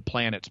around as the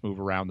planets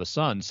move around the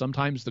sun.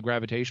 Sometimes the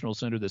gravitational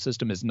center of the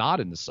system is not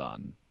in the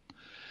sun.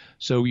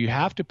 So you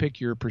have to pick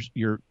your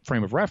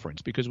frame of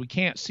reference, because we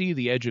can't see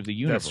the edge of the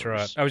universe. That's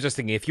right. I was just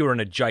thinking, if you were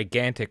in a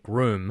gigantic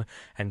room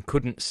and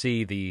couldn't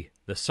see the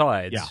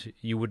sides,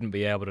 you wouldn't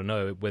be able to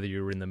know whether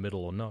you were in the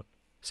middle or not,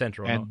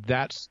 center or not. And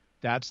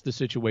that's the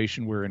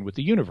situation we're in with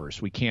the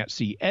universe. We can't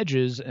see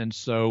edges, and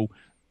so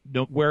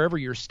wherever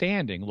you're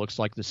standing looks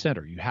like the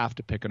center. You have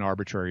to pick an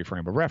arbitrary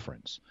frame of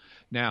reference.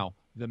 Now,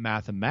 the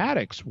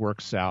mathematics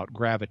works out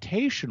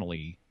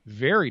gravitationally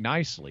very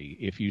nicely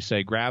if you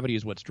say gravity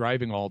is what's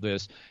driving all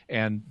this,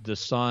 and the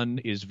sun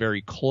is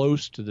very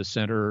close to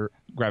the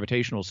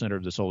gravitational center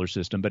of the solar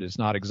system, but it's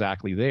not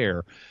exactly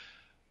there.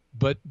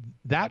 But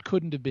that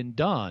couldn't have been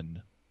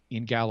done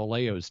in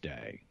Galileo's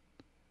day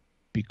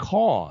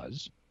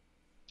because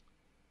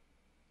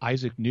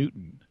Isaac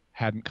Newton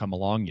hadn't come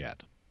along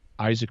yet.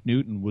 Isaac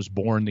Newton was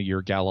born the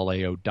year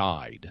Galileo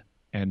died.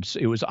 And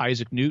it was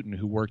Isaac Newton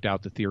who worked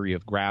out the theory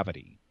of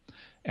gravity.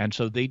 And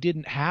so they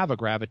didn't have a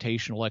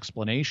gravitational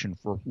explanation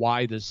for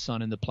why the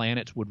sun and the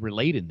planets would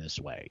relate in this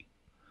way.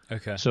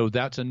 Okay. So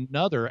that's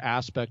another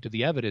aspect of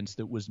the evidence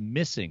that was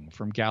missing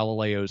from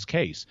Galileo's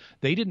case.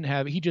 They didn't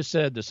have, he just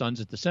said the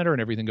sun's at the center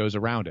and everything goes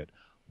around it.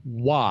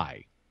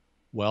 Why?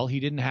 Well, he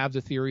didn't have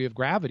the theory of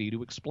gravity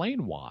to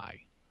explain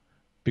why,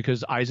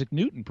 because Isaac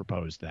Newton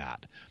proposed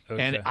that.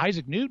 Okay. And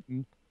Isaac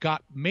Newton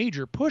got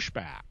major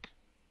pushback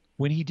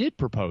when he did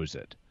propose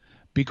it,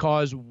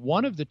 because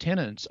one of the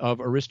tenets of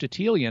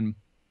Aristotelian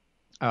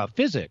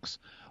physics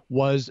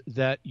was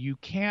that you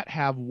can't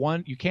have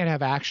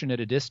action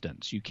at a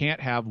distance. You can't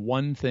have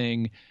one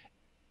thing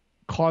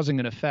causing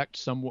an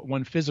effect,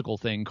 one physical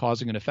thing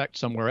causing an effect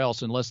somewhere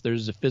else unless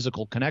there's a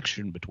physical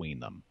connection between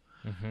them.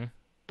 Mm-hmm.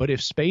 But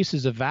if space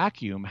is a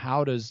vacuum,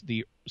 how does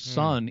the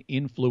sun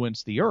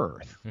influence the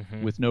earth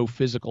with no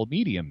physical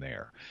medium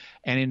there?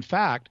 And in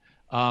fact,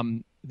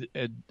 I've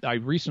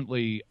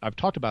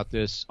talked about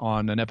this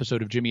on an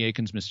episode of Jimmy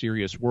Akin's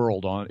Mysterious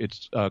World.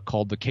 It's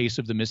called The Case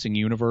of the Missing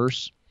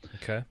Universe.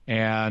 Okay.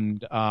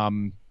 And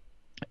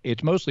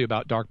it's mostly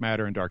about dark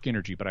matter and dark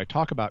energy, but I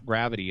talk about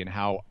gravity and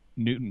how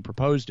Newton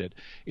proposed it.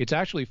 It's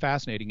actually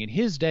fascinating. In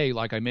his day,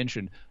 like I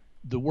mentioned,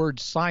 the word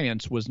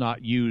science was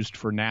not used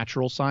for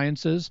natural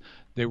sciences.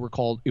 It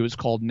was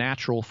called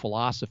natural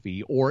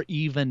philosophy or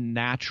even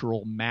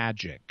natural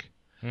magic.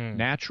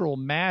 Natural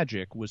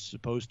magic was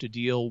supposed to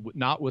deal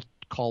not with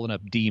calling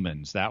up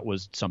demons. That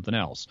was something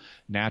else.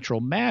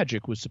 Natural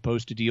magic was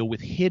supposed to deal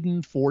with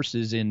hidden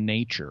forces in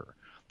nature,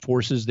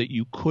 forces that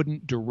you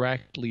couldn't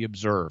directly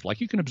observe.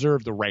 Like you can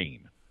observe the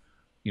rain.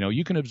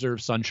 You can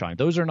observe sunshine.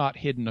 Those are not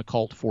hidden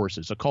occult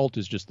forces. Occult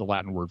is just the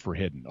Latin word for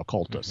hidden,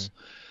 occultus. Mm-hmm.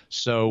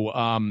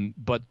 So,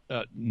 but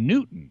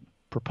Newton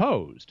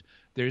proposed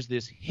there's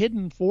this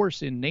hidden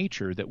force in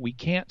nature that we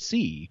can't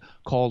see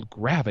called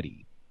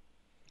gravity.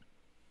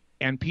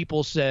 And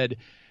people said,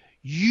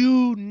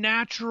 "You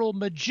natural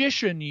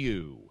magician,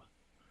 you."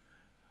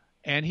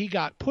 And he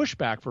got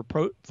pushback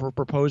for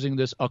proposing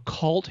this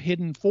occult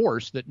hidden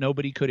force that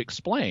nobody could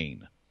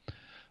explain.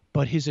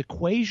 But his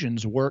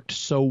equations worked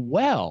so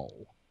well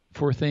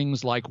for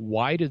things like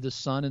why did the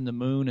sun and the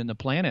moon and the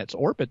planets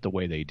orbit the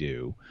way they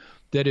do,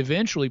 that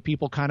eventually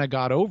people kind of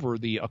got over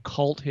the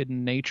occult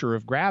hidden nature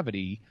of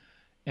gravity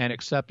and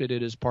accepted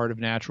it as part of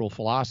natural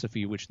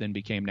philosophy, which then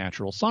became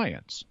natural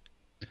science.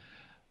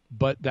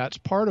 But that's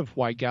part of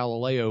why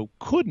Galileo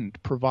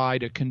couldn't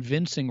provide a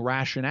convincing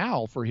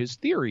rationale for his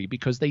theory,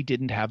 because they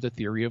didn't have the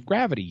theory of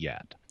gravity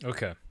yet.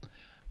 Okay.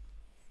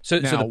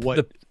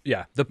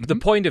 The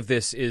point of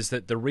this is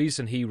that the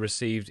reason he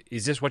received,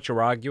 is this what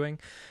you're arguing?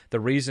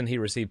 The reason he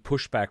received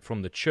pushback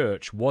from the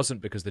church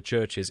wasn't because the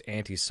church is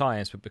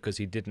anti-science, but because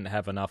he didn't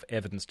have enough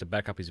evidence to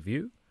back up his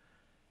view?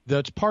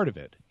 That's part of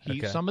it.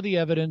 Okay. Some of the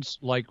evidence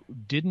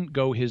didn't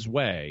go his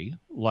way,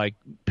 like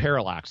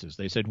parallaxes.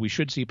 They said we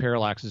should see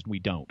parallaxes and we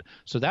don't.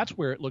 So that's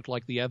where it looked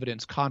like the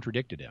evidence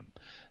contradicted him.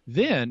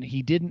 Then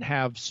he didn't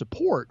have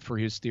support for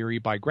his theory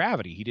by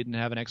gravity. He didn't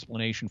have an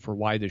explanation for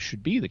why this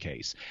should be the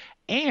case.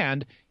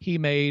 And he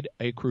made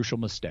a crucial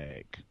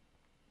mistake.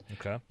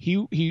 Okay.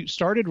 He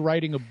started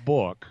writing a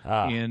book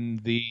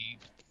in the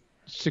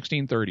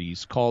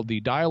 1630s called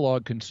The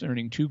Dialogue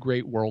Concerning Two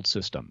Great World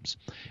Systems.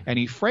 And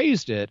he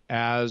phrased it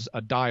as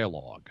a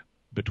dialogue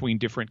between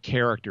different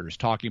characters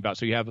talking about.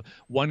 So you have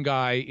one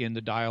guy in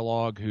the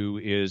dialogue who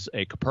is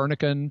a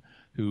Copernican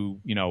who,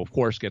 of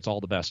course, gets all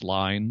the best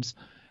lines.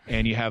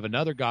 And you have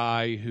another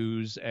guy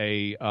who's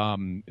a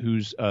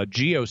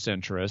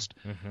geocentrist,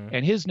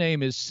 and his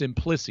name is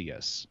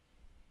Simplicius,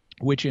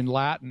 which is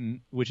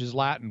Latin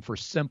for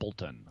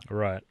simpleton.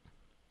 Right.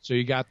 So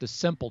you got the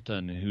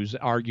simpleton who's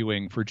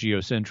arguing for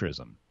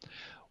geocentrism.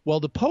 Well,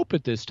 the Pope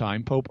at this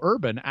time, Pope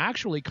Urban,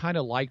 actually kind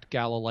of liked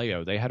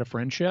Galileo. They had a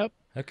friendship.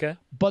 Okay.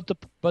 But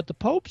the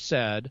Pope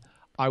said,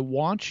 I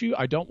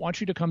don't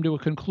want you to come to a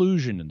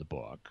conclusion in the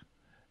book.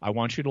 I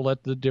want you to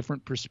let the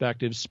different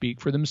perspectives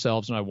speak for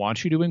themselves, and I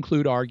want you to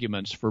include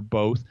arguments for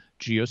both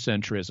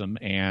geocentrism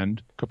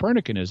and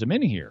Copernicanism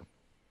in here.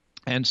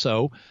 And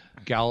so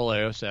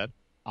Galileo said,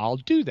 I'll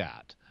do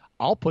that.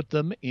 I'll put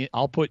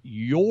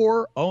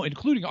your own,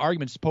 including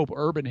arguments Pope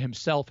Urban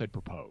himself had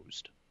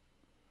proposed.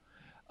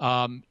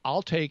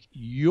 I'll take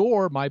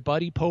my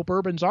buddy Pope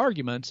Urban's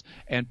arguments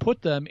and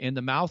put them in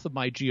the mouth of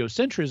my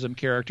geocentrism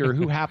character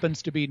who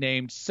happens to be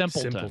named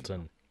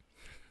Simpleton.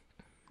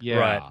 Yeah.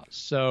 Right.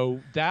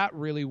 So that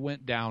really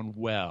went down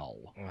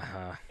well.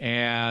 Uh-huh.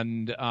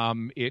 And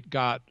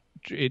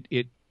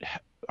it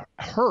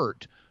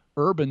hurt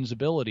Urban's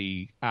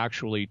ability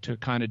actually to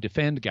kind of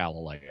defend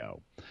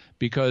Galileo,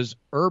 because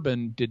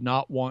Urban did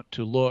not want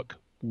to look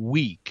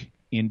weak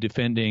in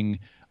defending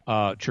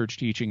church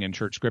teaching and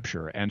church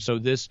scripture. And so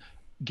this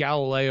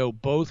Galileo,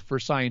 both for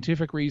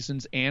scientific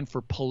reasons and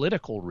for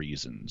political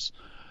reasons,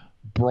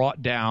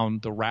 brought down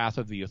the wrath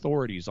of the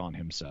authorities on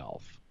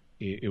himself.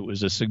 It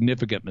was a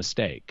significant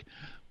mistake.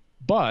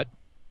 But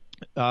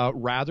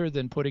rather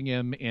than putting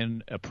him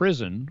in a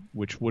prison,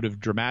 which would have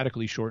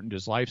dramatically shortened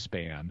his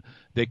lifespan,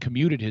 they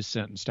commuted his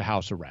sentence to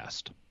house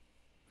arrest,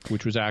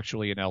 which was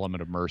actually an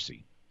element of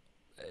mercy.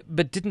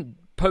 But didn't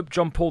Pope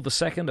John Paul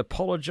II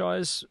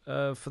apologize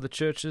for the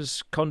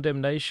Church's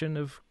condemnation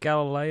of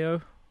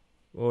Galileo?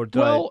 Or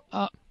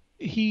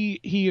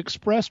he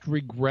expressed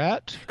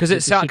regret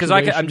because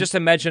I'm just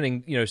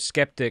imagining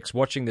skeptics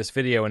watching this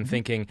video and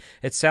thinking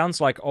it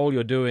sounds like all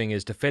you're doing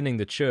is defending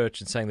the Church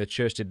and saying the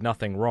Church did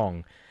nothing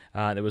wrong.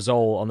 It was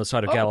all on the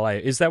side of Galileo.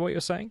 Is that what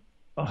you're saying?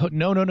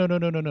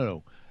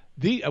 No.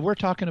 We're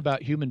talking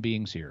about human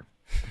beings here.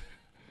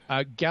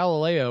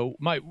 Galileo.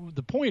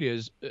 The point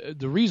is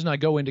the reason I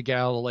go into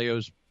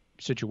Galileo's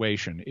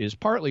situation is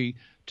partly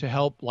to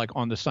help, like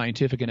on the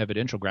scientific and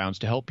evidential grounds,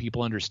 to help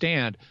people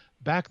understand.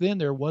 Back then,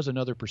 there was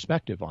another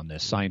perspective on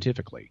this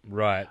scientifically.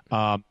 Right.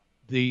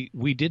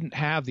 We didn't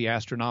have the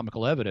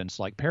astronomical evidence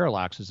like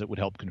parallaxes that would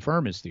help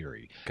confirm his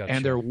theory, Gotcha.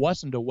 And there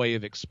wasn't a way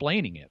of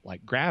explaining it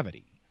like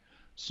gravity.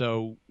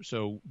 So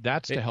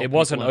that's to help. It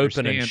wasn't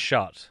open and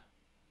shut.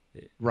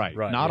 Right.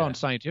 Not on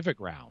scientific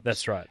grounds.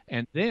 That's right.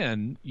 And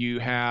then you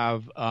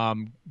have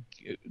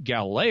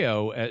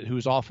Galileo,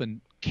 who's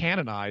often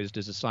canonized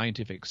as a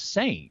scientific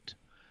saint,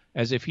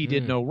 as if he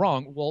did no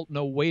wrong. Well,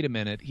 no, wait a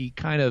minute. He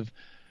kind of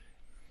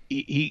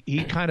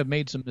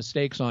made some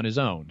mistakes on his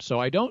own. So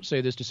I don't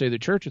say this to say the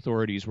church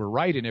authorities were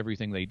right in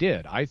everything they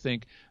did. I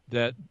think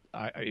that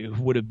it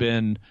would have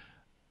been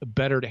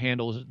better to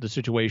handle the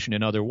situation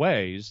in other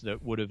ways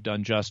that would have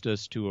done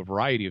justice to a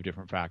variety of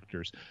different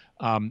factors.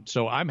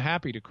 So I'm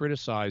happy to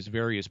criticize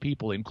various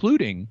people,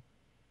 including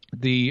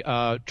the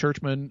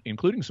churchmen,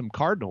 including some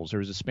cardinals. There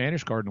was a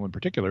Spanish cardinal in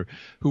particular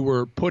who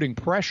were putting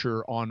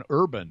pressure on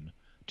Urban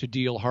to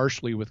deal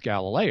harshly with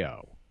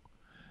Galileo.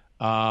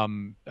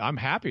 I'm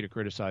happy to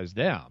criticize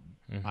them.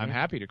 Mm-hmm. I'm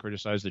happy to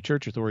criticize the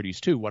church authorities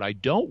too. What I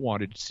don't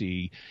want to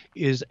see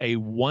is a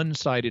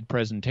one-sided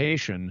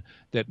presentation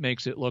that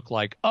makes it look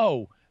like,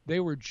 they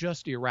were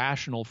just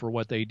irrational for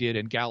what they did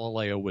and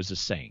Galileo was a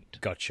saint.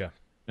 Gotcha.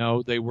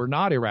 No, they were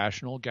not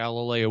irrational.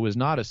 Galileo was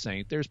not a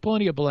saint. There's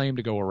plenty of blame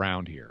to go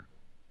around here.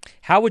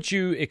 How would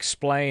you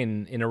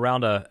explain in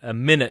around a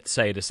minute,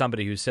 say, to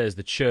somebody who says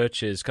the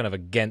church is kind of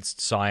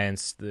against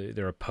science,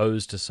 they're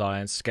opposed to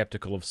science,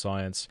 skeptical of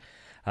science,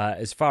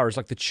 as far as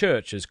like the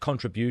church's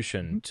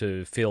contribution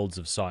to fields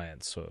of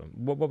science?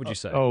 What would you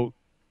say?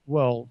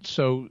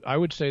 So I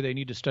would say they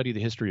need to study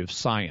the history of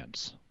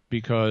science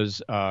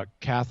because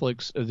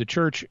Catholics, the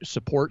church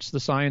supports the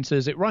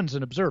sciences. It runs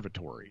an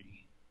observatory.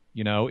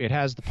 It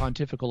has the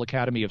Pontifical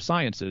Academy of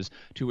Sciences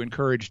to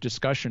encourage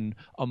discussion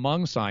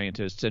among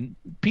scientists, and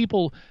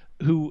people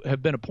who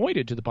have been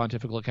appointed to the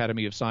Pontifical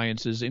Academy of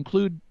Sciences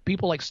include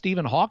people like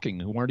Stephen Hawking,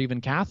 who weren't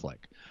even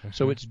Catholic. Mm-hmm.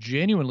 So it's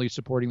genuinely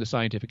supporting the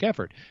scientific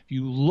effort. If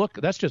you look,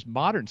 that's just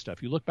modern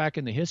stuff. You look back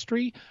in the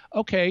history,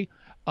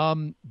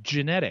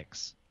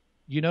 genetics.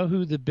 You know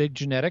who the big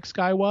genetics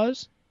guy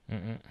was?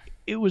 Mm-mm.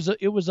 It was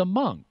a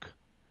monk.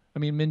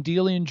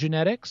 Mendelian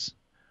genetics.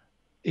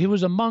 He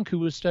was a monk who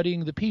was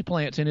studying the pea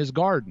plants in his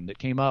garden that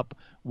came up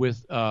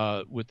with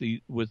some of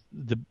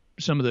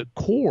the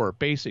core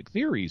basic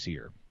theories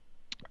here.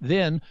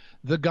 Then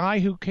the guy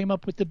who came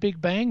up with the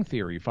Big Bang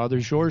theory, Father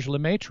Georges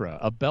Lemaitre,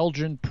 a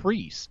Belgian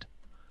priest.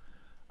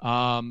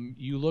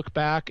 You look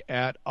back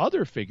at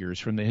other figures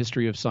from the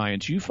history of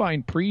science, you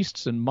find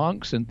priests and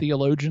monks and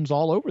theologians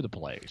all over the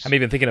place. I'm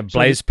even thinking of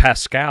Blaise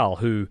Pascal,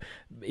 who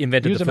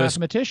invented the first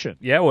mathematician.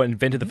 Yeah, or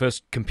invented the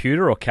first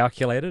computer or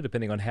calculator,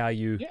 depending on how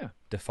you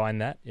define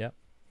that. Yeah.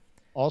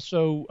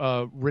 Also,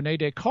 René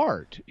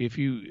Descartes. If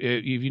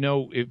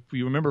you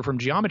remember from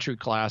geometry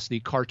class, the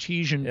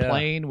Cartesian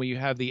plane, where you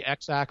have the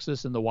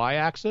x-axis and the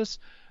y-axis,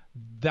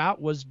 that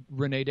was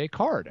René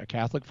Descartes, a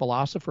Catholic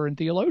philosopher and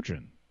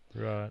theologian.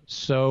 Right.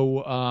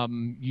 So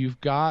you've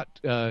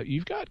got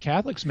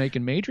Catholics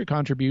making major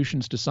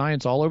contributions to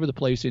science all over the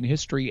place in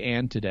history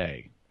and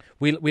today.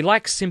 We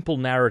like simple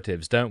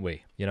narratives, don't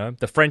we?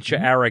 The French are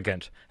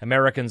arrogant,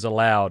 Americans are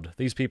loud,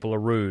 these people are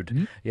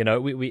rude.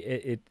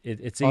 Mm-hmm.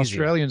 It's easy.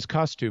 Australians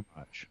cuss too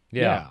much.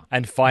 Yeah,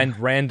 and find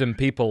random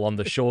people on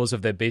the shores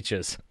of their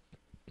beaches.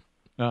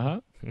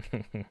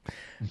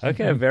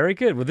 Okay, very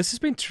good. Well, this has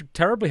been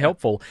terribly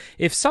helpful.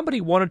 If somebody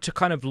wanted to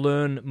kind of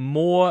learn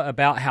more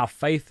about how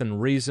faith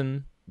and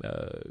reason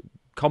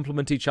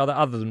complement each other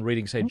than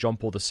reading, say, John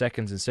Paul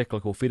II's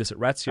encyclical Fides et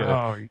Ratio.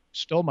 Oh, you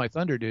stole my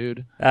thunder,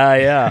 dude.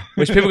 Yeah,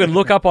 which people can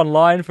look up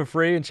online for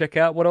free and check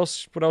out. What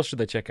else should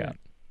they check out?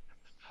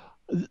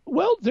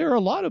 Well, there are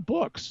a lot of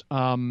books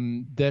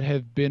that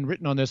have been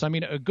written on this.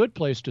 A good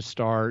place to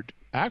start,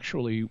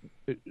 actually,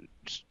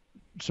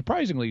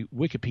 surprisingly,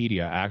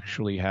 Wikipedia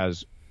actually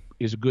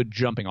is a good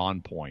jumping on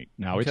point.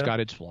 Now, It's got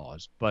its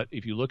flaws, but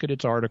if you look at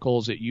its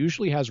articles, it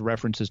usually has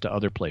references to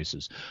other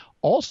places.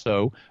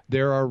 Also,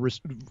 there are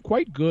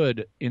quite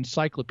good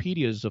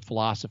encyclopedias of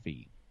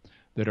philosophy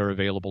that are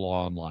available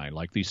online,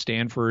 like the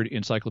Stanford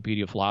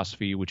Encyclopedia of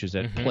Philosophy, which is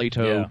at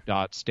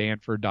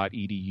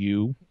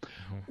plato.stanford.edu,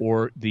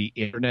 or the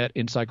Internet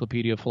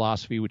Encyclopedia of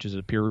Philosophy, which is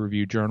a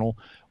peer-reviewed journal,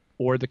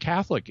 or the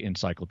Catholic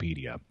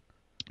Encyclopedia.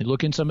 And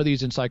look in some of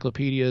these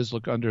encyclopedias,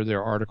 look under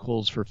their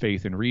articles for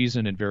faith and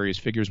reason and various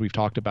figures we've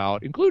talked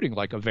about, including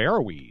like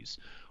Averroes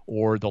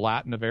or the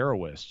Latin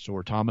Averroists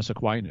or Thomas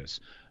Aquinas.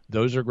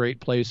 Those are great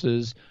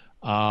places.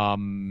 There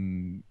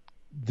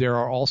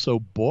are also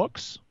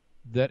books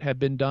that have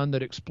been done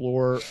that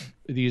explore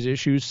these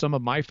issues. Some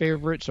of my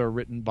favorites are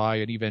written by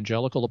an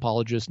evangelical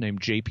apologist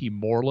named J.P.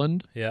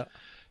 Moreland. Yeah.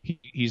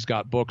 He's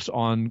got books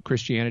on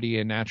Christianity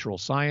and natural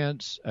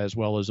science, as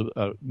well as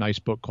a nice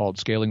book called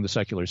Scaling the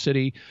Secular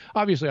City.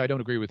 Obviously, I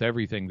don't agree with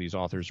everything these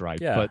authors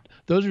write, but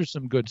those are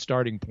some good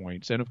starting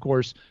points. And of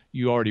course,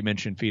 you already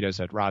mentioned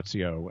Fides et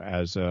Ratio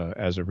as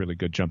a really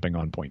good jumping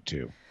on point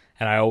too.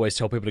 And I always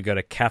tell people to go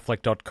to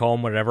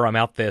Catholic.com whenever I'm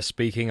out there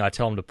speaking. I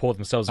tell them to pour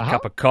themselves a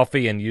cup of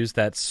coffee and use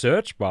that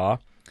search bar.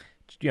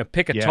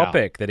 Pick a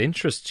topic that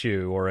interests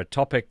you or a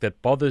topic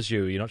that bothers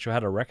you. You're not sure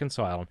how to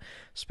reconcile.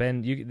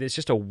 There's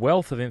just a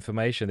wealth of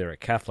information there at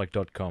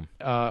Catholic.com.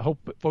 Hope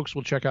folks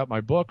will check out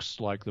my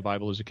books, like The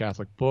Bible is a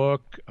Catholic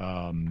Book,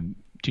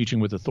 Teaching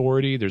with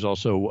Authority. There's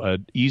also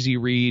an easy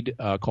read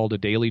called A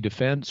Daily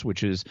Defense,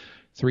 which is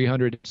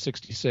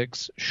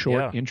 366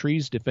 short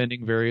entries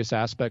defending various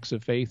aspects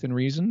of faith and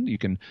reason. You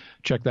can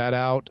check that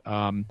out.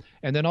 And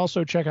then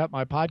also check out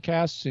my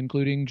podcasts,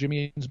 including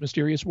Jimmy Akin's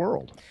Mysterious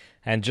World.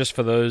 And just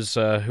for those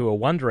who are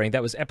wondering,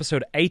 that was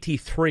episode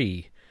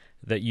 83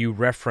 that you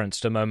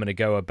referenced a moment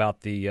ago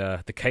about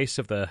the case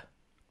of the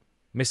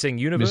missing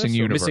universe. Missing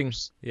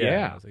universe.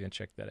 Yeah. So you can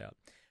check that out.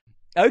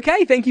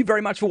 Okay, thank you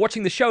very much for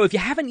watching the show. If you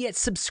haven't yet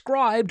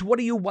subscribed, what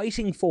are you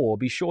waiting for?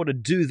 Be sure to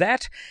do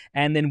that.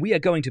 And then we are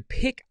going to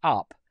pick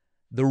up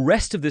the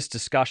rest of this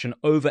discussion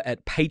over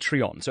at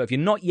Patreon. So if you're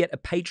not yet a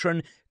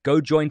patron,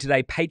 go join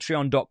today,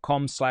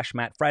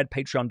 patreon.com/MattFrad,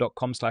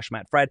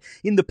 patreon.com/MattFrad.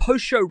 In the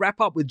post-show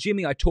wrap-up with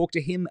Jimmy, I talked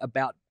to him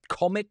about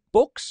comic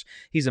books.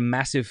 He's a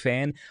massive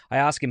fan. I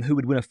asked him who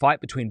would win a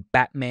fight between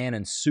Batman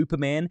and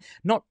Superman.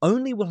 Not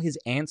only will his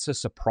answer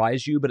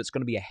surprise you, but it's going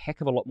to be a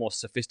heck of a lot more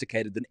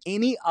sophisticated than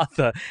any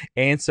other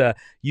answer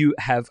you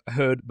have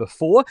heard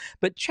before.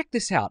 But check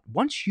this out.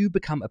 Once you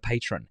become a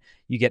patron,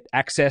 you get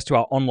access to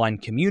our online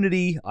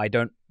community. I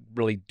don't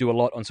really do a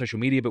lot on social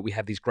media, but we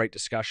have these great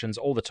discussions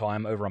all the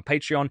time over on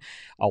Patreon.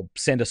 I'll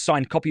send a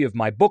signed copy of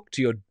my book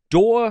to your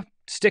door.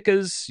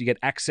 Stickers, you get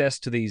access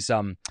to these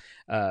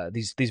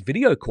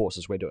video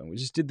courses we're doing. We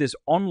just did this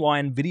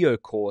online video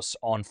course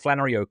on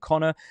Flannery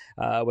O'Connor.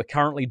 We're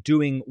currently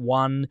doing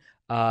one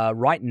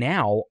right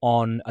now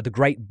on the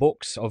great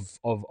books of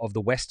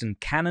the Western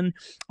canon,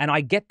 and I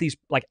get these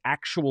like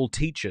actual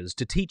teachers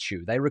to teach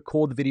you. They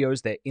record the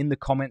videos, they're in the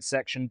comment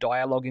section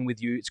dialoguing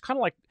with you. It's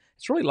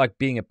really like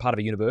being a part of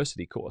a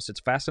university course.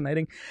 It's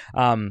fascinating.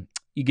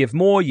 You give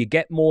more, you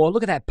get more.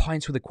 Look at that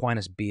Pints with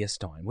Aquinas beer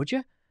stein, would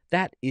you?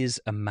 That is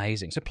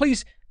amazing. So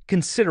please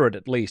consider it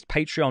at least.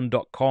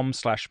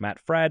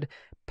 Patreon.com/MattFrad,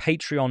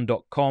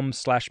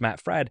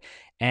 Patreon.com/MattFrad.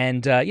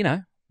 And,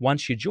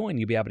 once you join,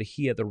 you'll be able to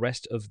hear the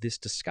rest of this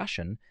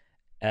discussion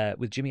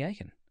with Jimmy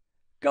Akin.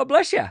 God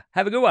bless you.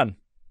 Have a good one.